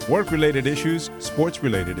pains. Work-related issues,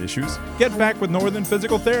 sports-related issues, get back with Northern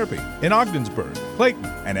Physical Therapy in Ogdensburg, Clayton,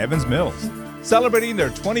 and Evans Mills, celebrating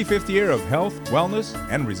their 25th year of health, wellness,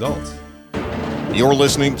 and results. You're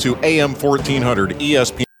listening to AM 1400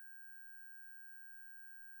 ESPN.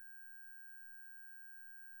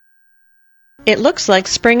 It looks like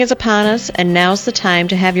spring is upon us, and now's the time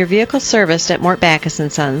to have your vehicle serviced at Mort Backus &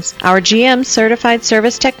 Sons. Our GM certified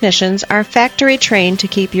service technicians are factory trained to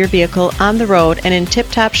keep your vehicle on the road and in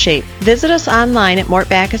tip-top shape. Visit us online at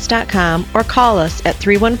mortbackus.com or call us at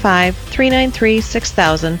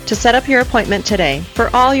 315-393-6000 to set up your appointment today.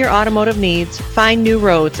 For all your automotive needs, find new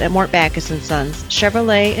roads at Mort Backus & Sons,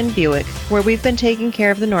 Chevrolet and Buick, where we've been taking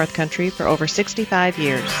care of the North Country for over 65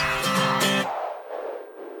 years.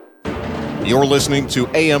 You're listening to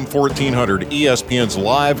AM 1400 ESPN's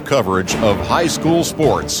live coverage of high school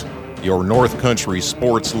sports. Your North Country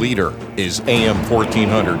sports leader is AM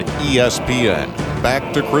 1400 ESPN.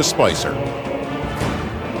 Back to Chris Spicer.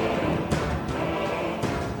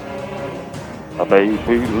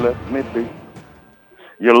 Baby, let me be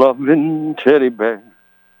your loving teddy bear.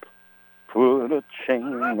 Put a chain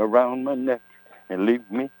around my neck and leave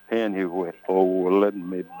me anywhere. Oh, let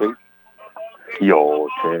me be your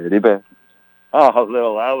teddy bear. Oh, a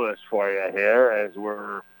little Elvis for you here as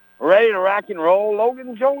we're ready to rock and roll.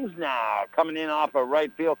 Logan Jones now coming in off of right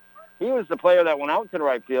field. He was the player that went out to the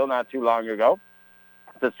right field not too long ago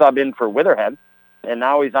to sub in for Witherhead, and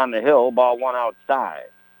now he's on the hill, ball one outside.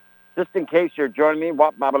 Just in case you're joining me,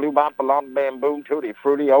 wop, babaloo, bop, balom, bam, boom, tootie,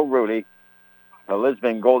 fruity, oh, Rudy, the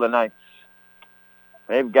Lisbon Golden Knights.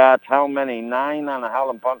 They've got how many? 9 on the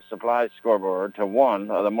Howland Pump Supply scoreboard to 1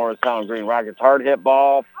 of the Morristown Green Rockets. Hard hit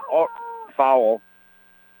ball. Oh, foul.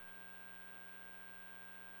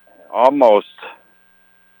 Almost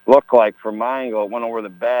looked like from my angle it went over the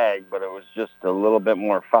bag, but it was just a little bit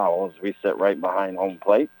more foul as we sit right behind home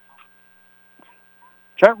plate.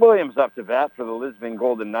 Trent Williams up to bat for the Lisbon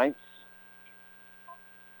Golden Knights.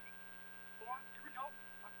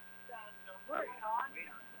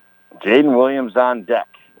 Jaden Williams on deck.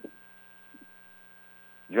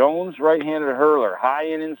 Jones, right-handed hurler, high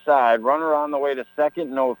and inside. Runner on the way to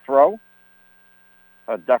second, no throw.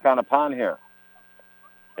 A duck on a pond here.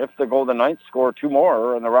 If the Golden Knights score 2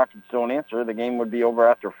 more and the Rockets don't answer, the game would be over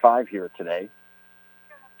after 5 here today.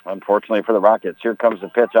 Unfortunately for the Rockets, here comes the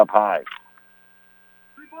pitch up high.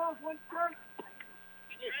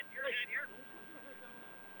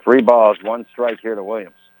 3 balls, 1 strike here to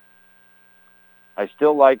Williams. I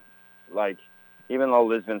still like, even though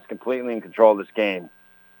Lisbon's completely in control of this game,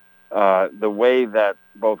 the way that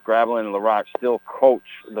both Gravelin and LaRock still coach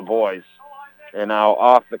the boys And now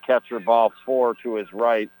off the catcher, ball 4 to his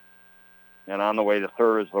right. And on the way to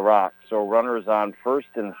third is LaRock. So runners on first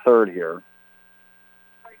and third here.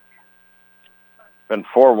 Been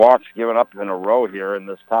 4 walks given up in a row here in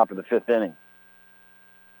this top of the 5th inning.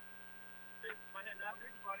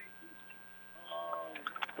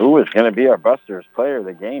 Who is going to be our Buster's player of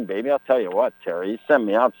the game, baby? I'll tell you what, Terry. You send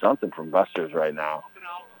me out something from Buster's right now.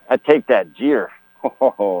 I take that Jeter.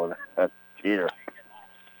 Oh, that's Jeter.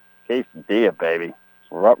 Quesadilla, baby.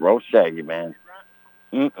 Roast Shaggy, man.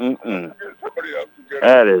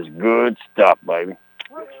 That is good stuff, baby.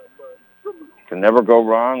 Can never go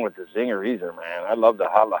wrong with the zinger either, man. I love the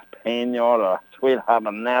jalapeno, the sweet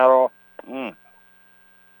habanero. And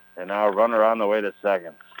now runner on the way to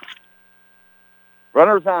second.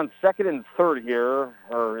 Runners on second and third here.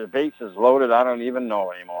 Or base is loaded. I don't even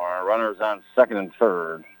know anymore. Runners on second and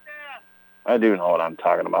third. I do know what I'm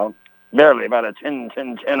talking about. Barely about a chin,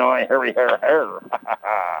 oi, hairy, hair.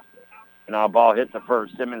 Now ball hits the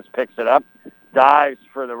first. Simmons picks it up, dives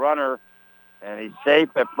for the runner, and he's safe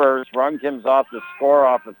at first. Run comes off the score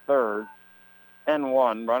off at third.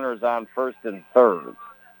 10-1. Runners on first and third.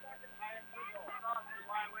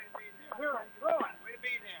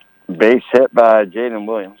 Base hit by Jaden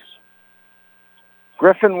Williams.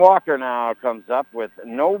 Griffin Walker now comes up with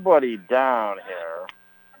nobody down here.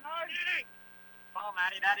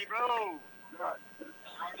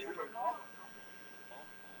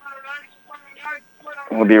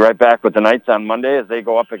 We'll be right back with the Knights on Monday as they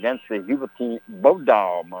go up against the Hewlton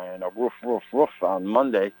Bulldog, man. A roof on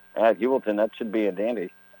Monday at Hewlton. That should be a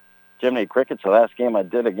dandy. Jiminy Cricket's the last game I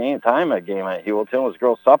did a game at Hewlton was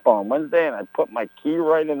girls softball on Wednesday, and I put my key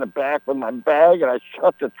right in the back with my bag, and I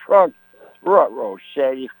shut the trunk. Ruh-roh,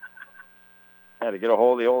 Shaggy. Had to get a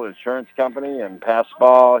hold of the old insurance company and pass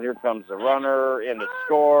ball. Here comes the runner in the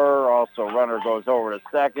score. Also, runner goes over to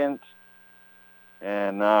second.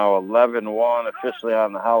 And now 11-1 officially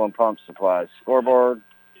on the Howland Pump Supply scoreboard.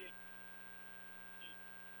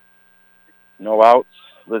 No outs.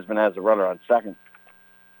 Lisbon has a runner on second.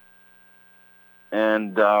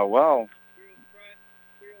 And, well,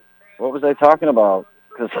 what was I talking about?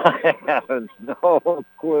 Because I have no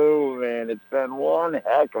clue, man. It's been one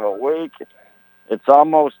heck of a week. It's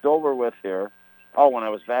almost over with here. Oh, when I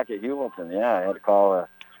was back at Hewlton, yeah, I had to call a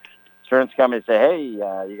insurance company and say, hey,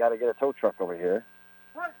 you got to get a tow truck over here.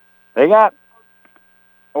 They got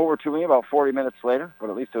over to me about 40 minutes later, but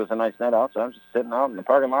at least it was a nice night out, so I'm just sitting out in the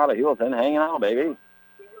parking lot of Hewlton hanging out, baby.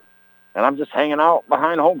 And I'm just hanging out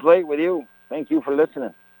behind home plate with you. Thank you for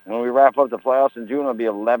listening. And when we wrap up the playoffs in June, it'll be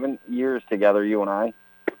 11 years together, you and I.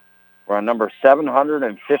 We're on number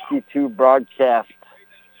 752 broadcasts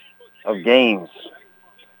of games.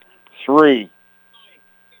 3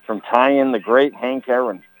 from tying the great Hank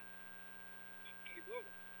Aaron.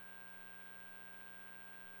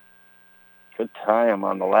 Could tie him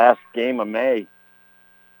on the last game of May.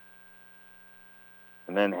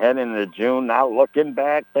 And then head into June, now looking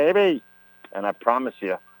back, baby. And I promise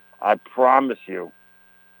you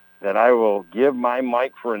that I will give my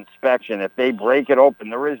mic for inspection. If they break it open,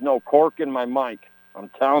 there is no cork in my mic. I'm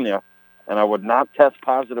telling you. And I would not test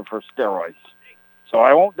positive for steroids. So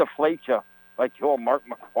I won't deflate you like your Mark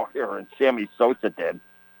McGuire and Sammy Sosa did.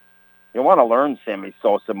 You want to learn Sammy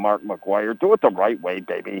Sosa, Mark McGuire. Do it the right way,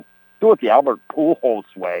 baby. Do it the Albert Pujols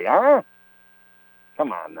way, huh?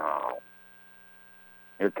 Come on now.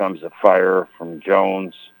 Here comes the fire from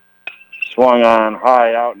Jones. Swung on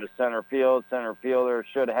high out into center field. Center fielder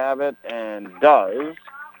should have it and does.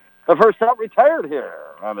 The first out retired here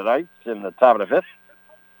on the Knights in the top of the 5th.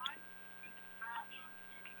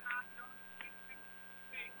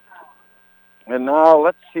 And now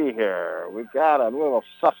let's see here. We got a little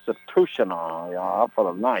substitution on for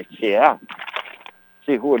the Knights here.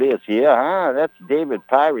 See who it is here, huh? That's David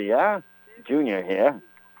Pyrie, huh? Junior here.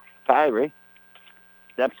 Pyrie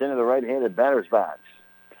steps into the right-handed batter's box.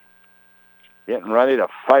 Getting ready to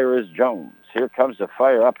fire his Jones. Here comes the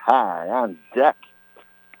fire up high on deck.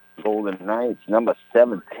 Golden Knights, number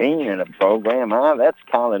 17 in the program, huh? That's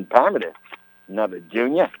Colin Parmenter, another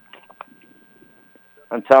junior.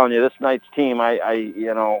 I'm telling you, this Knights team, they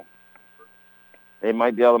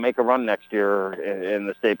might be able to make a run next year in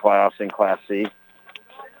the state playoffs in Class C.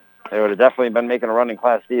 They would have definitely been making a run in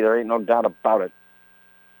Class D. There ain't no doubt about it.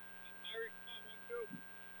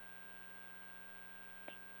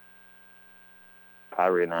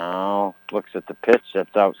 Pyrie now looks at the pitch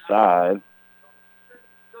that's outside.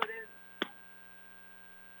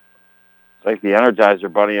 It's like the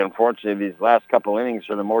Energizer Bunny. Unfortunately, these last couple innings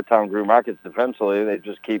for the Morristown Green Rockets defensively, they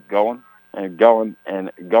just keep going and going and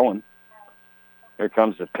going. Here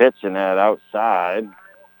comes the pitch and that outside.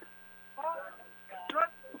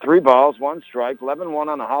 3 balls, 1 strike, 11-1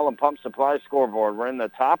 on the Holland Pump Supply scoreboard. We're in the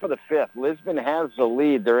top of the 5th. Lisbon has the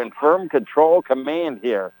lead. They're in firm control command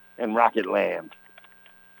here in Rocket Land.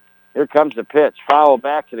 Here comes the pitch. Foul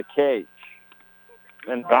back to the cage.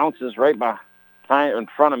 And bounces right behind, in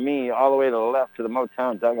front of me, all the way to the left to the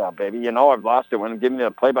Motown dugout, baby. You know I've lost it when I'm giving you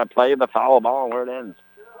the play-by-play of the foul ball and where it ends.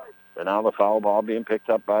 But now the foul ball being picked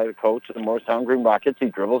up by the coach of the Morristown Green Rockets. He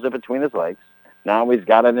dribbles it between his legs. Now he's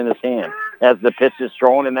got it in his hand as the pitch is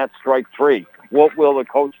thrown, and that's strike 3. What will the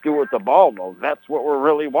coach do with the ball, though? That's what we're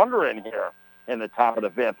really wondering here in the top of the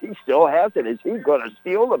 5th. He still has it. Is he going to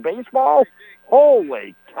steal the baseball?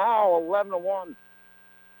 Holy cow, 11-1.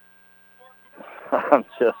 I'm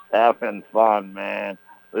just having fun, man.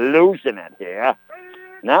 Losing it here.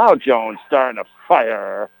 Now Jones starting to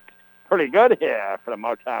fire pretty good here for the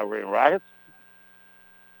Motown Green Rockets.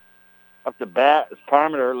 Up to bat is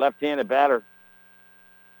Parmenter, left-handed batter.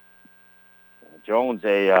 Jones,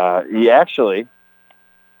 he actually,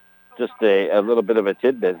 just a little bit of a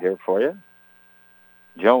tidbit here for you.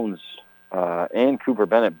 Jones and Cooper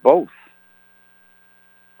Bennett, both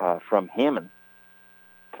from Hammond,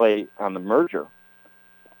 play on the merger.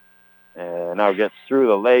 And now gets through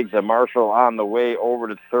the legs of Marshall. On the way over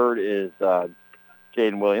to third is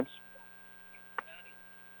Jaden Williams.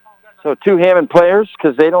 So 2 Hammond players,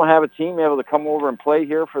 because they don't have a team, able to come over and play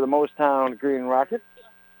here for the Morristown Green Rockets.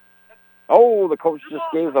 Oh, the coach just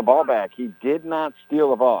gave the ball back. He did not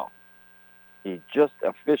steal the ball. He just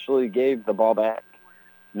officially gave the ball back.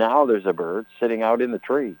 Now there's a bird sitting out in the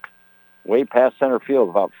tree, way past center field,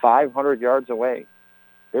 about 500 yards away.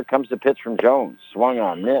 Here comes the pitch from Jones. Swung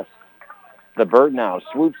on, missed. The bird now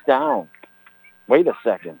swoops down. Wait a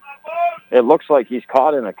second. It looks like he's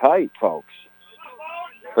caught in a kite, folks.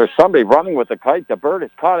 There's somebody running with the kite. The bird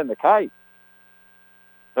is caught in the kite.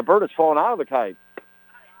 The bird is falling out of the kite.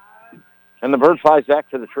 And the bird flies back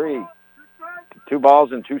to the tree. 2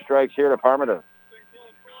 balls and 2 strikes here to Parmenter.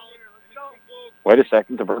 Wait a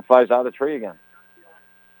second. The bird flies out of the tree again.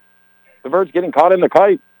 The bird's getting caught in the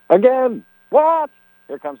kite again. What?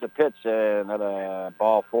 Here comes the pitch, and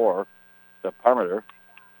ball 4 to Parmenter.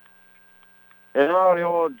 And now the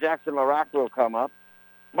old Jackson LaRock will come up.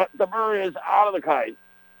 But the bird is out of the kite.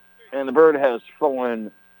 And the bird has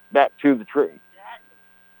flown back to the tree.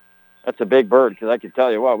 That's a big bird, because I can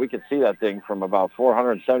tell you what, we could see that thing from about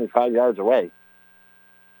 475 yards away.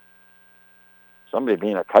 Somebody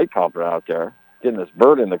being a kite culprit out there, getting this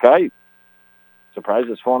bird in the kite. Surprised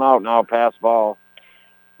it's flown out. Now pass ball.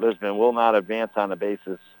 Lisbon will not advance on the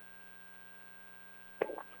bases.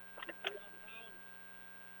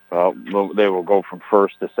 Well, they will go from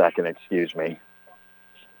first to second, excuse me.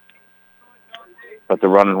 But the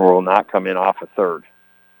runner will not come in off of third.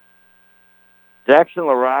 Jackson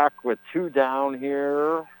LaRock with 2 down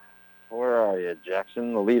here. Where are you,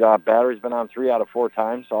 Jackson? The leadoff batter. He's been on 3 out of 4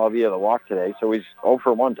 times, all via the walk today. So he's 0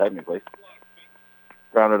 for 1 technically.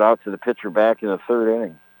 Grounded out to the pitcher back in the 3rd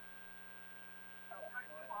inning.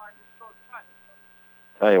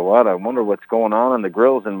 Tell you what, I wonder what's going on the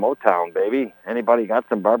grills in Motown, baby. Anybody got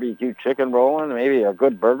some barbecue chicken rolling? Maybe a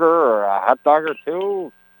good burger or a hot dog or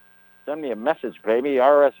 2? Send me a message, baby.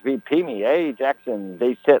 RSVP me. Hey, Jackson,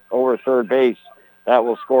 base hit over third base. That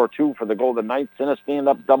will score 2 for the Golden Knights and a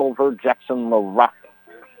stand-up double for Jackson LaRock.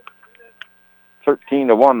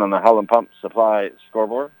 13-1 on the Holland Pump Supply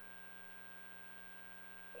scoreboard.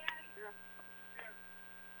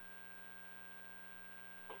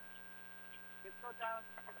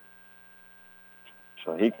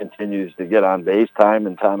 So he continues to get on base time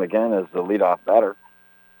and time again as the leadoff batter.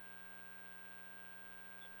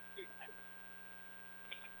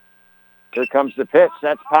 Here comes the pitch.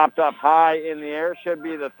 That's popped up high in the air. Should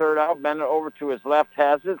be the 3rd out. Bennett over to his left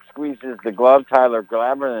has it. Squeezes the glove. Tyler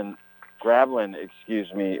Grablin,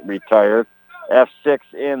 retired. F6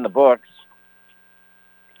 in the books.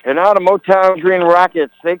 And now the Motown Green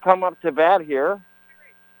Rockets. They come up to bat here.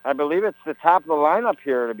 I believe it's the top of the lineup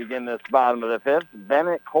here to begin this bottom of the 5th.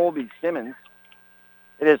 Bennett, Colby, Simmons.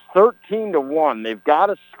 It is 13-1. They've got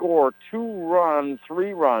to score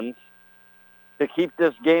 3 runs to keep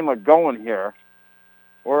this game going here,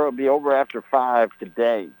 or it'll be over after 5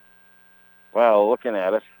 today. Well, looking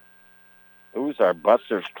at it, who's our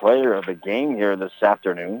Busters player of the game here this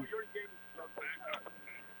afternoon?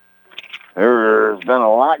 There's been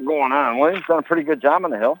a lot going on. Williams done a pretty good job on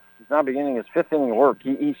the hill. He's now beginning his 5th inning of work.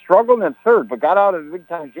 He struggled in 3rd, but got out of the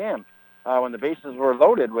big-time jam when the bases were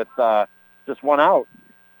loaded with just 1 out.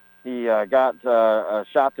 He got a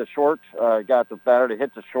shot to short, got the batter to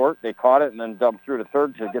hit to short. They caught it and then dumped through to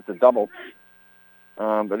 3rd to get the double.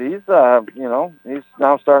 But he's now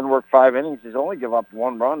starting to work 5 innings. He's only give up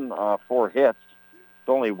 1 run, 4 hits.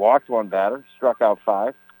 only walked one batter, struck out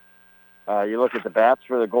 5. You look at the bats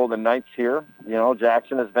for the Golden Knights here. You know,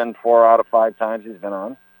 Jackson has been 4 out of 5 times he's been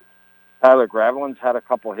on. Tyler Gravelin's had a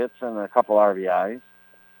couple hits and a couple RBIs.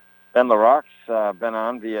 Ben LaRocque's been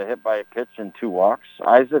on via hit by a pitch and 2 walks.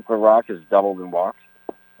 Isaac LaRocque has doubled and walked.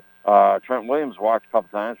 Trent Williams walked a couple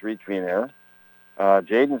times, reached via an error.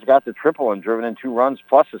 Jaden's got the triple and driven in 2 runs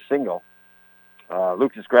plus a single.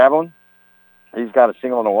 Lucas Gravelin, he's got a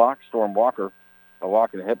single and a walk. Storm Walker, a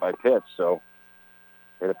walk and a hit by pitch. So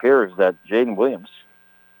it appears that Jaden Williams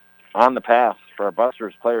on the path for our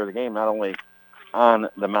Busters player of the game, not only on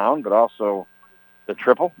the mound, but also the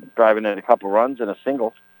triple, driving in a couple runs and a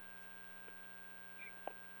single.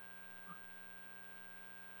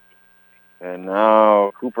 And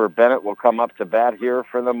now Cooper Bennett will come up to bat here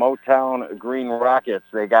for the Motown Green Rockets.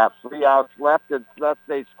 They got 3 outs left. It's left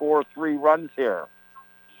they score 3 runs here.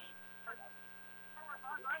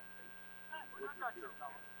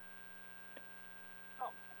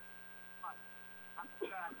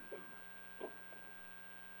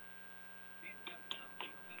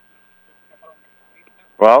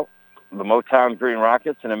 Well, the Motown Green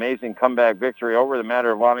Rockets, an amazing comeback victory over the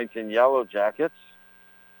Matter of Waddington Yellow Jackets.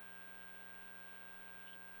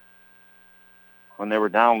 When they were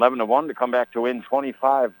down 11-1 to come back to win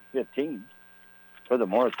 25-15. For the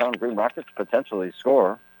Morristown Green Rockets potentially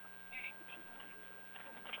score.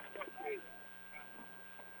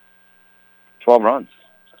 $12 runs.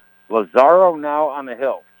 Lazaro now on the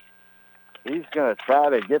hill. He's going to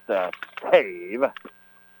try to get the save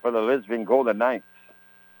for the Lisbon Golden Knights.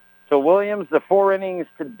 So Williams, the 4 innings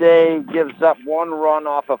today, gives up 1 run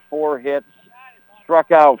off of 4 hits,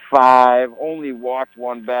 struck out 5, only walked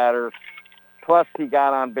 1 batter. Plus, he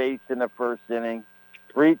got on base in the 1st inning,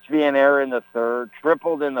 reached via an error in the 3rd,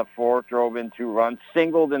 tripled in the 4th, drove in 2 runs,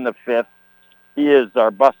 singled in the 5th. He is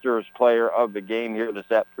our Busters player of the game here this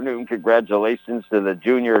afternoon. Congratulations to the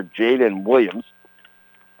junior Jaden Williams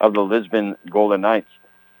of the Lisbon Golden Knights.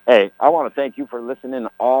 Hey, I want to thank you for listening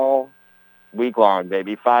all week long,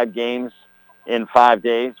 baby. 5 games in 5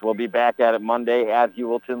 days. We'll be back at it Monday at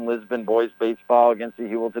Hewelton. Lisbon boys baseball against the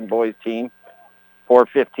Hewelton boys team.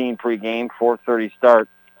 4:15 pregame, 4:30 start.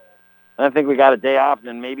 I think we got a day off and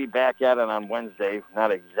then maybe back at it on Wednesday.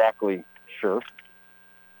 Not exactly sure.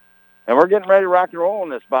 And we're getting ready to rock and roll in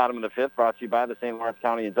this bottom of the 5th, brought to you by the St. Lawrence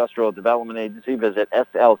County Industrial Development Agency. Visit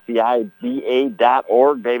slcida.org,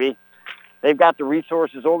 baby. They've got the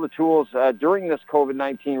resources, all the tools during this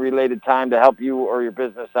COVID-19 related time to help you or your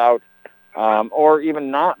business out, or even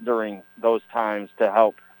not during those times to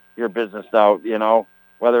help your business out, you know.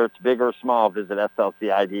 Whether it's big or small, visit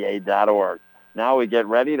slcida.org. Now we get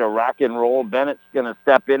ready to rock and roll. Bennett's going to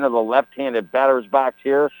step into the left-handed batter's box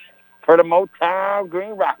here for the Motown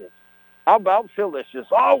Green Rockets. How about Phil Licious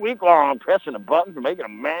all week long pressing a button for making a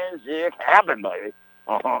magic happen, baby?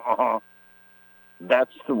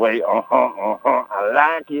 That's the way, I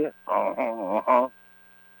like it,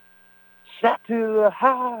 Shot to the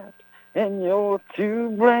heart, and you're to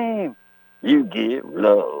blame. You give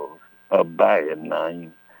love a bad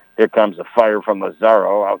name. Here comes the fire from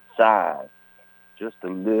Lazaro outside. Just a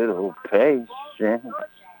little patience.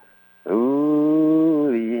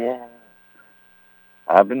 Ooh, yeah.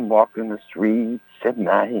 I've been walking the streets at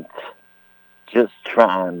night, just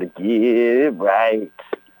trying to get it right.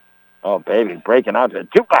 Oh, baby, breaking out to the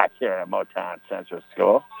jukebox here at Motown Central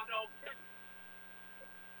School.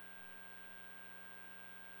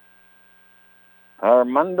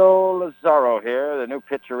 Armando Lazaro here, the new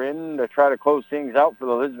pitcher in to try to close things out for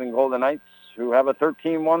the Lisbon Golden Knights, who have a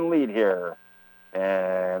 13-1 lead here.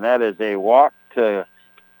 And that is a walk to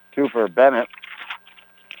Cooper Bennett.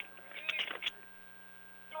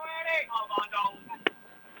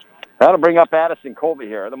 That'll bring up Addison Colby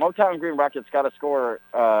here. The Motown Green Rockets got to score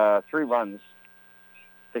 3 runs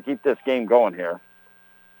to keep this game going here.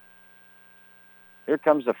 Here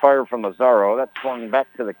comes the fire from Lazaro. That's swung back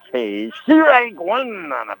to the cage. Strike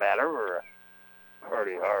 1 on the batter.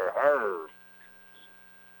 Hardy, har.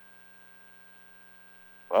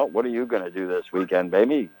 Well, what are you going to do this weekend,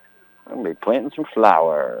 baby? I'm going to be planting some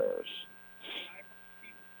flowers.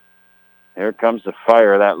 Here comes the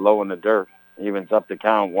fire, that low in the dirt. Evens up the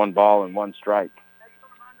count, 1 ball and 1 strike.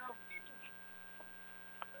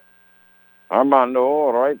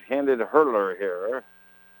 Armando, right-handed hurler here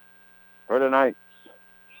for the Knights.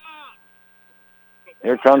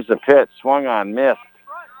 Here comes the pitch, swung on, missed.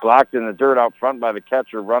 Blocked in the dirt out front by the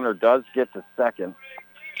catcher. Runner does get to second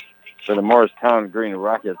for the Morristown Green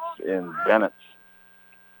Rockets in Bennett.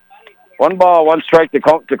 1 ball, 1 strike to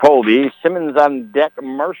Colby. Simmons on deck,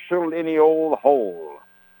 Marshall in the old hole.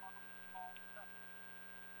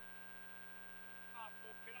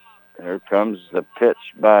 Here comes the pitch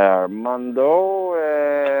by Armando,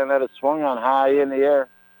 and that is swung on high in the air.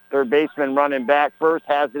 Third baseman running back first,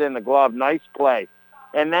 has it in the glove. Nice play.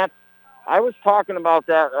 And I was talking about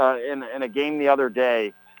that in a game the other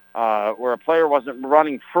day where a player wasn't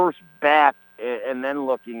running first back and then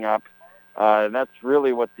looking up. That's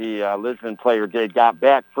really what the Lisbon player did. Got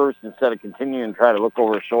back first instead of continuing to try to look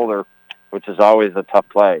over his shoulder, which is always a tough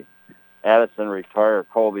play. Addison retired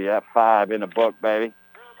Colby F5 in the book, baby.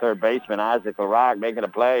 Third baseman Isaac LaRock making a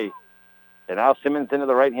play. And now Simmons into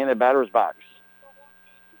the right-handed batter's box.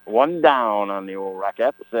 One down on the old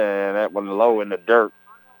Rockets, and that one low in the dirt.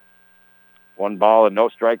 1 ball and no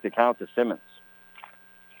strike to count to Simmons.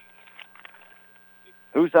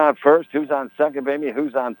 Who's on first? Who's on second, baby?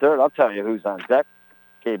 Who's on third? I'll tell you who's on deck.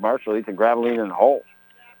 Cade Marshall, Ethan Graveline in the hole.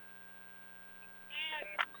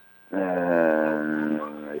 And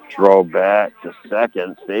they throw back to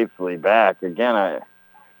second, safely back. Again,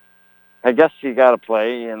 I guess you got to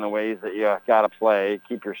play in the ways that you got to play.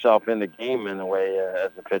 Keep yourself in the game in the way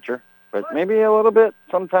as a pitcher. But maybe a little bit,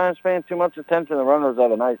 sometimes paying too much attention to the runners are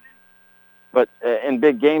the nice. But in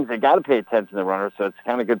big games, they got to pay attention to the runners, so it's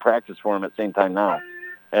kind of good practice for him at the same time now.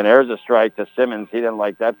 And there's a strike to Simmons. He didn't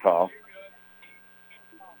like that call.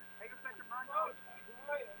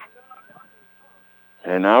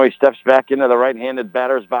 And now he steps back into the right-handed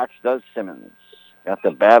batter's box, does Simmons. Got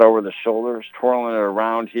the bat over the shoulders, twirling it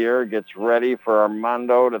around here. Gets ready for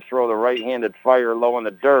Armando to throw the right-handed fire low in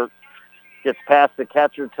the dirt. Gets past the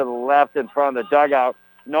catcher to the left in front of the dugout.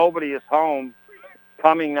 Nobody is home.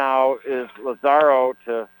 Coming now is Lazaro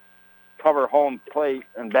to cover home plate,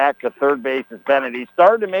 and back to third base is Bennett. He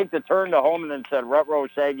started to make the turn to home and then said, "Ruh-roh,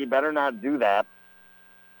 Shaggy, better not do that."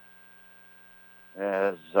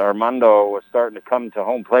 As Armando was starting to come to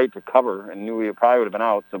home plate to cover and knew he probably would have been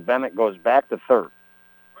out, so Bennett goes back to third.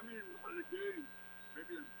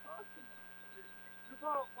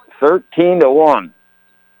 13-1.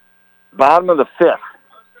 Bottom of the fifth.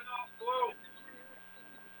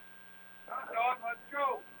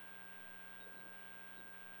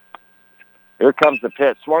 Here comes the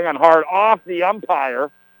pitch. Swung on hard off the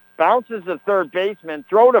umpire. Bounces the third baseman.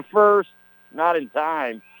 Throw to first. Not in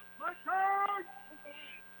time.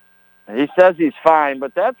 He says he's fine,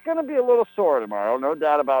 but that's going to be a little sore tomorrow. No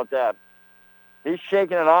doubt about that. He's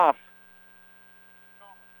shaking it off.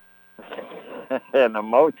 And the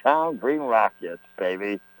Motown Green Rockets,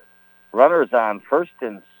 baby. Runners on first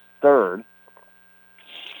and third.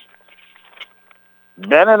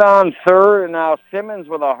 Bennett on third, and now Simmons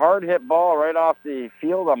with a hard hit ball right off the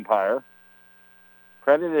field umpire.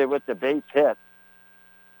 Credited with the base hit.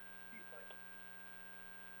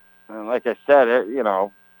 And like I said,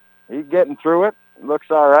 he's getting through it. Looks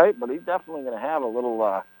all right, but he's definitely going to have a little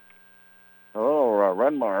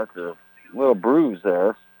run mark or a little bruise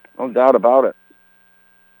there. No doubt about it.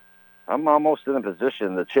 I'm almost in a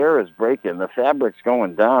position. The chair is breaking. The fabric's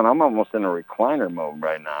going down. I'm almost in a recliner mode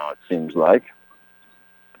right now, it seems like.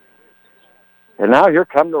 And now here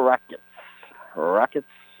come the Rockets. Rockets,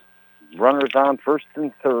 runners on first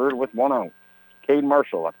and third with 1 out. Cade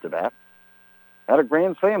Marshall up to bat. Had a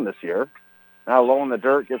grand slam this year. Now low in the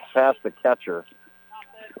dirt, gets past the catcher.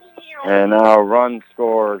 And now run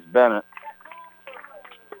scores Bennett.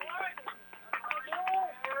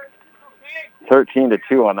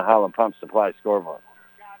 13-2 on the Holland Pump Supply scoreboard.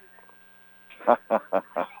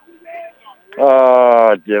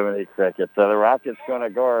 Oh, Jiminy Cricket. So the Rockets going to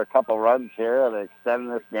go a couple runs here to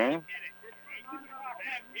extend this game.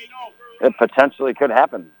 It potentially could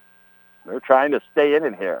happen. They're trying to stay in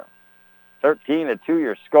it here. 13-2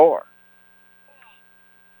 your score.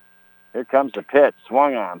 Here comes the pitch.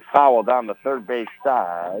 Swung on. Foul down the third base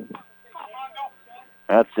side.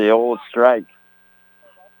 That's the old strike.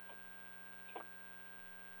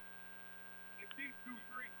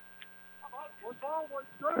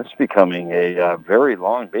 It's becoming a very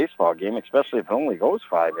long baseball game, especially if it only goes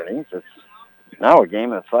 5 innings. It's now a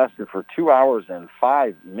game that's lasted for 2 hours and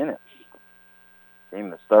 5 minutes. Game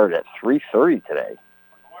that started at 3:30 today.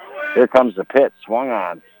 Here comes the pitch. Swung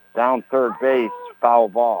on. Down third base. Foul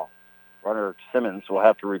ball. Runner Simmons will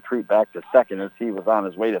have to retreat back to second as he was on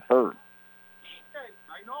his way to third. Okay,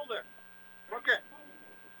 I know this. Okay.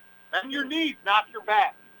 Bend your knees, not your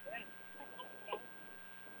back.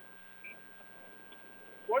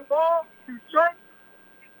 1 ball, 2 strikes.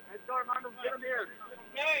 Let's go, Armando. Get him here.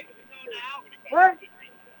 Okay, let's go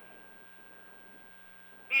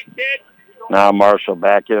now. Now Marshall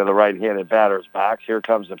back into the right-handed batter's box. Here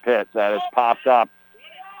comes the pitch. That is popped up.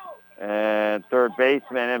 And third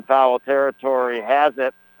baseman in foul territory has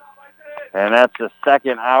it. And that's the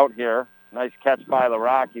second out here. Nice catch by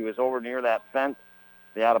LaRock. He was over near that fence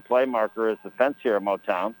The out-of-play marker is the fence here at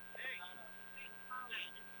Motown.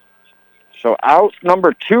 So out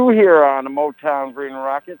number 2 here on the Motown Green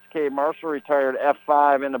Rockets. Kay Marshall retired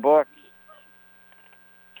F5 in the books.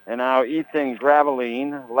 And now Ethan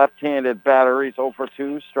Graveline, left-handed batter. He's 0 for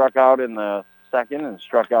 2, struck out in the second and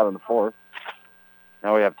struck out in the fourth.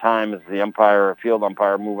 Now we have time as the field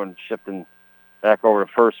umpire, shifting back over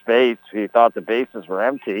to first base. He thought the bases were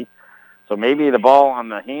empty. So maybe the ball on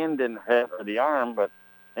the hand didn't hit, or the arm, but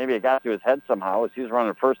maybe it got to his head somehow as he was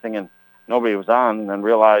running first thing and nobody was on, and then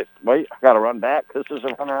realized, wait, I got to run back because there's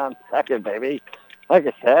a runner on second, baby. Like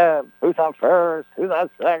I said, who's on first? Who's on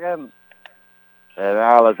second? And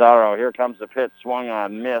now Lazaro, here comes the pitch, swung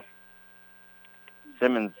on, missed.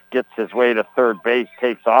 Simmons gets his way to third base,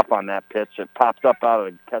 takes off on that pitch. It pops up out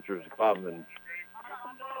of the catcher's glove, and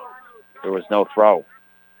there was no throw.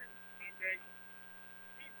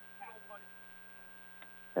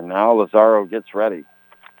 And now Lazaro gets ready.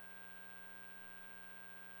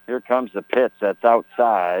 Here comes the pitch. That's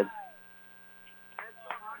outside.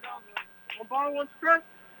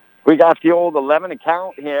 We got the old 11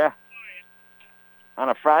 count here on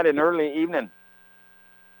a Friday and early evening.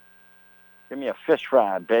 Give me a fish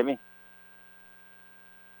fry, baby.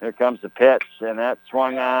 Here comes the pitch, and that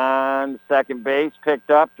swung on second base,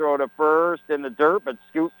 picked up, throw to first in the dirt, but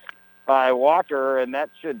scooped by Walker, and that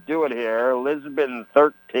should do it here. Lisbon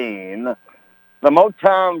 13. The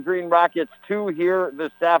Motown Green Rockets 2 here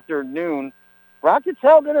this afternoon. Rockets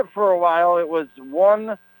held in it for a while. It was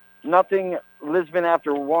 1-0 Lisbon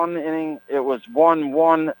after 1 inning. It was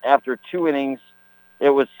 1-1 after 2 innings. It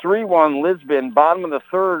was 3-1 Lisbon. Bottom of the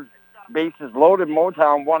third, bases loaded.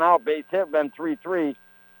 Motown, 1 out, base hit, then 3-3.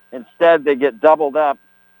 Instead, they get doubled up.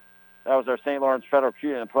 That was our St. Lawrence Federal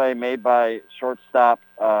Community play made by shortstop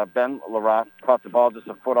Ben Larock. Caught the ball just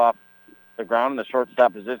a foot off the ground in the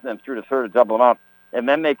shortstop position and threw to third to double them out. And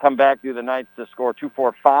then they come back through the ninth to score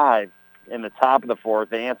 2-4-5 in the top of the fourth.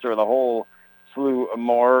 They answer the whole slew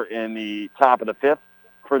more in the top of the fifth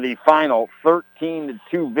for the final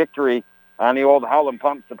 13-2 victory on the old Howland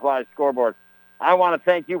Pump Supply scoreboard. I want to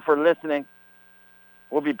thank you for listening.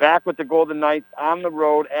 We'll be back with the Golden Knights on the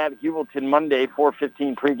road at Hewelton Monday,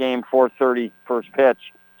 4:15 pregame, 4:30 first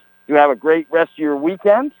pitch. You have a great rest of your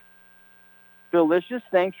weekend. Delicious.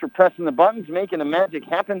 Thanks for pressing the buttons, making the magic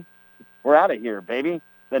happen. We're out of here, baby.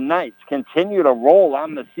 The Knights continue to roll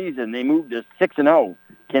on the season. They moved to 6-0.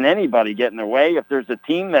 Can anybody get in their way? If there's a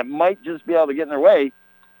team that might just be able to get in their way,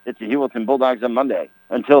 it's the Hewelton Bulldogs on Monday.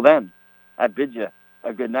 Until then, I bid you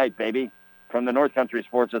a good night, baby. From the North Country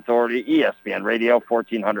Sports Authority, ESPN Radio,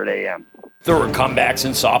 1400 AM. There were comebacks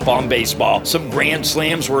in softball and baseball. Some grand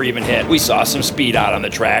slams were even hit. We saw some speed out on the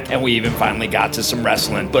track, and we even finally got to some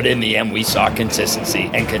wrestling. But in the end, we saw consistency,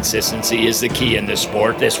 and consistency is the key in this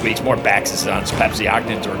sport. This week's more Backs & Sons Pepsi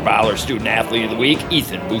Ogdensburg Baller Student Athlete of the Week,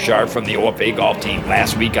 Ethan Bouchard from the OFA Golf Team.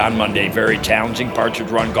 Last week on Monday, very challenging Partridge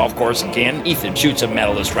Run Golf Course in Canton. Ethan shoots a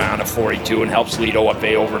medalist round of 42 and helps lead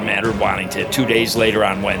OFA over Mandarin Waddington. 2 days later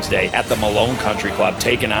on Wednesday, at the Malone Country Club,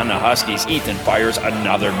 taking on the Huskies, Ethan fires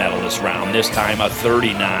another medalist round, this time a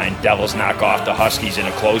 39. Devils knock off the Huskies in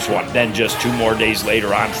a close one. Then just 2 more days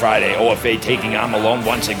later on Friday, OFA taking on Malone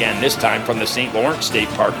once again, this time from the St. Lawrence State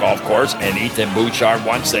Park Golf Course, and Ethan Bouchard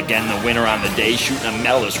once again the winner on the day, shooting a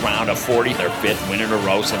medalist round of 40, their 5th win in a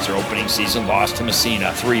row since their opening season loss to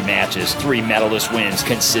Messina. 3 matches, 3 medalist wins.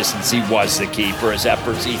 Consistency was the key for his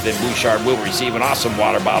efforts. Ethan Bouchard will receive an awesome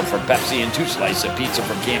water bottle from Pepsi and 2 slices of pizza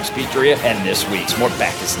from Cam's Pizzeria, and this week's more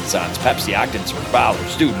Backus & Sons Pepsi Ogdensburg Baller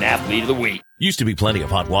Student Athlete of the Week. Used to be plenty of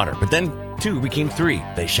hot water, but then 2 became 3.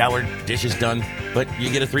 They showered, dishes done, but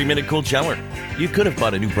you get a 3-minute cold shower. You could have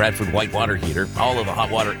bought a new Bradford white water heater, all of the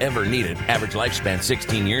hot water ever needed, average lifespan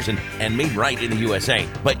 16 years, and made right in the USA,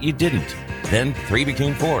 but you didn't. Then 3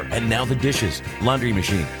 became 4, and now the dishes, laundry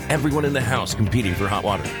machine, everyone in the house competing for hot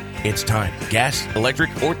water. It's time. Gas,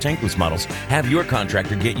 electric, or tankless models. Have your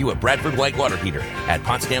contractor get you a Bradford white water heater at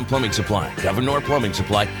Potsdam Plumbing Supply, Governor Plumbing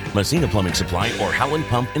Supply, Messina Plumbing Supply, or Howland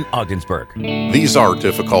Pump in Ogdensburg. These are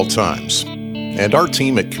difficult times, and our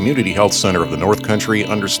team at Community Health Center of the North Country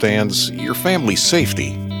understands your family's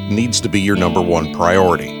safety needs to be your number 1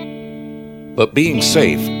 priority. But being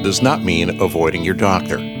safe does not mean avoiding your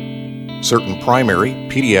doctor. Certain primary,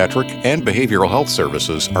 pediatric, and behavioral health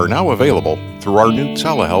services are now available through our new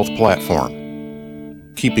telehealth platform,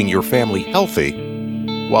 keeping your family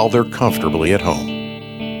healthy while they're comfortably at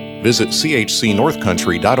home. Visit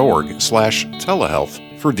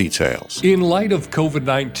chcnorthcountry.org/telehealth for details. In light of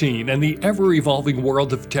COVID-19 and the ever-evolving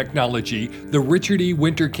world of technology, the Richard E.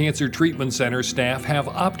 Winter Cancer Treatment Center staff have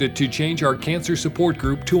opted to change our cancer support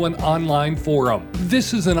group to an online forum.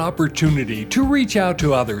 This is an opportunity to reach out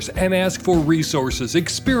to others and ask for resources,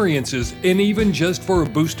 experiences, and even just for a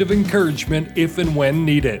boost of encouragement if and when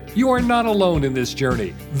needed. You are not alone in this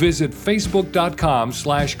journey. Visit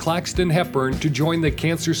facebook.com/Claxton Hepburn to join the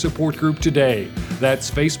cancer support group today.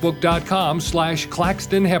 That's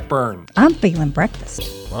facebook.com/Claxton Hepburn. I'm feeling breakfast.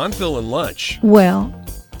 I'm feeling lunch. Well,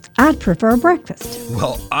 I'd prefer breakfast.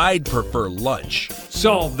 Well, I'd prefer lunch.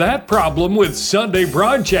 Solve that problem with Sunday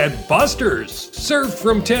brunch at Buster's. Served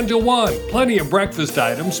from 10 to 1. Plenty of breakfast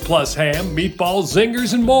items plus ham, meatballs,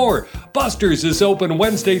 zingers, and more. Buster's is open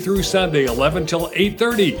Wednesday through Sunday, 11 till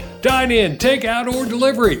 8:30. Dine in, take out, or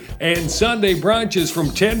delivery. And Sunday brunch is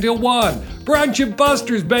from 10 till 1. Brunch at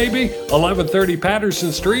Buster's, baby. 1130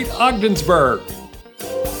 Patterson Street, Ogdensburg.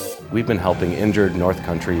 We've been helping injured North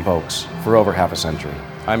Country folks for over half a century.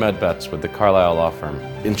 I'm Ed Betts with the Carlisle Law Firm.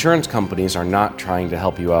 Insurance companies are not trying to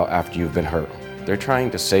help you out after you've been hurt. They're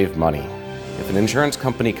trying to save money. If an insurance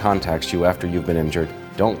company contacts you after you've been injured,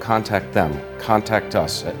 don't contact them. Contact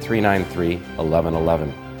us at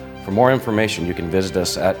 393-1111. For more information, you can visit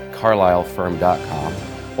us at carlislefirm.com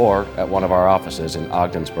or at one of our offices in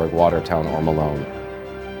Ogdensburg, Watertown, or Malone.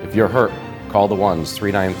 If you're hurt, call the ones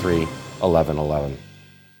 393-1111.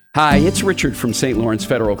 Hi, it's Richard from St. Lawrence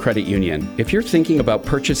Federal Credit Union. If you're thinking about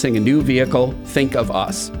purchasing a new vehicle, think of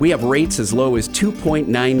us. We have rates as low as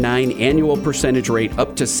 2.99 annual percentage rate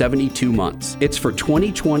up to 72 months. It's for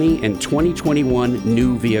 2020 and 2021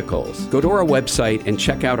 new vehicles. Go to our website and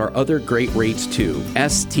check out our other great rates too.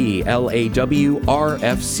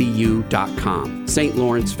 STLAWRFCU.com. St.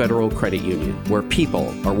 Lawrence Federal Credit Union, where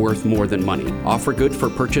people are worth more than money. Offer good for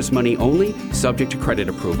purchase money only, subject to credit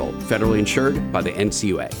approval. Federally insured by the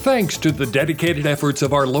NCUA. Thanks to the dedicated efforts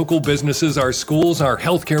of our local businesses, our schools, our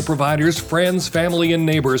healthcare providers, friends, family, and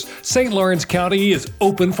neighbors, St. Lawrence County is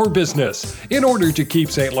open for business. In order to keep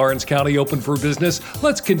St. Lawrence County open for business,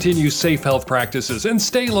 let's continue safe health practices and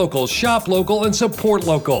stay local, shop local, and support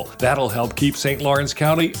local. That'll help keep St. Lawrence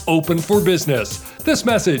County open for business. This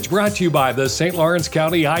message brought to you by the St. Lawrence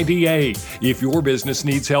County IDA. If your business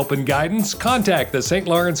needs help and guidance, contact the St.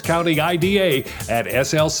 Lawrence County IDA at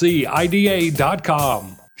slcida.com.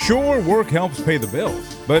 Sure, work helps pay the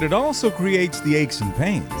bills, but it also creates the aches and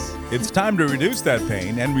pains. It's time to reduce that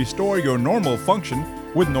pain and restore your normal function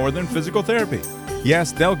with Northern Physical Therapy.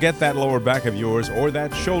 Yes, they'll get that lower back of yours or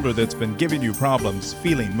that shoulder that's been giving you problems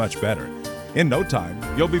feeling much better. In no time,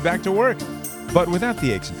 you'll be back to work, but without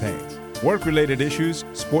the aches and pains. Work-related issues,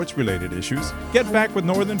 sports-related issues, get back with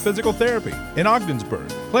Northern Physical Therapy in Ogdensburg,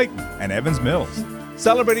 Clayton, and Evans Mills,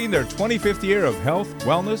 celebrating their 25th year of health,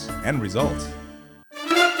 wellness, and results.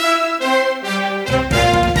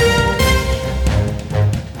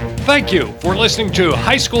 Thank you for listening to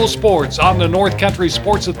High School Sports on the North Country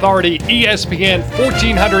Sports Authority ESPN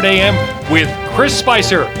 1400 AM with Chris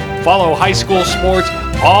Spicer. Follow High School Sports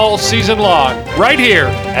all season long right here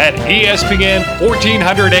at ESPN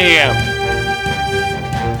 1400 AM.